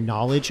and wine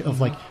knowledge of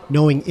like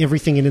knowing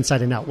everything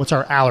inside and out. What's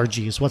our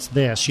allergies? What's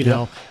this? You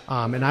know?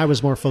 And I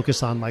was more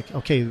focused on like,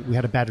 okay, we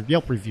had a bad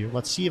Yelp review.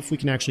 Let's see if we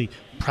can actually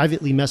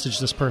privately message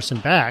this person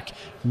back.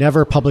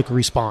 Never public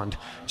respond.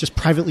 Just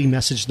privately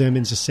message them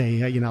and just say,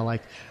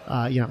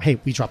 hey,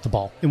 we dropped the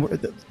ball.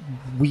 And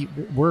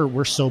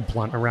we're so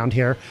blunt around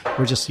here.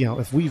 We're just,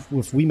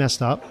 if we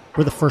messed up,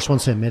 we're the first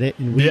ones to admit it,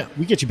 and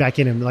we get you back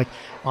in. And like,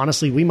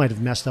 honestly, we might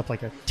have messed up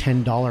like a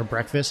 $10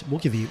 breakfast. We'll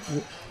give you.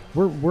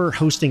 We're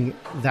hosting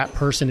that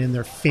person and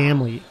their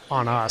family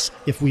on us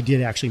if we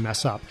did actually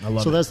mess up.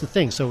 So that's the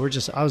thing. So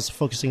I was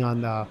focusing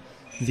on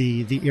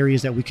the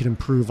areas that we could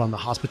improve on the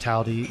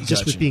hospitality,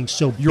 just with being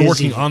so busy. You're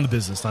working on the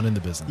business, not in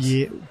the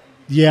business.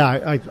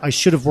 Yeah, I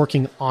should have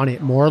working on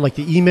it more, like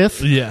the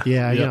E-Myth. Yeah.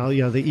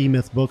 The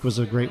E-Myth book was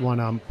a great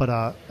one.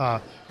 But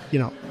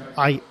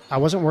I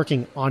wasn't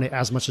working on it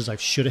as much as I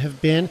should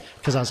have been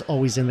because I was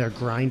always in there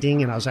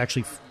grinding, and I was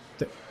actually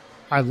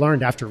I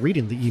learned after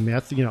reading the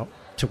E-Myth,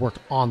 to work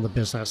on the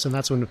business, and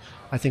that's when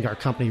I think our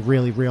company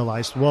really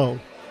realized, whoa,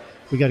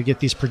 we got to get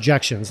these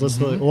projections. Let's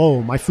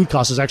whoa, my food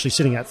cost is actually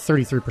sitting at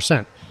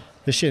 33%.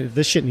 This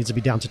shit needs to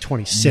be down to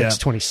 26,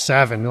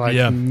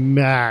 27,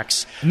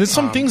 max. And there's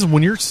some things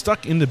when you're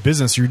stuck in the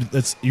business,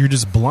 you're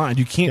just blind.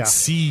 You can't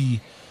see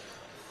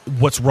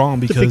what's wrong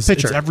because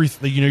it's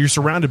everything. You're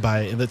surrounded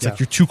by it, and it's like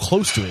you're too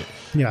close to it.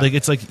 Yeah. Like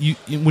it's like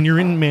when you're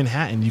in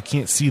Manhattan, you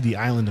can't see the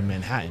island of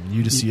Manhattan.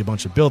 You just see a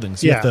bunch of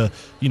buildings. You have to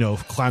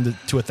climb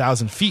to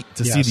 1,000 feet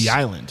to see the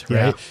island,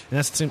 right? And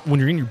that's the same, when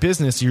you're in your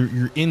business,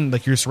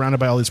 you're surrounded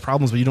by all these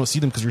problems, but you don't see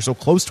them because you're so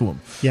close to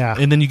them. Yeah.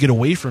 And then you get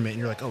away from it, and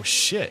you're like, oh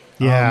shit,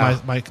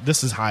 my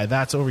this is high,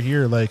 that's over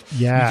here. Like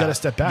you got to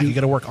step back. You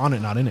got to work on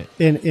it, not in it.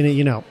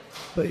 And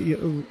but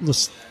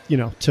let's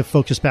to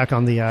focus back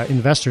on the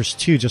investors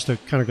too, just to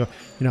kind of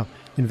go,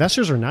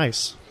 investors are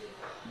nice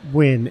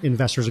when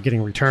investors are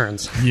getting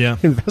returns. Yeah.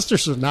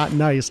 Investors are not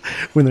nice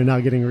when they're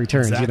not getting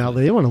returns.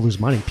 Exactly. They want to lose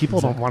money. People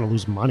don't want to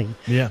lose money.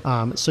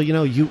 Yeah. So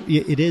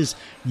it is.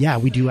 Yeah,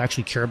 we do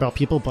actually care about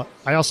people, but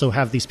I also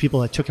have these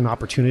people that took an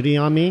opportunity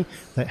on me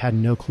that had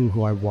no clue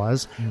who I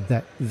was.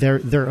 That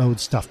they're owed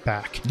stuff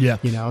back. Yeah.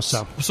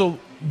 So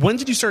when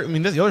did you start? I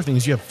mean, the other thing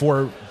is you have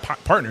 4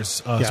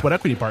 partners, sweat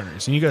equity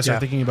partners, and you guys are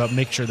thinking about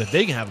making sure that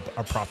they can have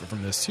a profit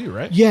from this too,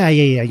 right? Yeah.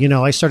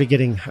 I started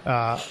getting.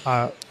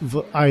 I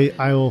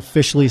will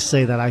officially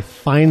say that I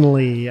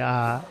finally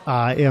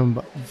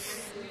am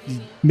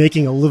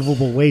making a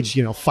livable wage.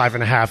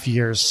 5.5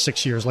 years,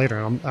 6 years later,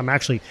 and I'm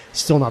actually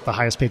still not the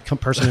highest paid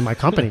person in my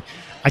company.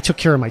 I took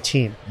care of my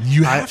team.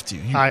 You have to.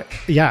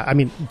 I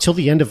mean, until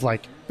the end of the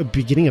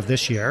beginning of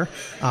this year,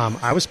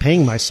 I was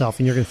paying myself,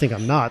 and you're going to think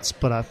I'm nuts,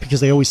 but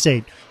because they always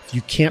say, if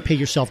you can't pay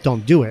yourself,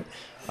 don't do it.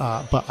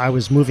 But I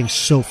was moving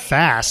so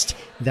fast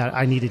that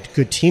I needed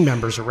good team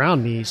members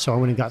around me, so I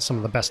went and got some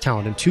of the best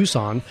talent in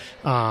Tucson,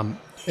 and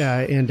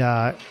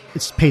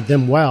it's paid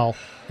them well.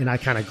 And I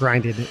kind of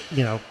grinded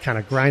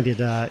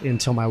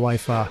until my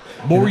wife.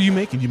 What were you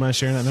making? Do you mind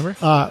sharing that number?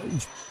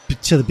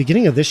 To the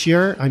beginning of this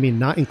year, I mean,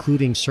 not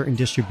including certain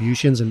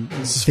distributions, and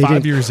this is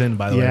 5 years in,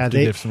 by the way. To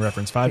give some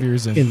reference, 5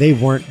 years in, and they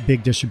weren't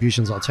big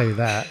distributions. I'll tell you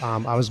that.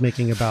 I was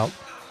making about,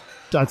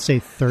 I'd say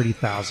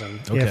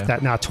 30,000, if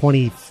that. Now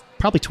 20,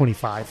 probably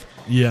 25.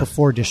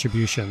 Before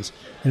distributions,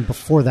 and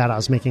before that, I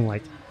was making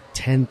like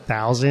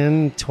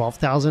 10,000,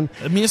 12,000.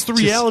 I mean, it's the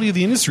reality of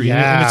the industry,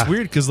 and it's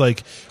weird because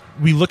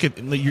we look at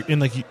you're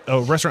in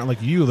a restaurant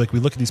like you, we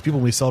look at these people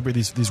and we celebrate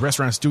these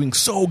restaurants doing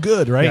so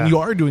good, right? And you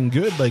are doing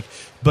good,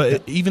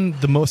 but even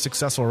the most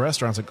successful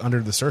restaurants,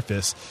 under the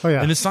surface,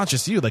 and it's not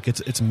just you,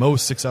 it's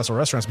most successful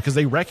restaurants because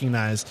they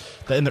recognize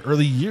that in the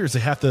early years they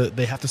have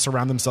to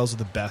surround themselves with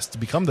the best to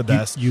become the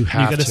best. You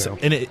have to,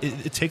 and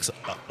it takes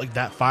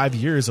that 5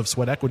 years of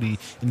sweat equity,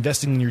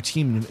 investing in your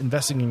team,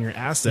 investing in your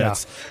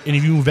assets, and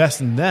if you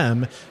invest in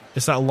them,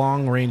 it's not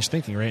long range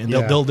thinking, right? And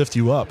they'll lift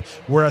you up.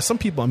 Whereas some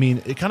people, I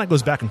mean, it kind of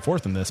goes back and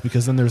forth in this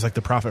because then there's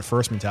the profit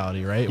first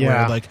mentality, right?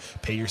 Yeah. Where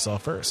pay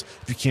yourself first.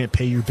 If you can't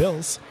pay your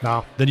bills,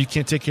 then you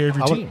can't take care of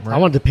your team, right? I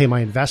wanted to pay my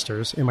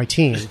investors and my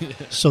team,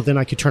 so then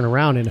I could turn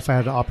around, and if I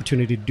had an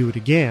opportunity to do it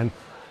again,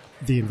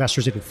 the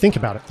investors didn't think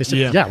about it. They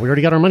said, "Yeah, we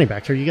already got our money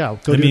back. Here you go.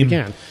 Go do it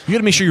again." You got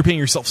to make sure you're paying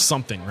yourself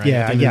something, right?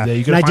 Yeah. You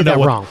and I did that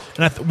wrong.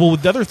 And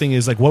the other thing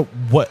is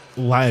what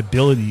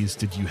liabilities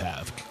did you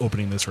have?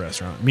 opening this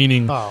restaurant?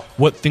 Meaning,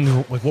 what things,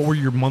 like what were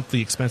your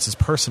monthly expenses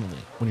personally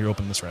when you're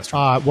opening this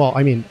restaurant? Well,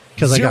 I mean,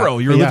 because Zero.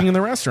 You're living in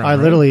the restaurant. I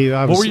right? literally.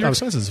 What were your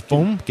expenses?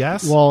 Phone,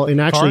 gas. Well, and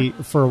actually,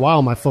 car? for a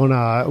while, my phone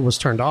was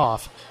turned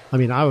off. I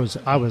mean, I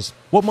was.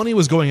 What money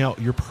was going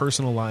out? Your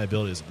personal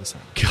liabilities at this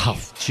time. God,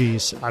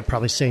 jeez, I'd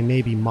probably say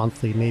maybe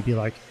monthly, maybe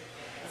like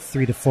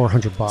 $300 to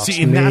 $400.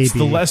 See, and that's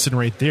the lesson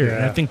right there. Yeah.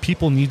 And I think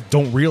people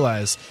don't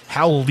realize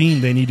how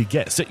lean they need to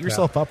get. Set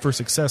yourself up for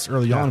success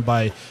early on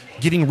by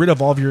getting rid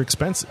of all of your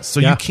expenses.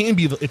 So you can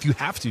be, if you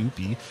have to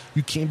be,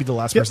 you can't be the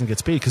last person that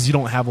gets paid because you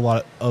don't have a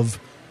lot of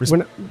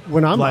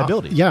when I'm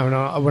liability.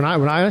 When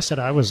I said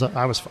I was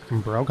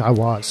fucking broke, I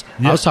was.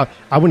 Yeah. I was talking.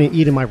 I wouldn't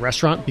eat in my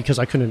restaurant because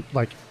I couldn't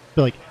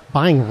be like.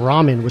 Buying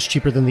ramen was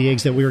cheaper than the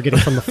eggs that we were getting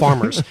from the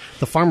farmers.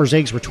 The farmers'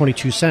 eggs were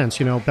 22 cents.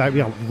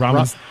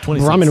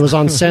 Ramen was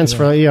on cents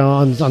for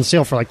on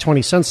sale for like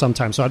 20 cents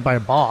sometimes. So I'd buy a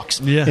box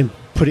and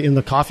put it in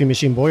the coffee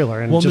machine boiler.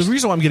 And the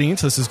reason why I'm getting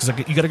into this is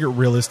because you got to get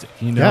realistic,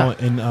 and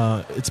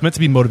it's meant to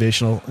be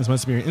motivational. It's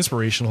meant to be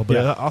inspirational, but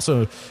it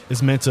also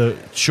is meant to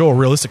show a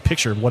realistic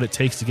picture of what it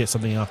takes to get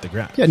something off the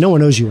ground. Yeah, no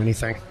one owes you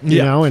anything,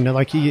 you know, and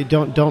like you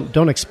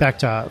don't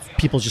expect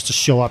people just to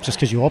show up just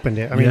because you opened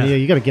it. I mean,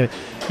 you got to get.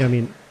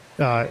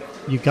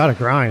 You got to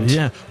grind.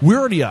 Yeah. We're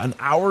already an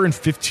hour and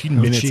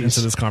 15 minutes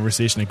into this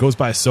conversation. It goes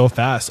by so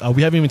fast.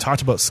 We haven't even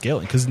talked about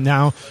scaling because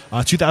now,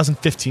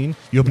 2015,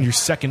 you opened your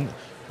second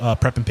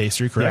prep and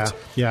pastry, correct?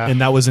 Yeah.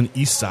 And that was in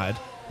East Side.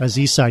 As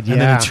East Side, yeah.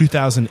 And then in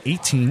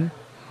 2018,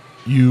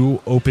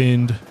 you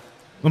opened...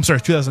 I'm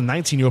sorry,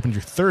 2019, you opened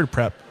your third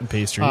prep and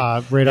pastry.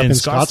 Right up in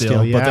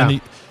Scottsdale, yeah. But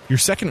then your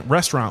second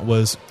restaurant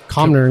was...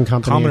 Commoner and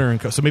Company.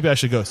 So maybe I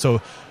should go.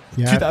 So...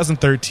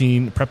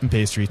 2013 prep and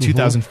pastry,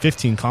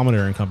 2015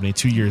 Commoner and Company,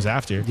 2 years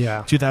after.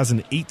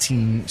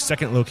 2018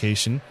 second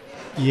location.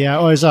 Yeah,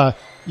 it was so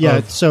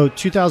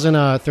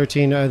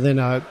 2013,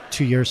 then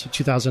 2 years,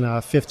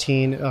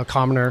 2015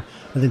 Commoner,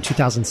 and then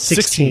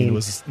 2016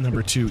 was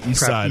number 2 East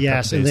Side.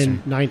 Yes, and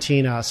then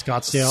 19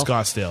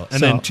 Scottsdale.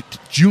 And then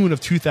June of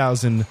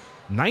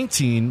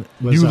 2019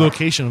 new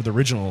location of the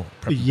original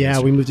prep and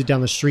pastry. We moved it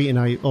down the street, and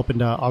I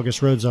opened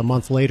August Roads a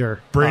month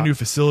later. Brand new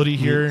facility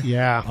here.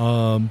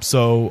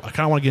 So I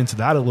kind of want to get into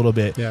that a little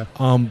bit.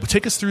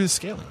 Take us through the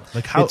scaling.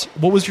 Like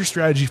what was your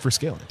strategy for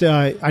scaling?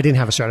 I didn't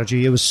have a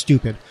strategy. It was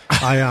stupid.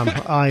 I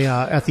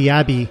at the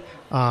Abbey.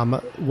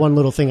 One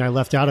little thing I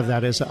left out of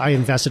that is I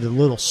invested a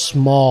little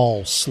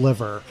small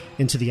sliver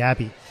into the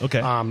Abbey.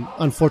 Okay.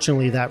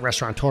 Unfortunately, that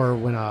restaurateur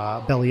went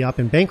belly up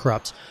and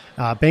bankrupt.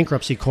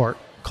 Bankruptcy court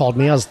called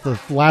me. I was the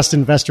last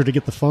investor to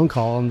get the phone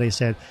call, and they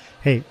said,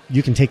 "Hey,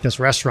 you can take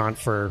this restaurant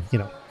for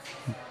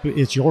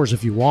it's yours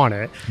if you want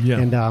it."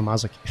 And I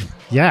was like,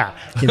 I'm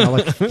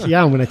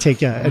going to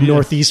take a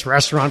Northeast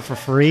restaurant for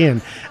free,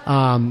 and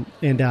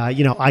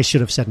I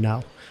should have said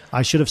no.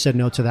 I should have said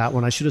no to that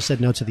one. I should have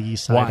said no to the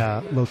East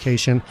Side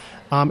location,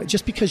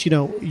 just because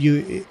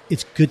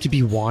it's good to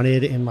be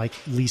wanted and like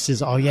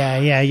leases. Oh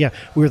yeah,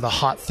 we're the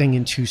hot thing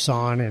in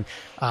Tucson, and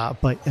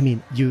but I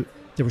mean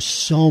there was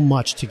so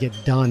much to get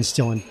done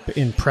still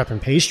in prep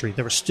and pastry.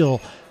 There was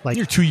still like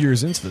you're 2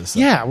 years into this.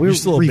 Yeah, you're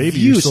still a baby.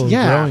 You're still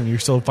growing. You're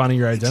still finding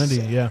your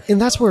identity. Yeah,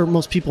 and that's where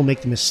most people make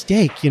the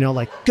mistake.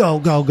 Like go.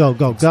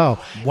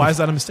 Why is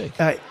that a mistake?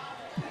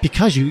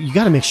 Because you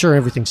got to make sure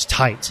everything's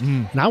tight.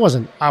 And I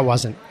wasn't. I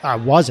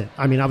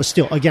mean, I was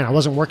still, again, I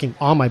wasn't working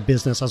on my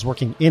business. I was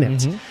working in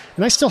it.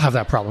 And I still have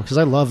that problem because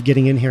I love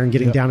getting in here and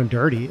getting down and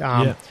dirty.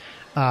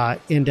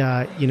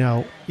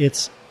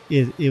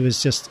 It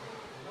was just,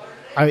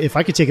 if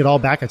I could take it all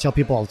back, I tell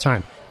people all the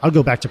time, I'll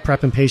go back to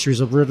Prep and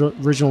Pastry's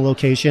original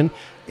location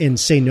and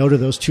say no to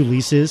those 2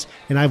 leases.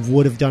 And I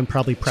would have done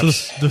probably Prep.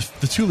 So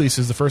the 2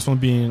 leases, the first one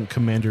being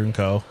Commander &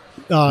 Co.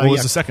 What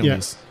was the second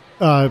lease?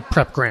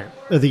 Prep Grant,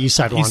 the East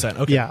Side one. East Side,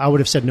 okay. Yeah, I would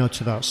have said no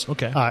to those.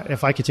 Okay.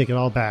 If I could take it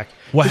all back.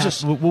 What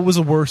was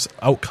the worst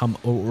outcome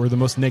or the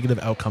most negative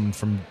outcome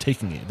from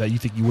taking it that you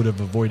think you would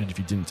have avoided if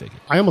you didn't take it?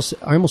 I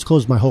almost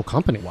closed my whole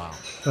company. Wow.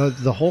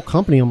 The whole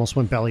company almost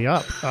went belly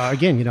up.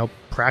 Again,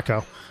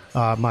 Praco.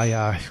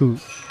 Who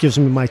gives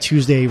me my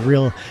Tuesday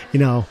real,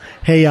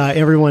 hey,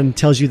 everyone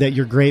tells you that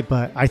you're great,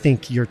 but I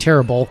think you're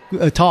terrible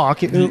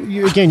talk. Again,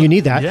 you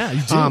need that. Yeah,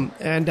 you do.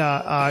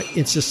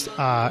 It's just,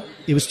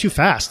 it was too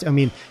fast. I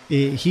mean,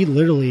 he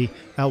literally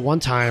at one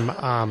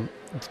time,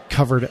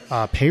 covered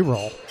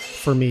payroll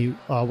for me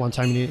one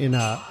time in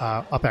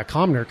up at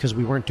Commoner because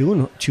we weren't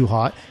doing too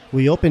hot.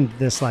 We opened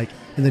this like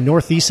in the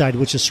Northeast Side,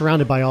 which is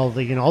surrounded by all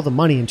the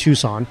money in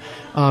Tucson,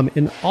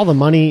 and all the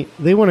money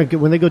they want to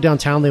when they go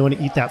downtown, they want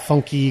to eat that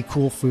funky,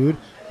 cool food.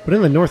 But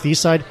in the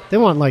Northeast Side, they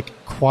want like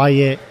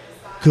quiet,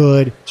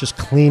 good, just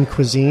clean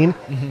cuisine.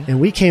 And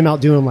we came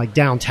out doing like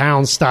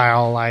downtown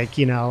style, like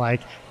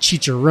like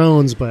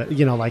chicharrones, but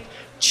like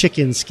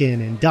chicken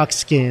skin and duck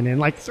skin and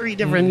like 3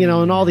 different,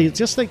 and all these,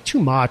 just like too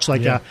much,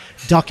 like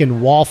duck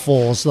and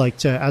waffles,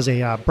 like as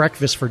a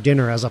breakfast for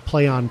dinner, as a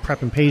play on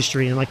prep and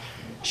pastry, and like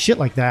shit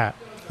like that.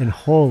 And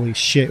holy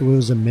shit, it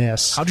was a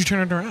miss. How'd you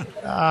turn it around?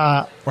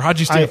 Or how'd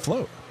you stay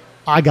afloat?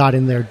 I got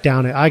in there.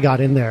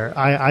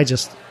 I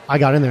I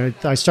got in there.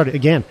 I started,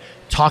 again,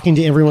 talking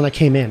to everyone that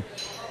came in.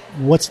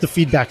 What's the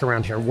feedback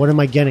around here? What am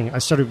I getting? I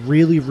started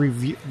really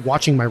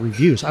watching my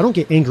reviews. I don't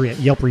get angry at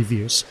Yelp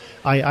reviews.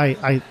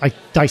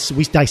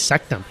 We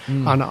dissect them.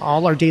 On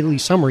all our daily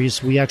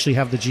summaries. We actually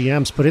have the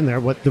GMs put in there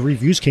what the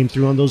reviews came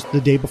through on those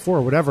the day before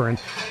or whatever,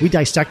 and we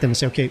dissect them and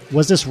say, okay,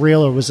 was this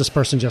real or was this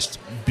person just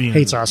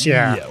hates us?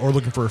 Yeah, or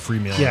looking for a free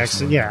meal.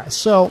 Yeah.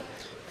 So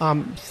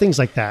things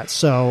like that.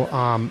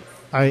 So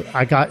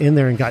I got in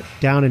there and got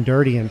down and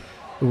dirty, and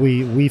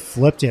we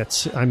flipped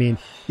it. I mean,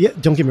 yeah,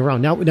 don't get me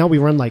wrong. Now we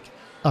run like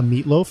a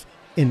meatloaf,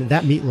 and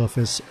that meatloaf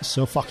is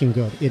so fucking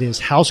good. It is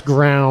house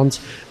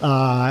ground.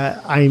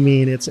 I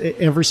mean, it's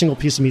every single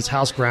piece of meat's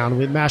house ground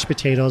with mashed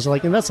potatoes.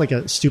 And that's like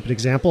a stupid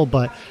example,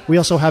 but we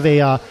also have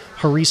a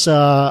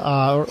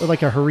harissa,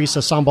 like a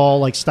harissa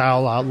sambal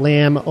style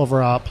lamb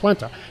over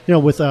polenta,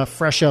 with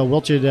fresh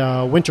wilted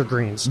winter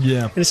greens.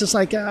 Yeah, and it's just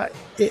like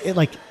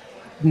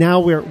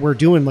now we're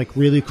doing like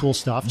really cool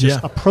stuff,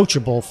 just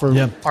approachable for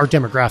our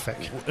demographic.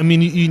 I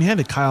mean, you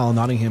had Kyle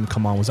Nottingham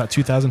come on. Was that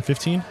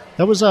 2015?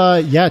 That was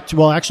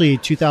well, actually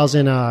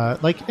 2000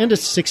 end of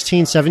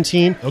 16,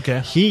 17. Okay.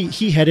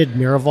 He headed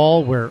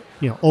Miraval, where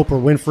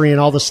Oprah Winfrey and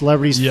all the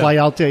celebrities fly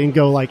out there and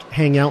go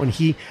hang out, and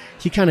he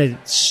kind of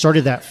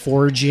started that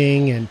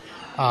foraging and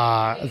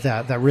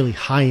that really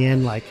high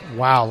end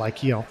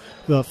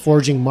the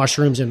foraging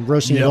mushrooms and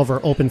roasting it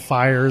over open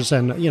fires,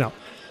 and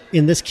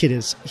and this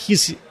kid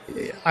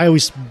I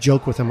always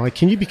joke with him, like,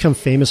 can you become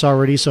famous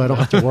already so I don't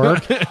have to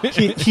work?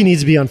 he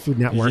needs to be on Food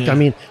Network. I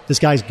mean, this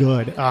guy's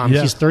good.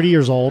 He's 30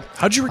 years old.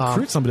 How'd you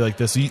recruit somebody like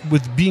this?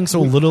 With being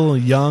so little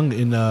and young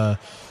and,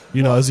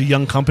 as a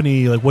young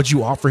company, like, what'd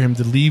you offer him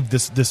to leave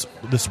this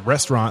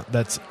restaurant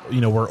that's,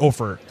 where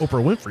Oprah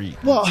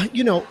Winfrey? Well,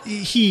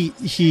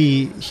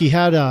 he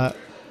had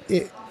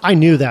I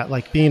knew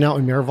that, being out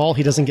in Miraval,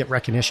 he doesn't get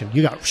recognition.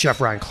 You got Chef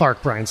Brian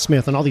Clark, Brian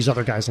Smith, and all these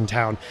other guys in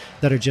town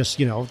that are just,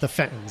 the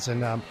Fentons,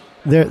 and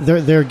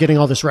they're getting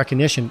all this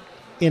recognition.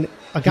 And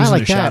a guy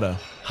like that,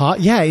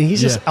 yeah, and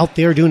he's just out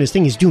there doing his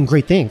thing. He's doing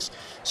great things.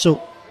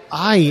 So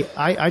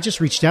I just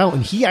reached out,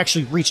 and he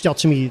actually reached out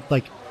to me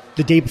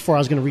the day before I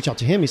was going to reach out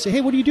to him. He said,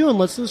 "Hey, what are you doing?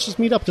 Let's just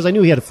meet up," because I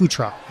knew he had a food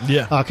truck.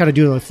 Yeah, kind of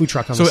doing a food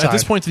truck on the side. So at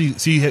this point,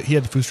 he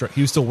had the food truck.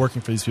 He was still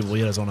working for these people. He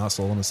had his own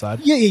hustle on the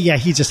side. Yeah.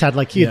 He just had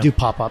he'd do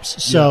pop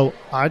ups. So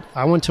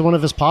I went to one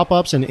of his pop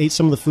ups and ate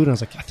some of the food, and I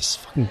was like, "God, this is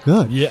fucking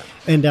good." Yeah,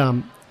 and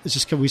it's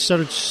just we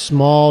started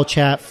small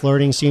chat,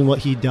 flirting, seeing what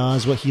he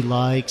does, what he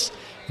likes.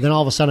 And then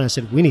all of a sudden, I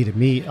said, "We need to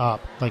meet up."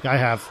 I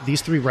have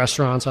these 3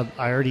 restaurants. I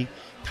already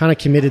kind of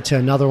committed to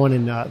another one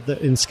in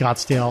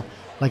Scottsdale.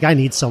 I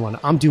need someone.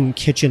 I'm doing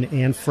kitchen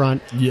and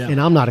front,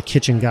 and I'm not a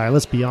kitchen guy.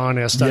 Let's be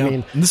honest. Yeah. I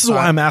mean, and this is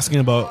why I'm asking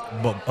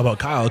about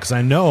Kyle, because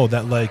I know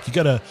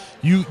that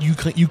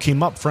you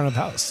came up front of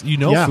house.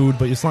 Food,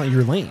 but it's not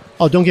your lane.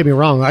 Oh, don't get me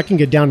wrong. I can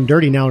get down and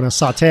dirty now in a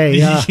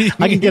saute.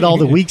 I can get all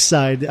the weak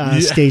side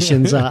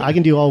stations. I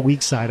can do all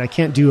weak side. I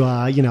can't do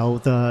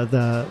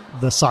the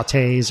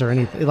sautés or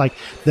anything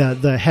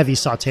the heavy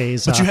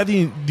sautés. But you had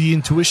the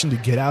intuition to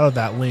get out of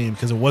that lane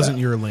because it wasn't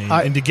your lane,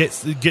 and to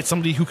get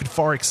somebody who could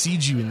far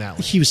exceed you in that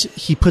lane.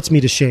 He puts me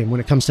to shame when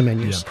it comes to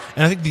menus. Yeah.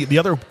 And I think the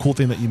other cool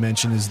thing that you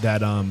mentioned is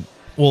that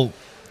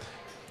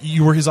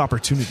you were his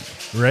opportunity,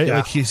 right?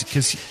 Yeah.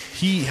 Because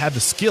he had the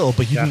skill,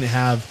 but he didn't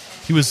have.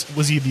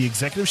 Was he the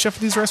executive chef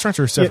of these restaurants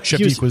or chef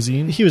de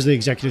cuisine? He was the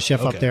executive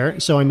chef up there.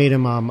 So I made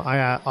him.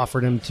 I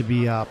offered him to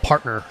be a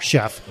partner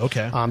chef.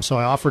 Okay. So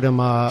I offered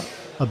him a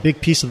big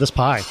piece of this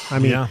pie. I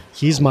mean,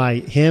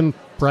 him,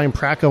 Brian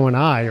Pracco, and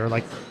I are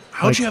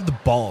How'd you have the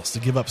balls to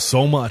give up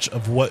so much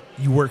of what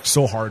you worked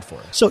so hard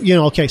for? So,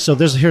 so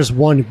here's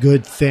one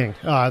good thing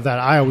that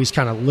I always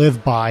kind of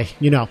live by,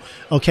 you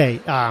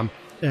could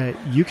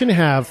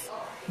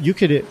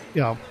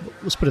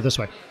let's put it this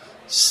way.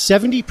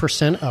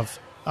 70%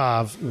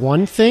 of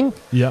one thing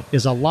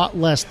is a lot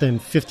less than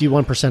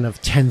 51% of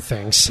 10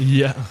 things.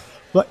 Yeah.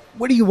 But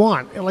what do you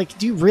want?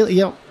 Do you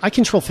really, I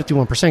control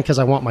 51% because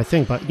I want my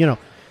thing, but,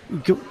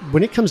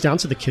 when it comes down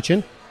to the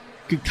kitchen,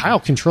 Kyle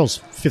controls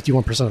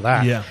 51% of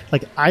that. Yeah.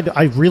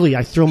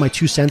 I throw my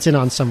 2 cents in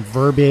on some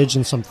verbiage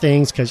and some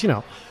things because,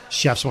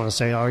 chefs want to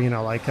say, I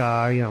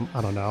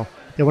don't know.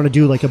 They want to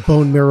do a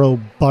bone marrow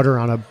butter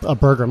on a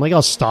burger. I'm like,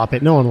 oh, stop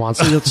it. No one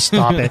wants it. Let's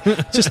stop it.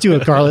 Just do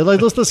it, garlic.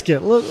 Let's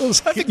get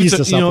use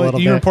this up a little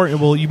bit.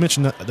 Important. Well, you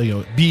mentioned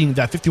that being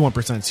that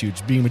 51% is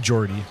huge. Being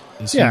majority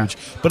is huge.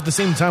 But at the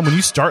same time, when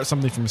you start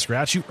something from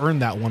scratch, you earn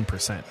that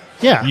 1%.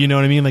 Yeah. You know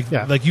what I mean?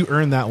 You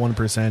earn that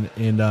 1%,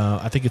 and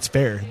I think it's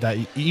fair that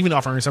even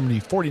offering somebody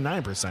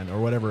 49% or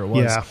whatever it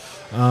was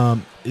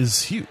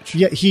is huge.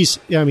 Yeah,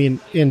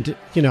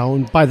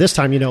 and by this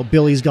time,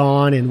 Billy's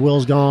gone and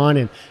Will's gone,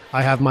 and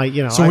I have my,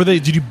 So were they?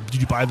 Did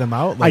you buy them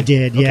out? I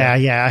did. Okay.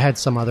 Yeah. I had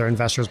some other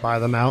investors buy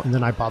them out, and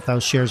then I bought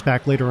those shares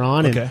back later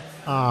on. Okay.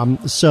 And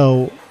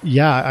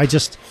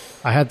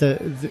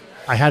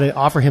I had to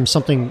offer him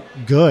something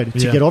good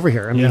to get over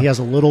here. I mean, he has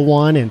a little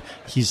one, and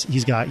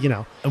he's got,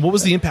 And what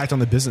was the impact on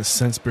the business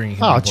since bringing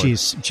him? Oh,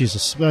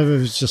 Jesus! It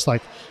was just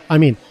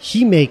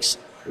he makes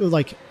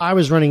I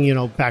was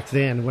running, back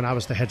then when I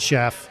was the head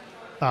chef.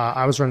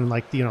 I was running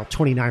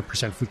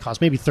 29% food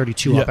cost, maybe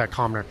 32 up Yeah. at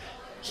Commoner.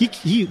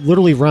 He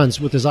literally runs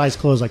with his eyes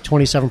closed like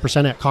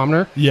 27% at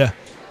Commoner. Yeah.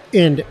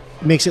 And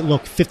makes it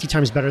look 50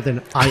 times better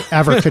than I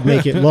ever could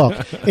make it look.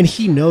 And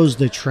he knows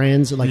the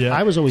trends. Like Yeah.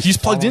 I was always He's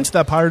plugged following- into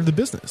that part of the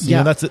business.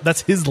 Yeah.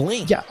 That's his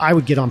lane. Yeah, I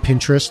would get on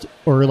Pinterest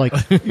or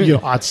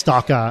odd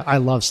stock. I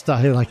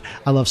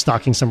love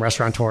stalking some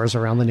restaurateurs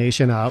around the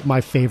nation.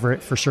 My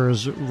favorite for sure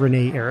is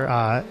Renee.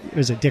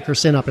 Is it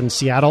Dickerson up in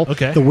Seattle?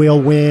 Okay. The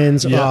Whale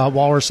Winds, Yeah.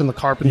 Walrus and the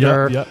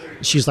Carpenter. Yeah.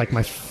 She's like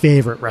my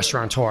favorite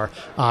restaurateur.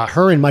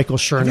 Her and Michael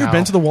Chernow. Have you ever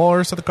been to the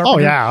Walrus at the Carpenter?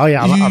 Oh,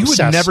 yeah. I'm You would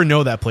obsessed. never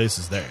know that place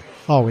is there.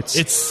 Oh, it's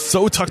It's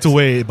so tucked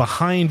away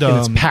behind. and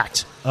it's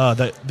packed.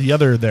 The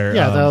other there.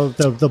 Yeah,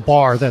 the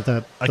bar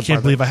that I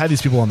can't believe I had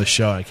these people on the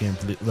show. I can't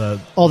believe the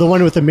the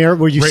one with the mirror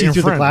where you Right see in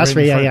through front, the glass.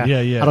 right in Yeah.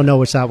 front. Yeah. I don't know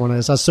which that one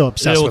is. I was so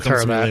obsessed It'll with come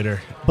her to me that.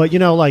 later. But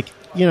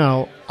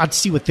I'd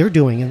see what they're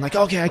doing and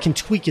okay, I can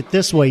tweak it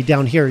this way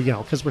down here.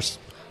 Because we're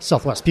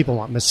Southwest. People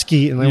want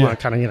mesquite and they Yeah. want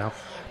to kind of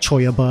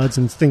choya buds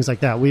and things like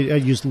that. I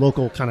used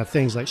local kind of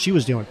things like she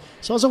was doing.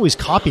 So I was always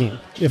copying,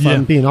 if Yeah.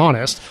 I'm being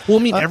honest. Well,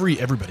 I mean,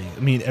 everybody. I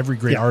mean, every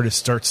great Yeah. artist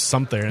starts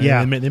something. And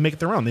Yeah. they make it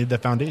their own. They have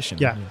that foundation.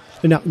 Yeah.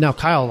 And now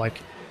Kyle,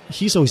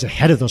 he's always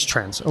ahead of those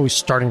trends, always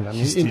starting them.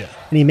 And Yeah.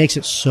 he makes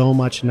it so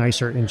much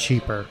nicer and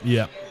cheaper.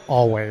 Yeah.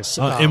 Always.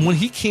 And when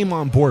he came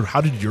on board, how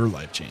did your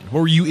life change?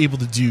 What were you able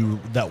to do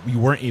that you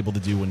weren't able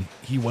to do when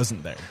he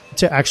wasn't there?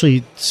 To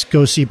actually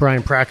go see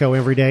Brian Pracco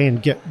every day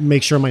and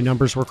make sure my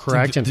numbers were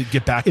correct To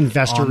get back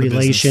investor on the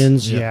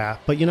relations. business. Yeah.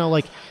 But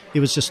it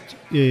was just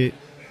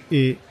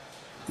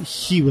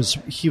he was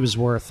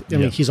worth. I Yeah.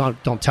 mean, he's on.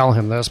 Don't tell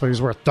him this, but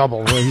he's worth double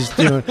what he's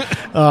doing.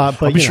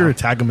 But I'll be sure to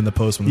tag him in the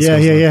post when this Yeah,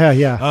 goes live.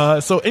 yeah.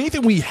 So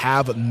anything we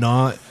have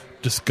not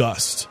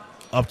discussed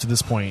up to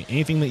this point,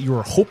 anything that you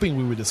were hoping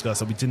we would discuss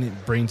that we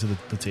didn't bring to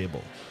the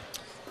table?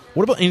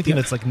 What about anything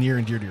that's near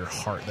and dear to your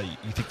heart that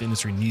you think the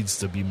industry needs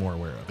to be more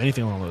aware of?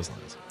 Anything along those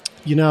lines?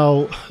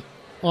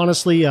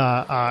 Honestly,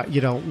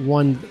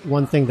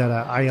 one thing that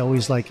I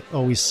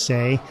always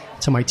say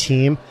to my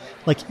team,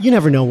 you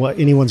never know what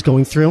anyone's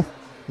going through,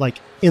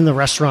 in the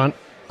restaurant,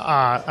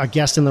 a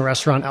guest in the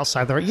restaurant,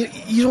 outside the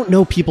you don't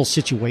know people's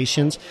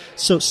situations,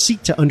 so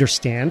seek to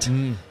understand.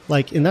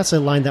 And that's a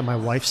line that my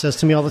wife says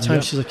to me all the time.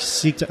 Yeah. She's like,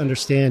 seek to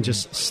understand,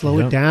 just slow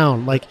Yeah. it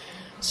down.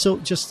 So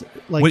just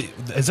Wait,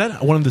 is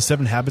that one of the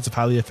 7 habits of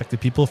highly effective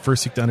people?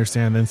 First seek to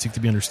understand, then seek to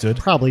be understood?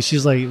 probably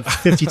she's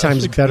 50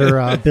 times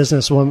better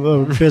business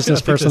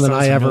person than that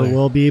I sounds ever familiar.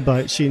 will be.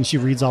 But she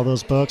reads all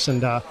those books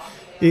and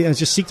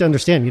just seek to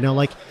understand.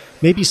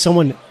 Maybe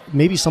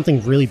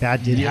something really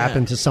bad did Yeah.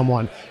 happen to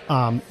someone.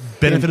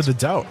 Benefit of the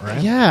doubt,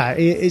 right? Yeah,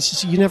 it's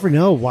just you never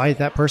know why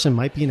that person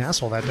might be an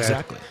asshole that day.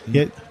 Exactly.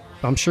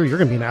 I'm sure you're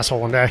going to be an asshole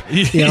one day,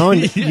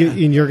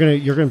 and you're going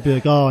to be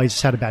like, oh, I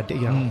just had a bad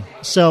day,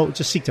 So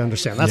just seek to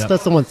understand. That's Yep.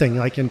 that's the one thing.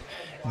 And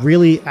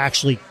really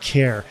actually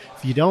care.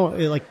 If you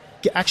don't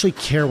actually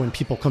care when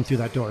people come through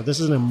that door, this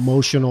is an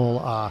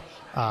emotional,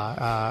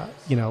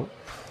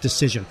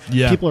 decision.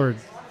 Yeah. People are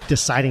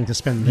deciding to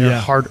spend their Yeah.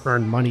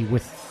 hard-earned money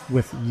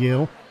with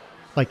you.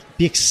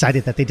 Be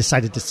excited that they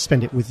decided to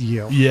spend it with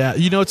you. Yeah,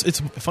 it's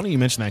funny you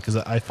mention that because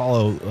I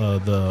follow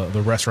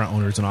the restaurant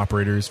owners and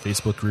operators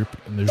Facebook group,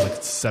 and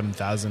there's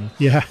 7,000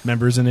 Yeah.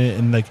 members in it,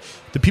 and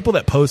the people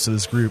that post to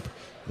this group,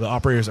 the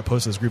operators that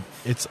post to this group,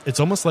 it's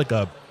almost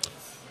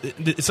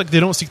it's like they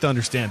don't seek to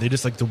understand. They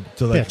just like to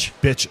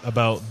bitch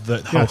about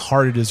how Yeah.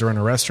 hard it is to run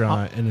a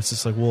restaurant, and it's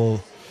just well.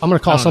 I'm going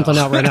to call I don't something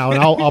know. out right now,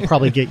 and I'll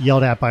probably get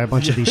yelled at by a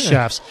bunch of these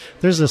chefs.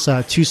 There's this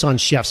Tucson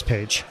Chefs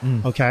page,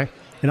 okay,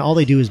 and all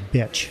they do is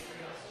bitch.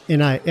 And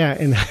they're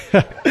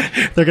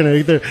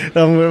I'm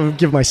gonna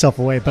give myself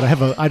away, but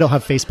I don't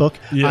have Facebook.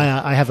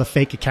 Yeah. I have a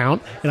fake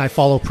account, and I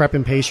follow Prep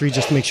and Pastry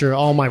just to make sure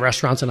all my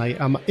restaurants, and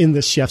I'm in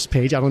this chef's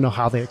page. I don't know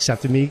how they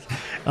accepted me.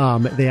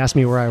 They asked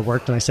me where I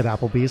worked, and I said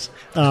Applebee's.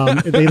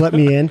 They let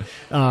me in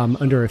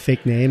under a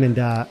fake name, and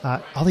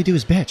all they do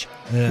is bitch.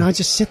 Yeah. And I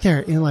just sit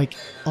there and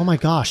oh my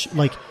gosh,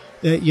 why?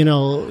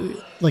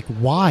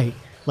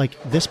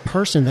 This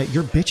person that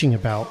you're bitching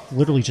about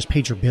literally just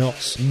paid your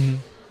bills. Mm-hmm.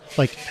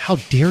 How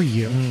dare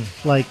you?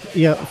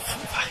 Fucking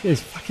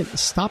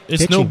stop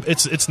bitching.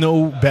 It's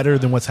no better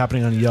than what's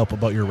happening on Yelp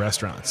about your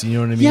restaurants. You know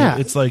what I mean? Yeah.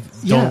 It's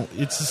Yeah.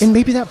 it's just, And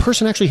maybe that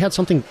person actually had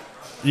something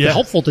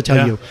helpful to tell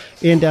Yeah. you.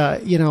 And,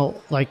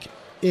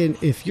 and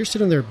if you're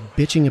sitting there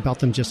bitching about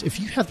them, if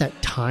you have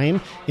that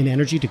time and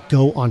energy to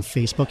go on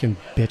Facebook and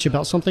bitch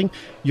about something,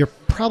 you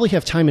probably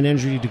have time and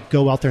energy to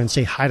go out there and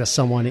say hi to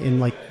someone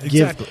and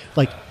Exactly.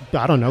 give,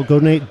 I don't know,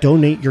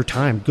 donate your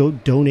time, go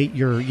donate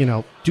your,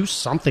 do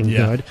something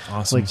good.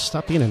 Awesome.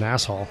 Stop being an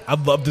asshole. I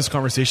love this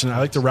conversation. I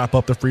like to wrap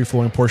up the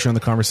free-flowing portion of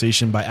the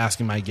conversation by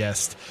asking my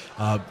guest,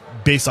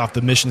 based off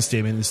the mission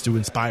statement, is to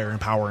inspire,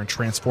 empower, and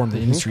transform the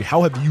industry.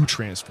 How have you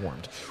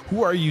transformed?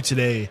 Who are you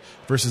today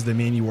versus the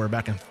man you were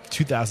back in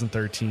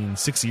 2013,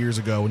 6 years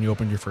ago when you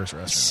opened your first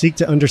restaurant? Seek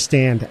to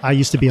understand. I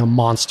used to be a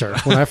monster.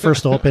 When I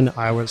first opened,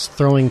 I was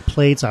throwing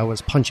plates. I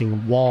was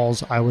punching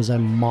walls. I was a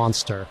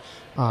monster.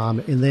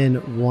 And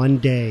then one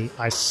day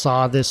I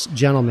saw this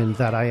gentleman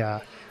that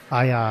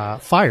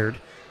fired.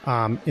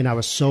 And I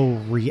was so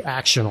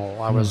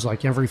reactional. I was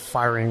like, every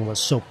firing was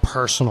so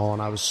personal,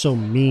 and I was so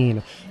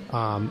mean.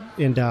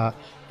 I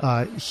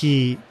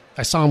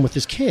saw him with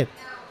his kid.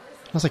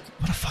 I was like,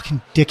 what a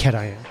fucking dickhead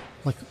I am.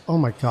 Like, oh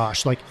my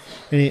gosh. Like,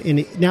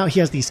 now he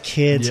has these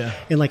kids,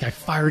 and like, I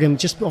fired him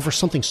just over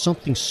something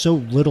so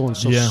little and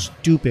so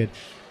stupid.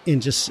 And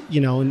just,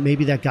 and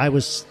maybe that guy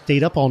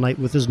stayed up all night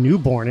with his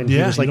newborn, and he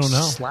was like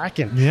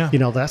slacking. Yeah.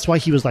 That's why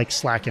he was like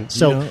slacking.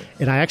 So,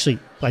 and I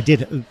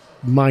did,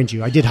 mind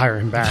you, I did hire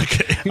him back.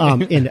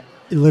 Okay. And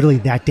literally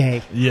that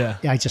day,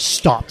 I just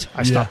stopped.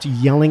 I stopped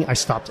yelling. I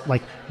stopped,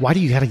 like, why do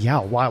you have to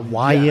yell?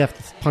 Why you have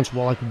to punch?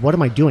 Well, like, what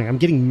am I doing? I'm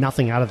getting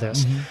nothing out of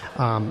this.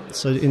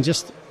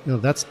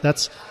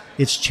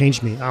 It's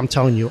changed me. I'm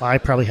telling you, I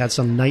probably had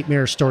some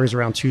nightmare stories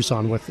around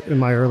Tucson in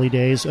my early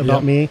days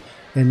about me.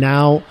 And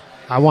now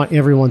I want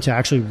everyone to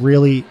actually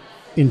really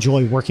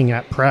enjoy working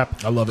at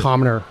Prep. I love it.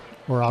 Commoner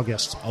or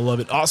August. I love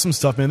it. Awesome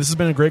stuff, man. This has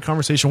been a great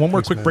conversation. One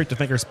more quick break to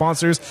thank our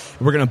sponsors.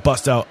 And we're going to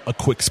bust out a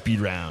quick speed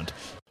round.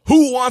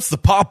 Who wants to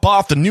pop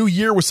off the new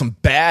year with some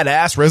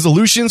badass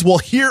resolutions? Well,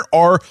 here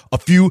are a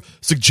few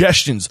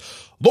suggestions.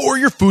 Lower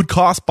your food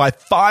costs by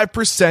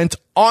 5%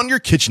 on your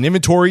kitchen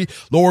inventory,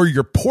 lower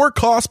your pour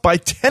costs by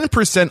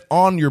 10%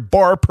 on your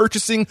bar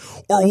purchasing,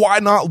 or why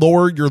not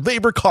lower your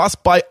labor costs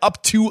by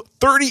up to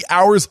 30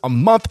 hours a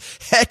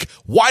month? Heck,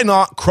 why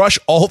not crush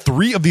all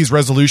three of these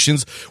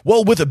resolutions?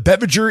 Well, with a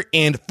Beviger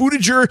and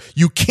Foodiger,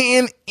 you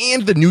can,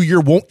 and the new year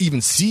won't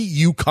even see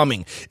you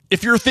coming.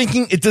 If you're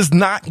thinking it does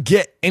not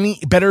get any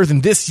better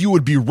than this, you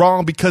would be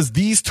wrong, because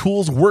these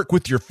tools work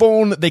with your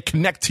phone, they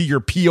connect to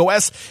your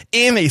POS,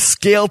 and they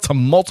scale to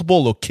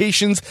multiple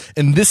locations,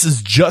 and this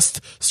is just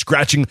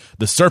scratching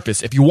the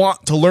surface. If you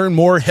want to learn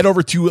more, head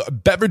over to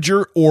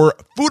Beviger or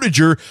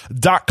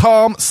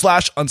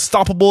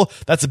Foodiger.com/unstoppable.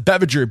 That's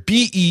Beviger,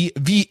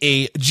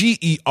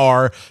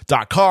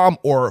 BEVAGER.com,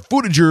 or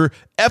Foodiger,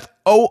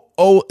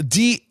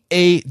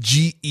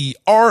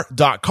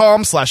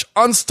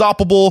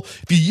 FOODAGER.com/unstoppable.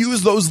 If you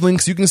use those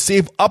links, you can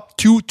save up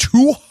to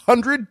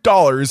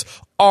 $200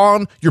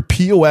 on your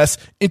POS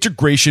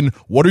integration.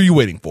 What are you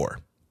waiting for?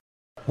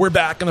 We're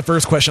back, and the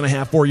first question I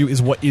have for you is,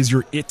 what is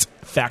your it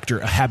factor,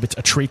 a habit,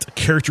 a trait, a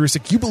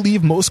characteristic you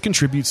believe most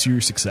contributes to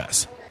your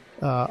success?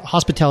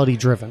 Hospitality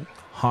driven.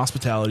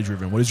 Hospitality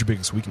driven. What is your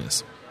biggest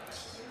weakness?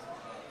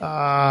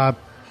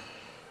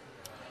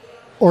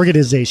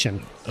 Organization.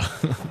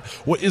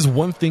 What is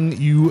one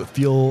thing you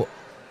feel...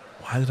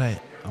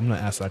 I'm going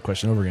to ask that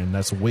question over again.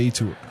 That's way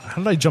too... How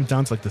did I jump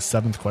down to like the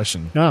seventh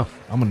question? No.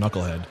 I'm a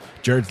knucklehead.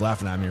 Jared's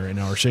laughing at me right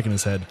now or shaking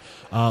his head.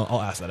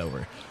 I'll ask that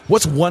over.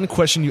 What's one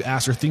question you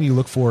ask or thing you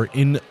look for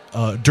in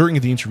during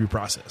the interview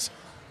process?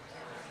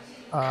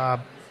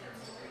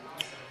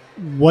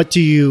 What do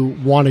you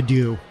want to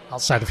do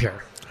outside of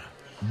here?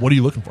 What are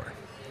you looking for?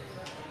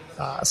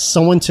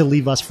 Someone to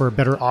leave us for a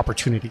better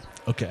opportunity.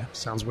 Okay.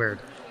 Sounds weird.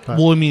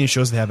 Well, I mean, it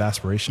shows they have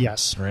aspirations.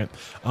 Yes. Right.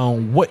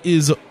 What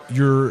is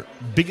your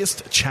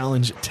biggest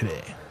challenge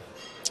today?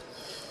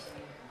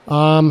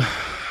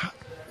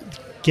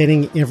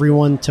 Getting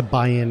everyone to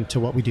buy into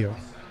what we do.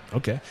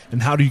 Okay.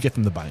 And how do you get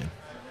them to buy in?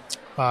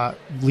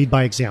 Lead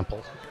by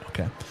example.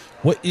 Okay.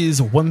 What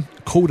is one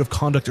code of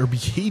conduct or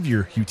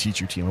behavior you teach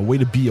your team? A way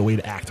to be, a way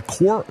to act, a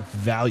core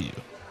value?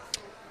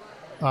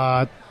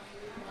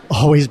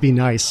 Always be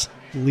nice.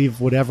 Leave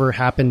whatever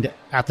happened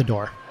at the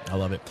door. I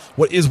love it.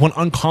 What is one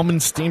uncommon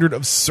standard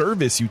of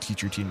service you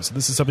teach your team? So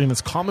this is something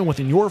that's common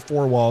within your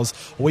four walls,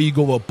 a way you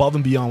go above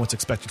and beyond what's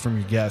expected from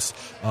your guests,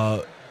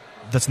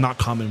 that's not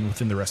common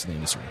within the rest of the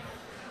industry.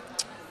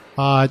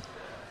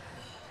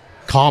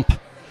 Comp.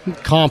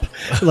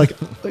 Like,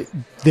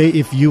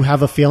 if you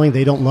have a feeling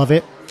they don't love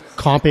it,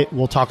 comp it.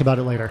 We'll talk about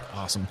it later.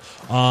 Awesome.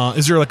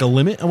 Is there like a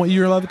limit on what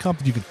you're allowed to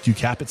comp? Do you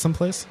cap it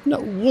someplace? No,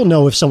 we'll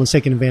know if someone's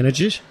taking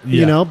advantage,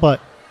 but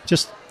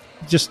just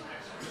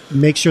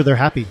make sure they're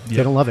happy. Yeah.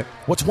 They don't love it.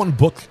 What's one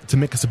book to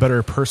make us a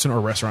better person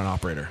or restaurant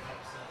operator?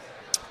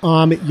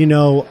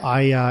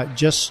 I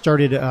just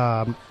started.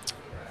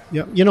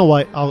 You know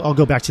what? I'll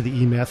go back to the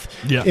E-Myth.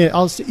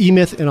 Yeah.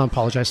 E-Myth, and I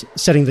apologize.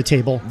 Setting the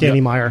Table, Danny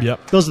Meyer.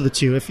 Yep. Those are the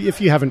two.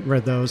 If you haven't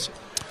read those,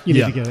 you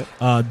need to get it.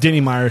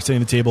 Danny Meyer, Setting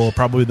the Table,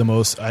 probably the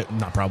most,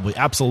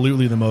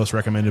 absolutely the most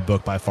recommended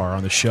book by far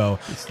on the show.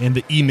 And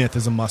the E-Myth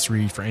is a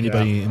must-read for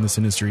anybody in this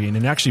industry. And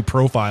it actually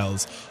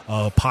profiles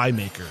a pie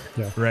maker,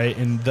 right?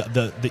 And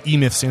the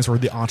E-Myth stands for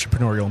the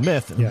entrepreneurial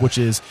myth, which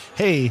is,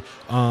 hey,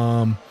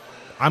 I'm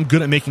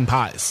good at making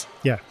pies.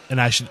 Yeah. And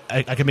I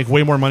can make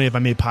way more money if I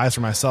made pies for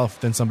myself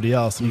than somebody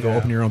else. And you go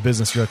open your own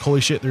business, you're like,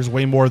 holy shit, there's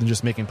way more than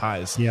just making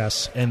pies.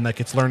 Yes. And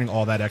like, it's learning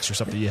all that extra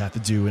stuff that you have to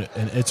do.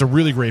 And it's a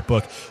really great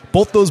book.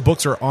 Both those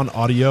books are on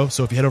audio.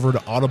 So if you head over to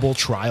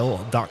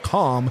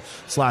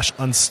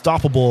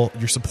audibletrial.com/unstoppable,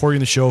 you're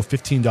supporting the show.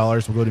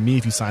 $15 will go to me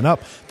if you sign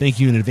up.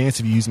 Thank you in advance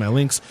if you use my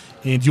links.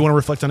 And do you want to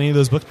reflect on any of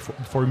those books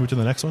before we move to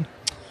the next one?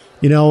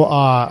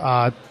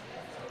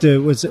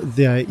 Was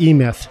the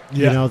E-Myth.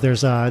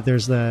 There's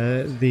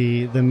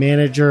the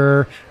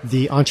manager,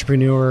 the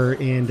entrepreneur,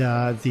 and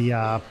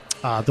the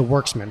the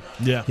worksman.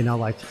 Yeah.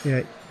 Like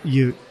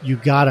you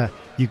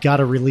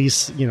gotta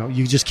release.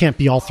 You just can't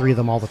be all three of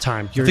them all the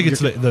time. I think it's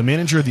the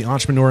manager, the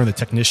entrepreneur, and the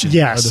technician.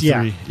 Yes,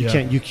 are the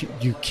three.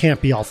 You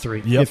can't be all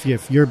three. Yep.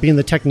 If you're being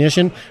the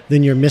technician,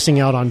 then you're missing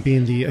out on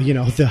being the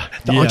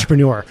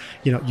entrepreneur.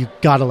 You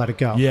got to let it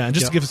go. Yeah, and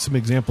just to give some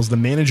examples, the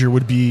manager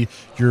would be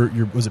your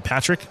was it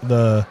Patrick,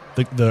 the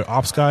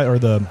ops guy, or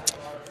the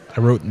I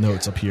wrote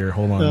notes up here.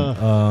 Hold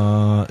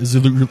on. Is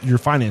it your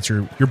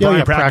financer? Your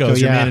Brian Pracco is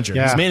your manager.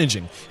 Yeah. He's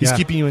managing. He's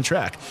keeping you in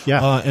track.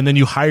 Yeah. And then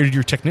you hired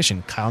your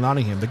technician, Kyle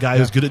Nottingham, the guy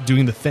who's good at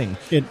doing the thing.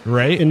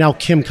 Right? And now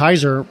Kim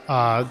Kaiser,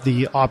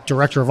 the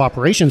director of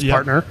operations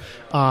partner,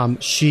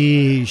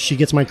 she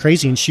gets my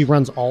crazy, and she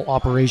runs all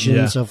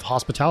operations of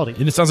hospitality.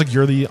 And it sounds like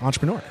you're the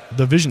entrepreneur,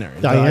 the visionary,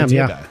 the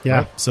idea guy. Yeah.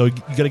 Right? So you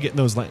got to get in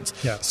those lanes.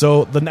 Yeah.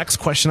 So the next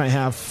question I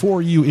have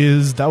for you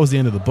is, that was the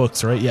end of the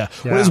books, right? Yeah.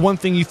 What is one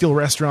thing you feel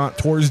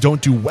restaurateurs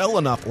don't do well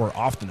enough or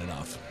often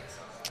enough?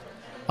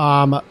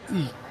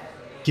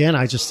 Again,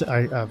 I'm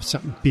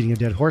beating a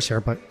dead horse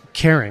here, but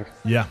caring.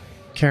 Yeah.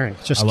 Caring.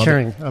 Just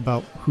caring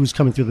about who's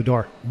coming through the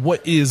door.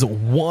 What is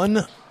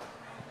one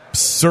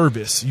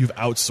service you've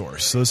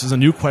outsourced? So this is a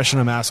new question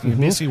I'm asking.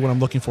 Mm-hmm. Basically, what I'm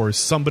looking for is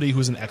somebody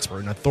who's an expert,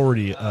 an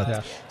authority,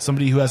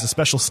 somebody who has a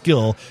special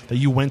skill that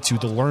you went to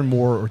learn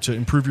more or to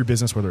improve your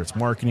business, whether it's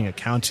marketing,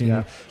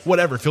 accounting,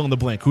 whatever, fill in the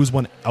blank. Who's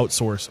one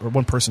outsource or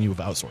one person you have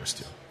outsourced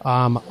to?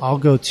 I'll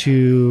go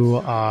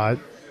to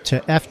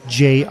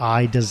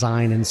FJI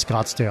Design in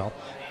Scottsdale.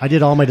 I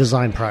did all my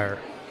design prior.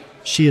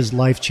 She is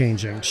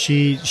life-changing.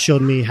 She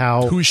showed me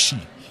how... Who is she?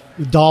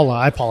 Dala,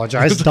 I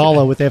apologize.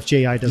 Dala with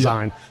FJI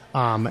Design.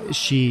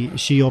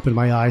 She opened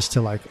my eyes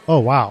to like, oh,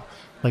 wow.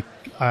 Like,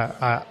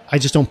 I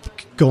just don't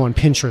go on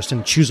Pinterest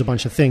and choose a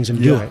bunch of things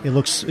and do it. It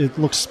looks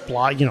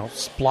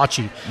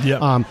splotchy.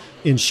 Yeah.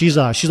 And she's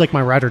like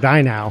my ride or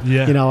die now.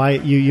 Yeah.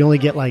 You only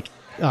get like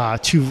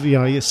two,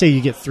 you say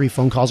you get 3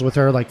 phone calls with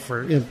her, like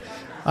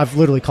I've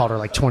literally called her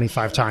like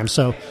 25 times.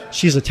 So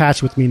she's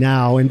attached with me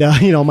now. And,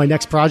 my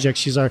next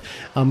project,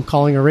 I'm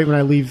calling her right when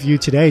I leave you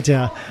today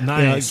to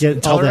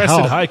get Tell all her the I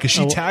help. said hi, because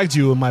she tagged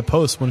you in my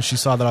post when she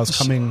saw that I was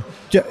coming.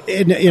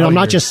 And, I'm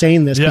not just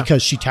saying this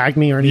because she tagged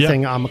me or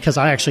anything, because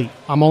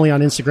I'm only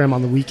on Instagram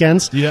on the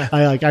weekends. Yeah.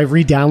 I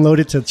re-download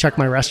it to check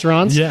my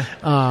restaurants. Yeah.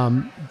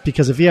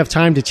 Because if you have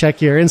time to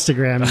check your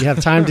Instagram, you have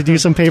time to do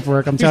some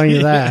paperwork. I'm telling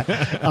you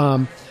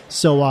that.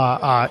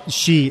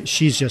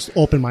 She's just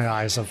opened my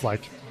eyes of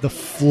like the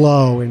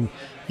flow and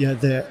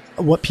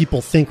what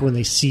people think when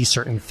they see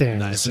certain things.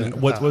 Nice.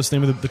 And what's the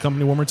name of the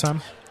company one more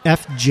time?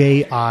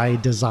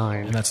 FJI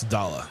Design. And that's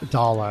Dala.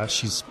 Dala.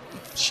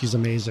 She's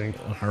amazing.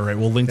 All right,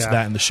 we'll link to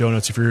that in the show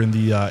notes if you're in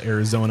the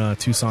Arizona,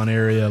 Tucson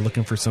area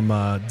looking for some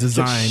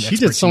design. She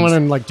did someone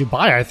in like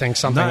Dubai, I think,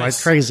 something like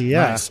crazy.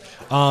 Yeah. Nice.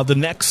 The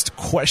next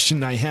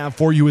question I have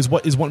for you is,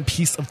 what is one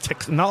piece of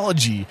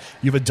technology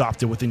you've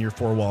adopted within your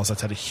 4 walls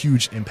that's had a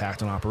huge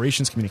impact on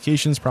operations,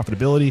 communications,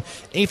 profitability,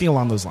 anything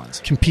along those lines?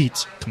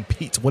 Compete.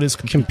 What is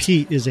Compete?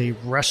 Compete is a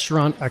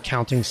restaurant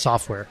accounting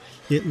software.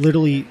 It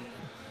literally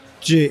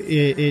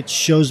it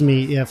shows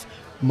me if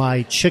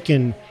my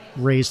chicken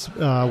raised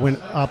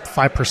went up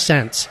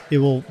 5%. It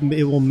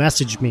will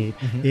message me.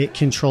 Mm-hmm. It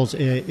controls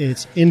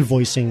it's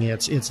invoicing,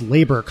 it's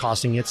labor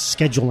costing, it's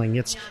scheduling,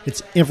 it's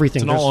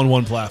everything. It's an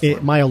all-in-one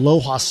platform. My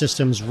Aloha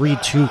systems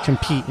read to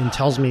Compete and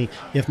tells me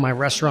if my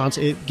restaurants.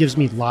 It gives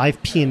me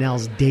live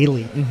P&Ls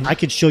daily. Mm-hmm. I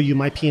could show you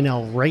my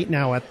P&L right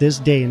now at this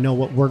day and know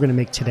what we're going to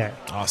make today.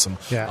 Awesome.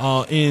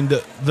 Yeah. And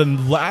the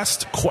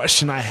last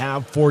question I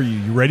have for you.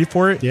 You ready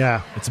for it?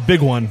 Yeah. It's a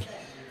big one.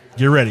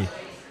 Get ready.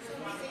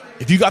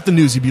 If you got the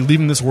news, you'd be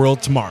leaving this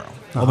world tomorrow.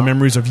 All the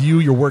memories of you,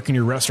 your work, and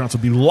your restaurants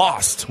would be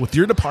lost with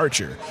your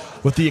departure,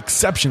 with the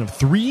exception of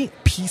 3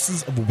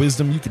 pieces of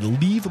wisdom you could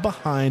leave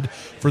behind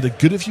for the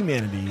good of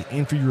humanity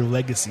and for your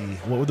legacy.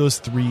 What would those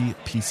 3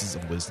 pieces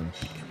of wisdom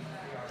be?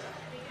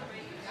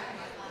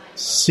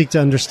 Seek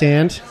to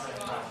understand.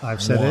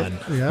 I've said 1.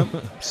 it. Yeah.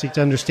 Seek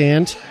to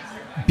understand.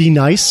 Be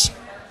nice.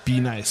 Be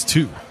nice.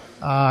 2.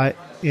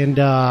 And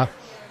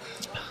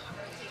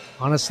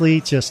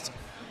honestly, just...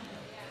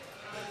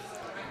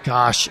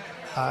 Gosh,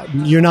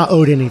 you're not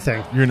owed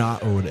anything. You're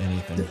not owed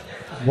anything.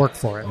 Work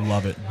for it.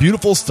 Love it.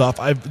 Beautiful stuff.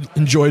 I've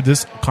enjoyed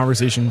this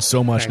conversation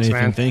so much, Thanks,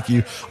 Nathan. man. Thank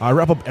you. I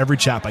wrap up every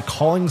chat by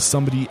calling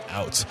somebody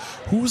out.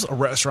 Who's a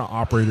restaurant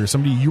operator,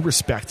 somebody you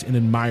respect and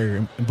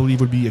admire and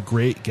believe would be a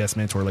great guest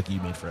mentor like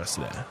you made for us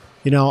today?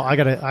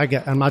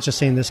 I'm not just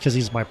saying this because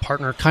he's my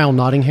partner, Kyle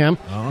Nottingham,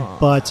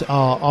 but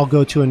I'll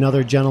go to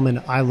another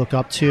gentleman I look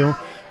up to,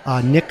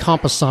 Nick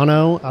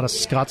Camposano out of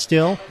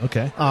Scottsdale.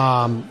 Okay.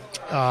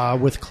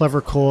 With Clever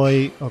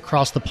Koi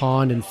across the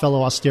pond and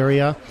fellow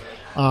Osteria.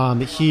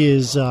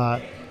 He's the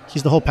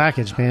whole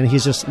package, man.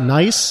 He's just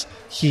nice.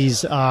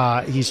 He's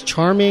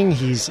charming.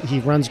 He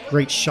runs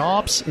great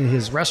shops, and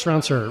his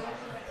restaurants are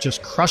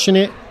just crushing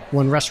it.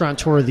 Won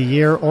Restaurateur of the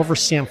Year over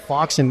Sam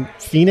Fox in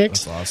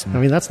Phoenix. That's awesome.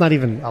 I mean, that's not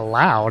even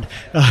allowed.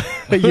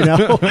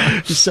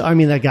 So, I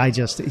mean, that guy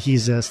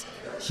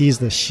he's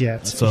the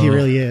shit. So, he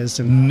really is.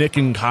 And Nick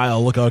and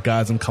Kyle, look out,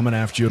 guys. I'm coming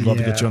after you. I'd love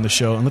to get you on the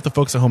show. And let the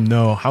folks at home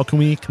know, how can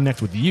we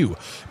connect with you?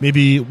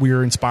 Maybe we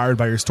were inspired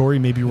by your story.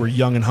 Maybe we're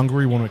young and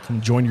hungry. We want to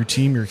come join your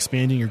team. You're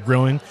expanding. You're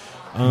growing.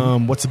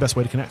 What's the best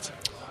way to connect?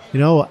 You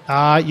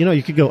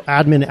could go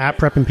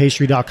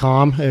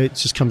admin@prepandpastry.com. It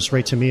just comes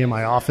straight to me and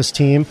my office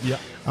team. Yeah.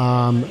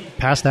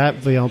 Past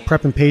that,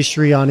 Prep and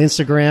Pastry on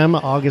Instagram,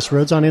 August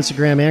Rhodes on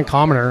Instagram, and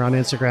Commoner on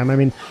Instagram. I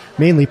mean,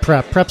 mainly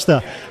Prep. Prep's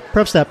that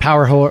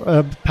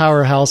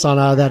powerhouse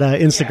on that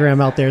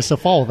Instagram out there. So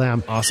follow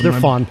them. Awesome. They're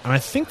fun. And I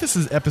think this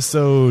is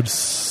episode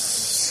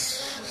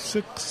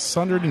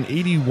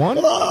 681.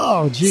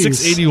 Oh, geez.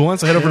 681.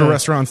 So head over to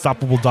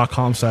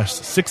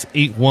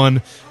restaurantunstoppable.com/681.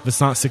 If it's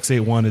not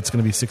 681, it's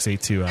going to be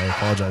 682. I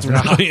apologize for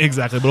not knowing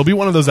exactly, but it'll be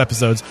one of those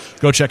episodes.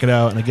 Go check it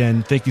out. And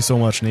again, thank you so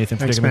much, Nathan,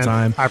 for taking the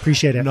time. I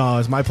appreciate it. No,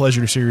 it's my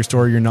pleasure to share your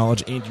story, your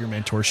knowledge, and your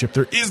mentorship.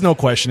 There is no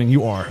questioning.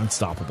 You are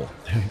unstoppable.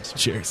 Thanks.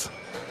 Cheers.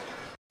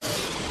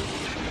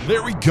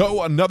 There we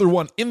go. Another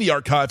one in the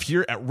archive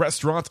here at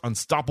Restaurant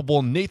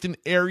Unstoppable. Nathan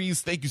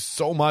Aries, thank you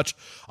so much.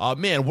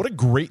 Man, what a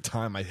great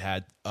time I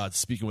had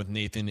speaking with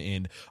Nathan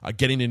and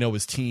getting to know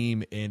his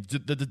team. And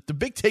the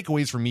big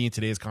takeaways for me in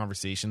today's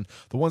conversation,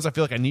 the ones I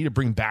feel like I need to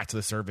bring back to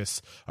the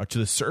surface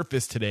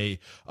today,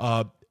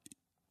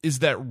 is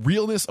that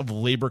realness of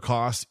labor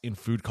costs and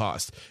food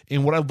costs.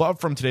 And what I love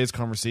from today's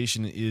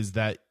conversation is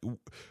that,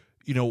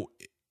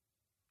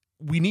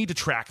 we need to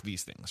track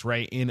these things,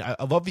 right? And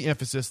I love the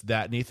emphasis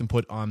that Nathan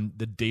put on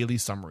the daily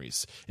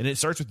summaries. And it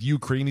starts with you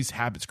creating these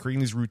habits,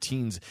 creating these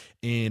routines,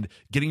 and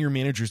getting your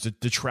managers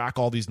to track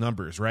all these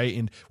numbers, right?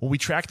 And when we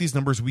track these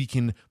numbers, we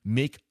can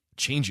make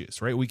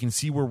changes, right? We can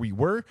see where we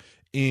were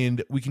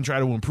and we can try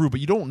to improve, but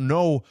you don't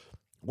know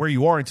where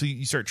you are until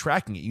you start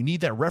tracking it. You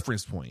need that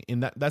reference point.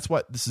 And that's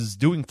what this is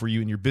doing for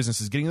you in your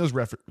business, is getting those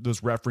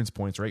reference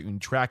points, right? When you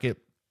track it,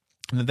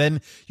 and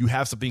then you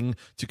have something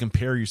to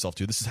compare yourself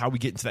to. This is how we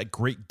get into that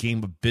great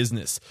game of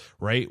business,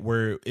 right?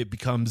 Where it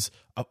becomes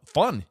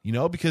fun,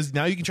 because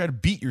now you can try to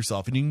beat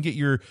yourself and you can get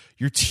your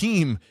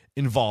team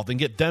involved and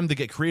get them to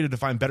get creative to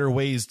find better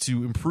ways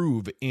to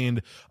improve.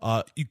 And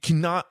you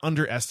cannot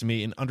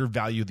underestimate and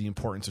undervalue the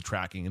importance of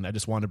tracking. And I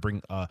just want to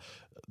bring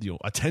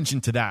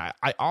attention to that.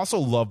 I also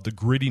love the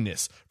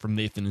grittiness from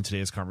Nathan in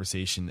today's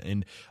conversation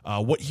and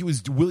what he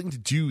was willing to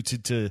do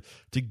to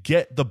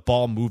get the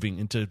ball moving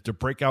and to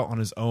break out on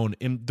his own.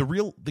 And the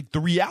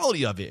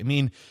reality of it, I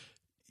mean,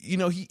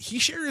 he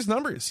shared his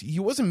numbers. He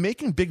wasn't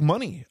making big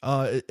money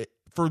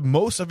for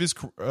most of his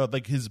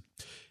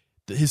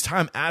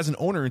time as an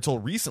owner until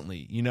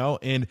recently,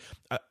 and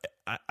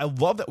I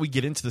love that we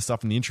get into this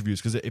stuff in the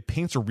interviews because it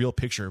paints a real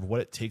picture of what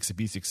it takes to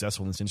be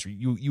successful in this industry.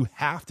 You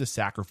have to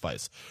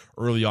sacrifice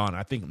early on.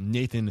 I think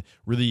Nathan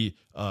really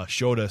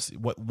showed us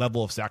what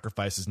level of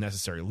sacrifice is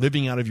necessary.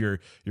 Living out of your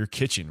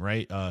kitchen,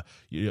 right?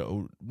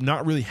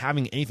 Not really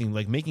having anything,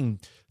 like making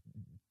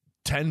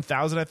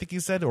 10,000, I think he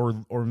said,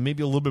 or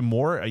maybe a little bit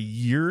more a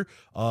year.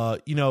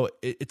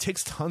 It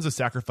takes tons of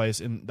sacrifice,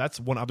 and that's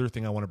one other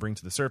thing I want to bring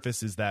to the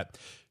surface is that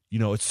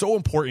it's so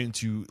important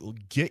to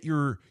get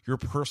your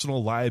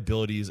personal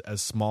liabilities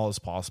as small as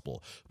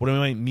possible. What do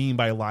I mean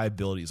by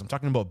liabilities? I'm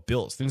talking about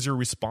bills, things you're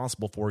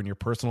responsible for in your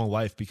personal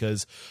life,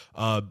 because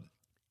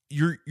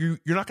you're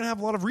not going to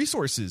have a lot of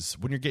resources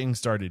when you're getting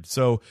started.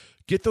 So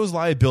get those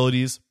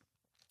liabilities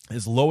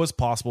as low as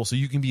possible so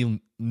you can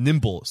be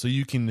nimble, so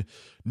you can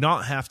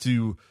not have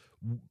to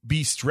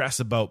be stressed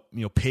about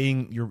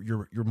paying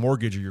your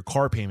mortgage or your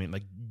car payment.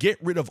 Like, get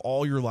rid of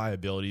all your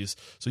liabilities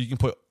so you can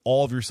put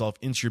all of yourself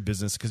into your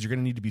business, because you're going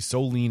to need to be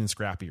so lean and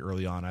scrappy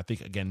early on. I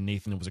think, again,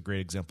 Nathan was a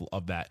great example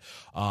of that.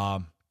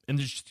 And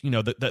just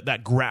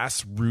that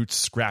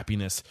grassroots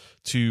scrappiness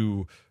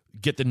to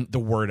get the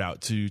word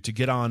out, to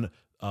get on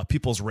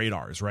people's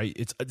radars, right?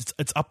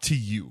 It's up to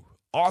you.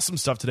 Awesome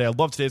stuff today. I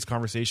love today's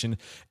conversation.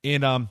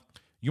 And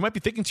you might be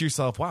thinking to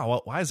yourself,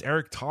 wow, why is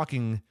Eric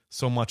talking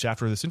so much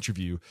after this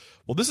interview?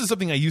 Well, this is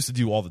something I used to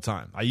do all the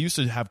time. I used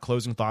to have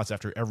closing thoughts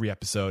after every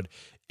episode,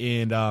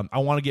 and I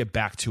want to get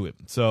back to it.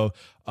 So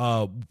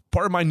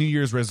part of my New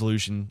Year's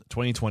resolution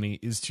 2020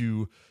 is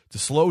to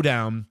slow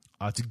down,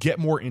 to get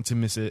more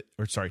intimate, to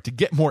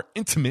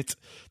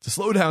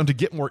slow down, to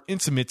get more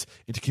intimate,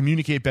 and to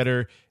communicate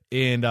better,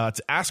 and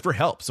to ask for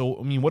help. So,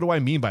 I mean, what do I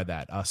mean by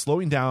that?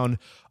 Slowing down,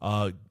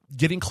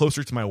 getting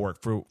closer to my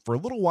work. For a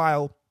little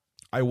while,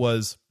 I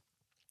was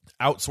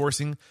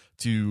outsourcing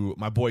to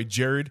my boy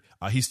Jared.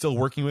 He's still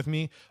working with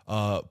me,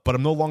 but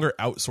I'm no longer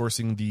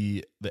outsourcing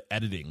the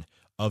editing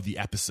of the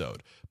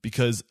episode,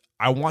 because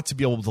I want to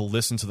be able to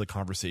listen to the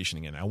conversation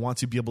again. I want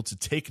to be able to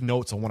take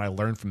notes on what I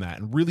learned from that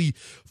and really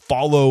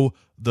follow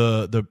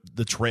the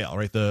trail,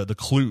 right? The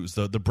clues,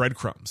 the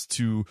breadcrumbs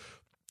to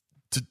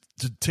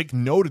take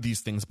note of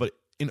these things. But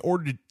in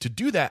order to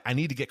do that, I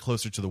need to get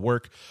closer to the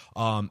work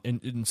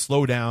and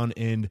slow down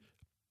and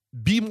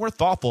be more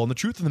thoughtful. And the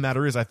truth of the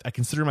matter is I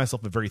consider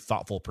myself a very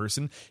thoughtful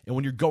person. And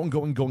when you're going,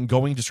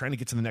 just trying to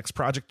get to the next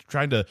project,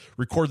 trying to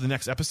record the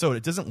next episode,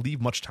 it doesn't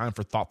leave much time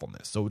for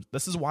thoughtfulness. So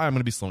this is why I'm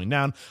going to be slowing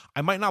down.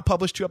 I might not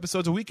publish 2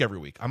 episodes a week every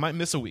week. I might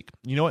miss a week.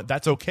 You know what?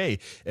 That's okay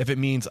if it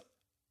means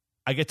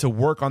I get to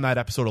work on that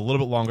episode a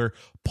little bit longer,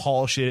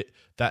 polish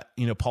that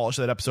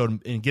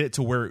episode and get it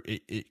to where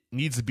it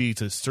needs to be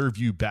to serve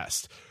you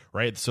best,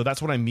 right? So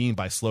that's what I mean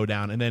by slow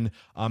down. And then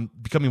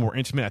becoming more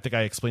intimate, I think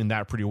I explained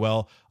that pretty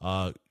well.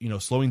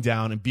 Slowing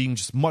down and being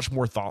just much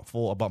more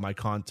thoughtful about my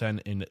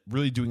content and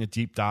really doing a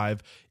deep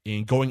dive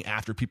and going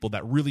after people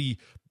that really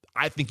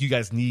I think you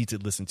guys need to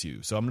listen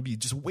to. So I'm going to be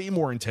just way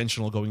more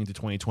intentional going into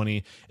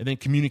 2020 and then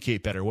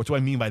communicate better. What do I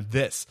mean by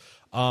this?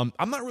 I'm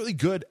not really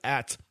good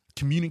at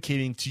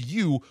communicating to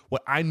you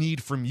what I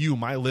need from you,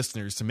 my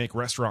listeners, to make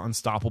Restaurant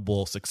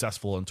Unstoppable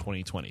successful in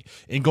 2020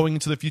 and going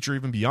into the future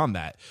even beyond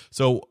that.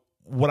 So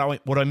what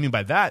I mean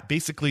by that,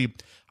 basically,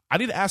 I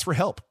need to ask for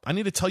help. I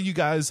need to tell you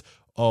guys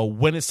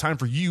when it's time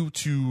for you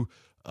to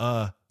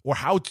or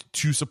how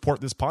to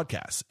support this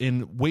podcast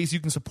in ways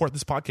you can support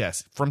this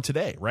podcast from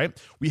today, right?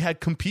 We had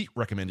Compete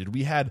recommended.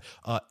 We had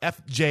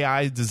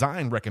FJI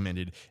Design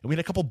recommended. And we had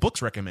a couple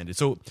books recommended.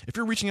 So if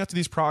you're reaching out to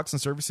these products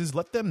and services,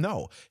 let them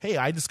know, hey,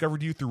 I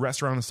discovered you through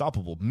Restaurant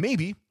Unstoppable.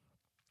 Maybe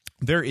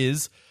there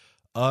is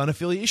an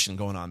affiliation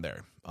going on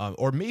there.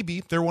 Or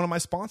maybe they're one of my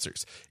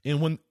sponsors.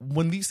 And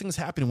when these things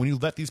happen, when you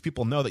let these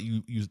people know that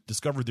you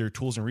discovered their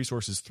tools and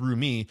resources through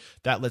me,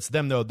 that lets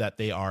them know that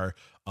they are,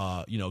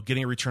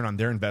 getting a return on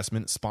their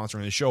investment,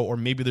 sponsoring the show. Or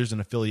maybe there's an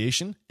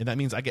affiliation, and that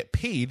means I get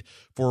paid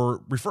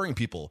for referring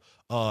people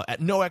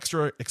at no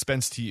extra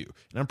expense to you.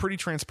 And I'm pretty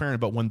transparent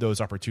about when those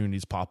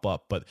opportunities pop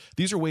up. But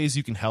these are ways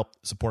you can help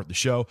support the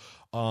show.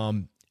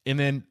 And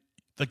then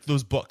like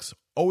those books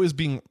always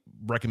being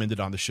recommended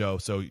on the show.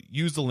 So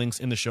use the links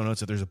in the show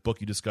notes if there's a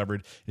book you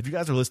discovered. If you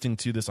guys are listening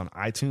to this on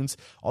iTunes,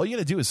 all you got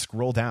to do is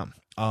scroll down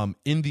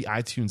in the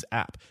iTunes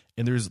app,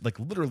 and there's like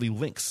literally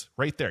links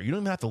right there. You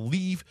don't even have to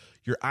leave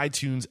your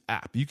iTunes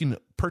app. You can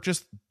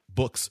purchase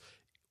books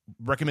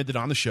recommended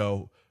on the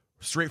show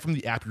straight from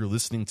the app you're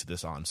listening to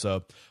this on.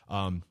 So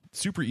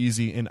super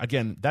easy. And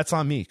again, that's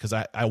on me because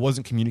I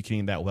wasn't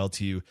communicating that well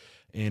to you.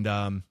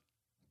 And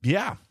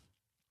yeah.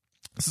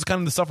 This is kind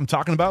of the stuff I'm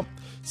talking about.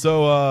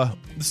 So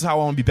this is how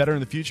I want to be better in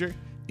the future.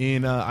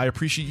 And I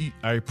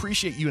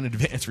appreciate you in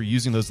advance for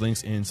using those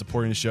links and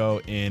supporting the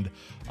show. And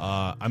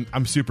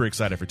I'm super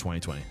excited for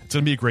 2020. It's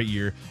going to be a great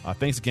year.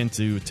 Thanks again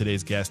to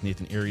today's guest,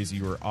 Nathan Aries.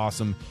 You were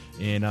awesome.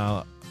 And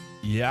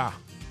yeah,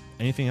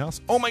 anything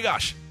else? Oh my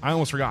gosh, I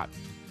almost forgot.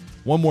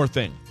 One more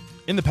thing.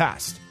 In the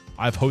past,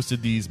 I've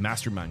hosted these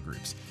mastermind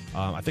groups.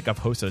 I think I've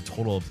hosted a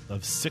total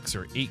of 6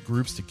 or 8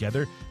 groups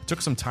together. I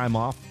took some time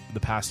off the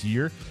past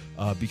year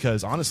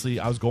because honestly,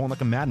 I was going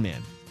like a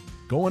madman.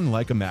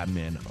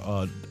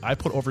 I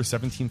put over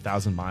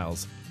 17,000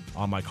 miles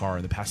on my car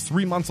in the past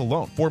 4 months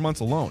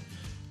alone.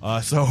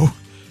 So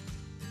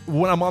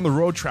when I'm on the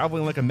road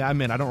traveling like a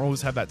madman, I don't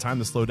always have that time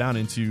to slow down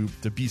and to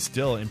be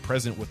still and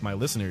present with my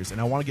listeners. And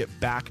I want to get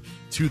back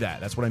to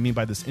that. That's what I mean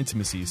by this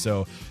intimacy.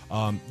 So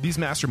these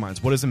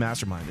masterminds, what is a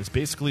mastermind? It's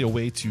basically a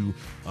way to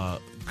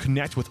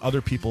connect with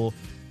other people,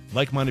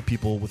 like-minded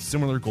people with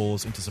similar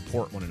goals, and to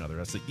support one another.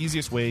 That's the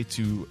easiest way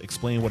to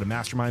explain what a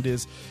mastermind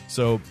is.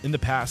 So in the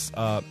past,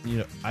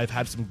 I've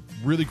had some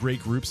really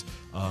great groups.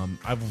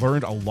 I've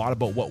learned a lot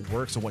about what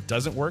works and what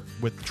doesn't work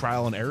with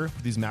trial and error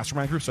with these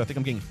mastermind groups. So I think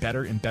I'm getting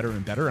better and better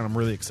and better, and I'm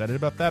really excited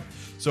about that.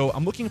 So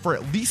I'm looking for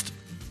at least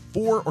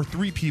 4 or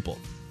 3 people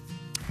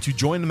to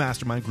join the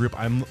mastermind group.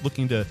 I'm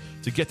looking to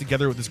get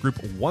together with this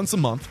group once a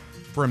month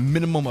for a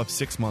minimum of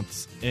 6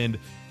 months. And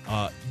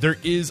there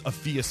is a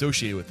fee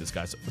associated with this,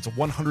 guys. It's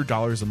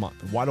 $100 a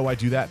month. And why do I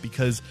do that?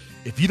 Because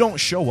if you don't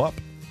show up,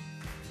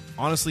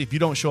 honestly, if you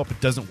don't show up, it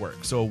doesn't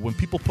work. So when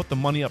people put the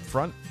money up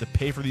front to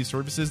pay for these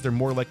services, they're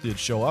more likely to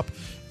show up.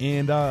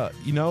 And,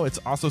 it's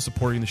also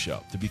supporting the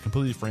show. To be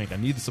completely frank, I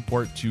need the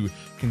support to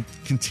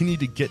continue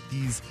to get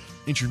these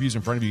interviews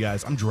in front of you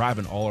guys. I'm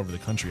driving all over the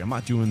country. I'm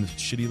not doing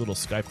shitty little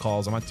Skype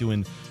calls. I'm not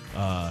doing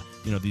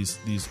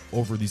these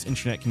over these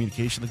internet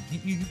communication.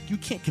 Like you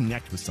can't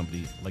connect with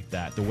somebody like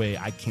that the way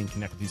I can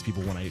connect with these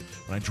people when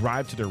I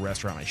drive to their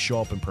restaurant. I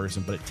show up in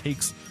person, but it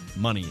takes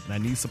money and I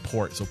need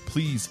support. So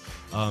please,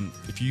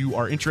 if you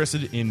are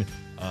interested in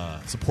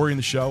supporting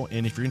the show,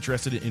 and if you're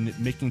interested in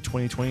making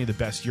 2020 the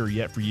best year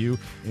yet for you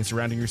and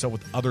surrounding yourself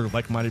with other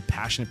like-minded,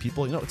 passionate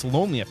people, it's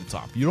lonely at the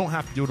top. You don't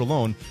have to do it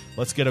alone.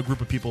 Let's get a group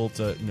of people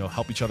to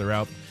help each other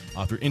out.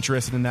 If you're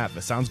interested in that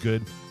sounds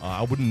good.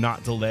 I would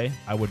not delay.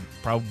 I would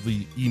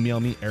probably email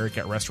me,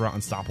 Eric@Restaurant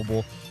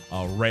Unstoppable,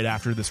 right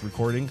after this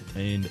recording,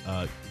 and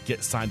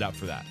get signed up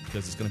for that,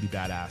 because it's going to be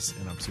badass,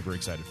 and I'm super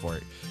excited for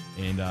it.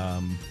 And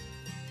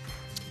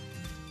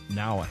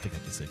now I think I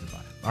can say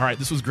goodbye. All right,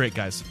 this was great,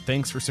 guys.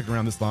 Thanks for sticking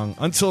around this long.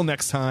 Until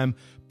next time,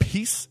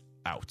 peace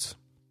out.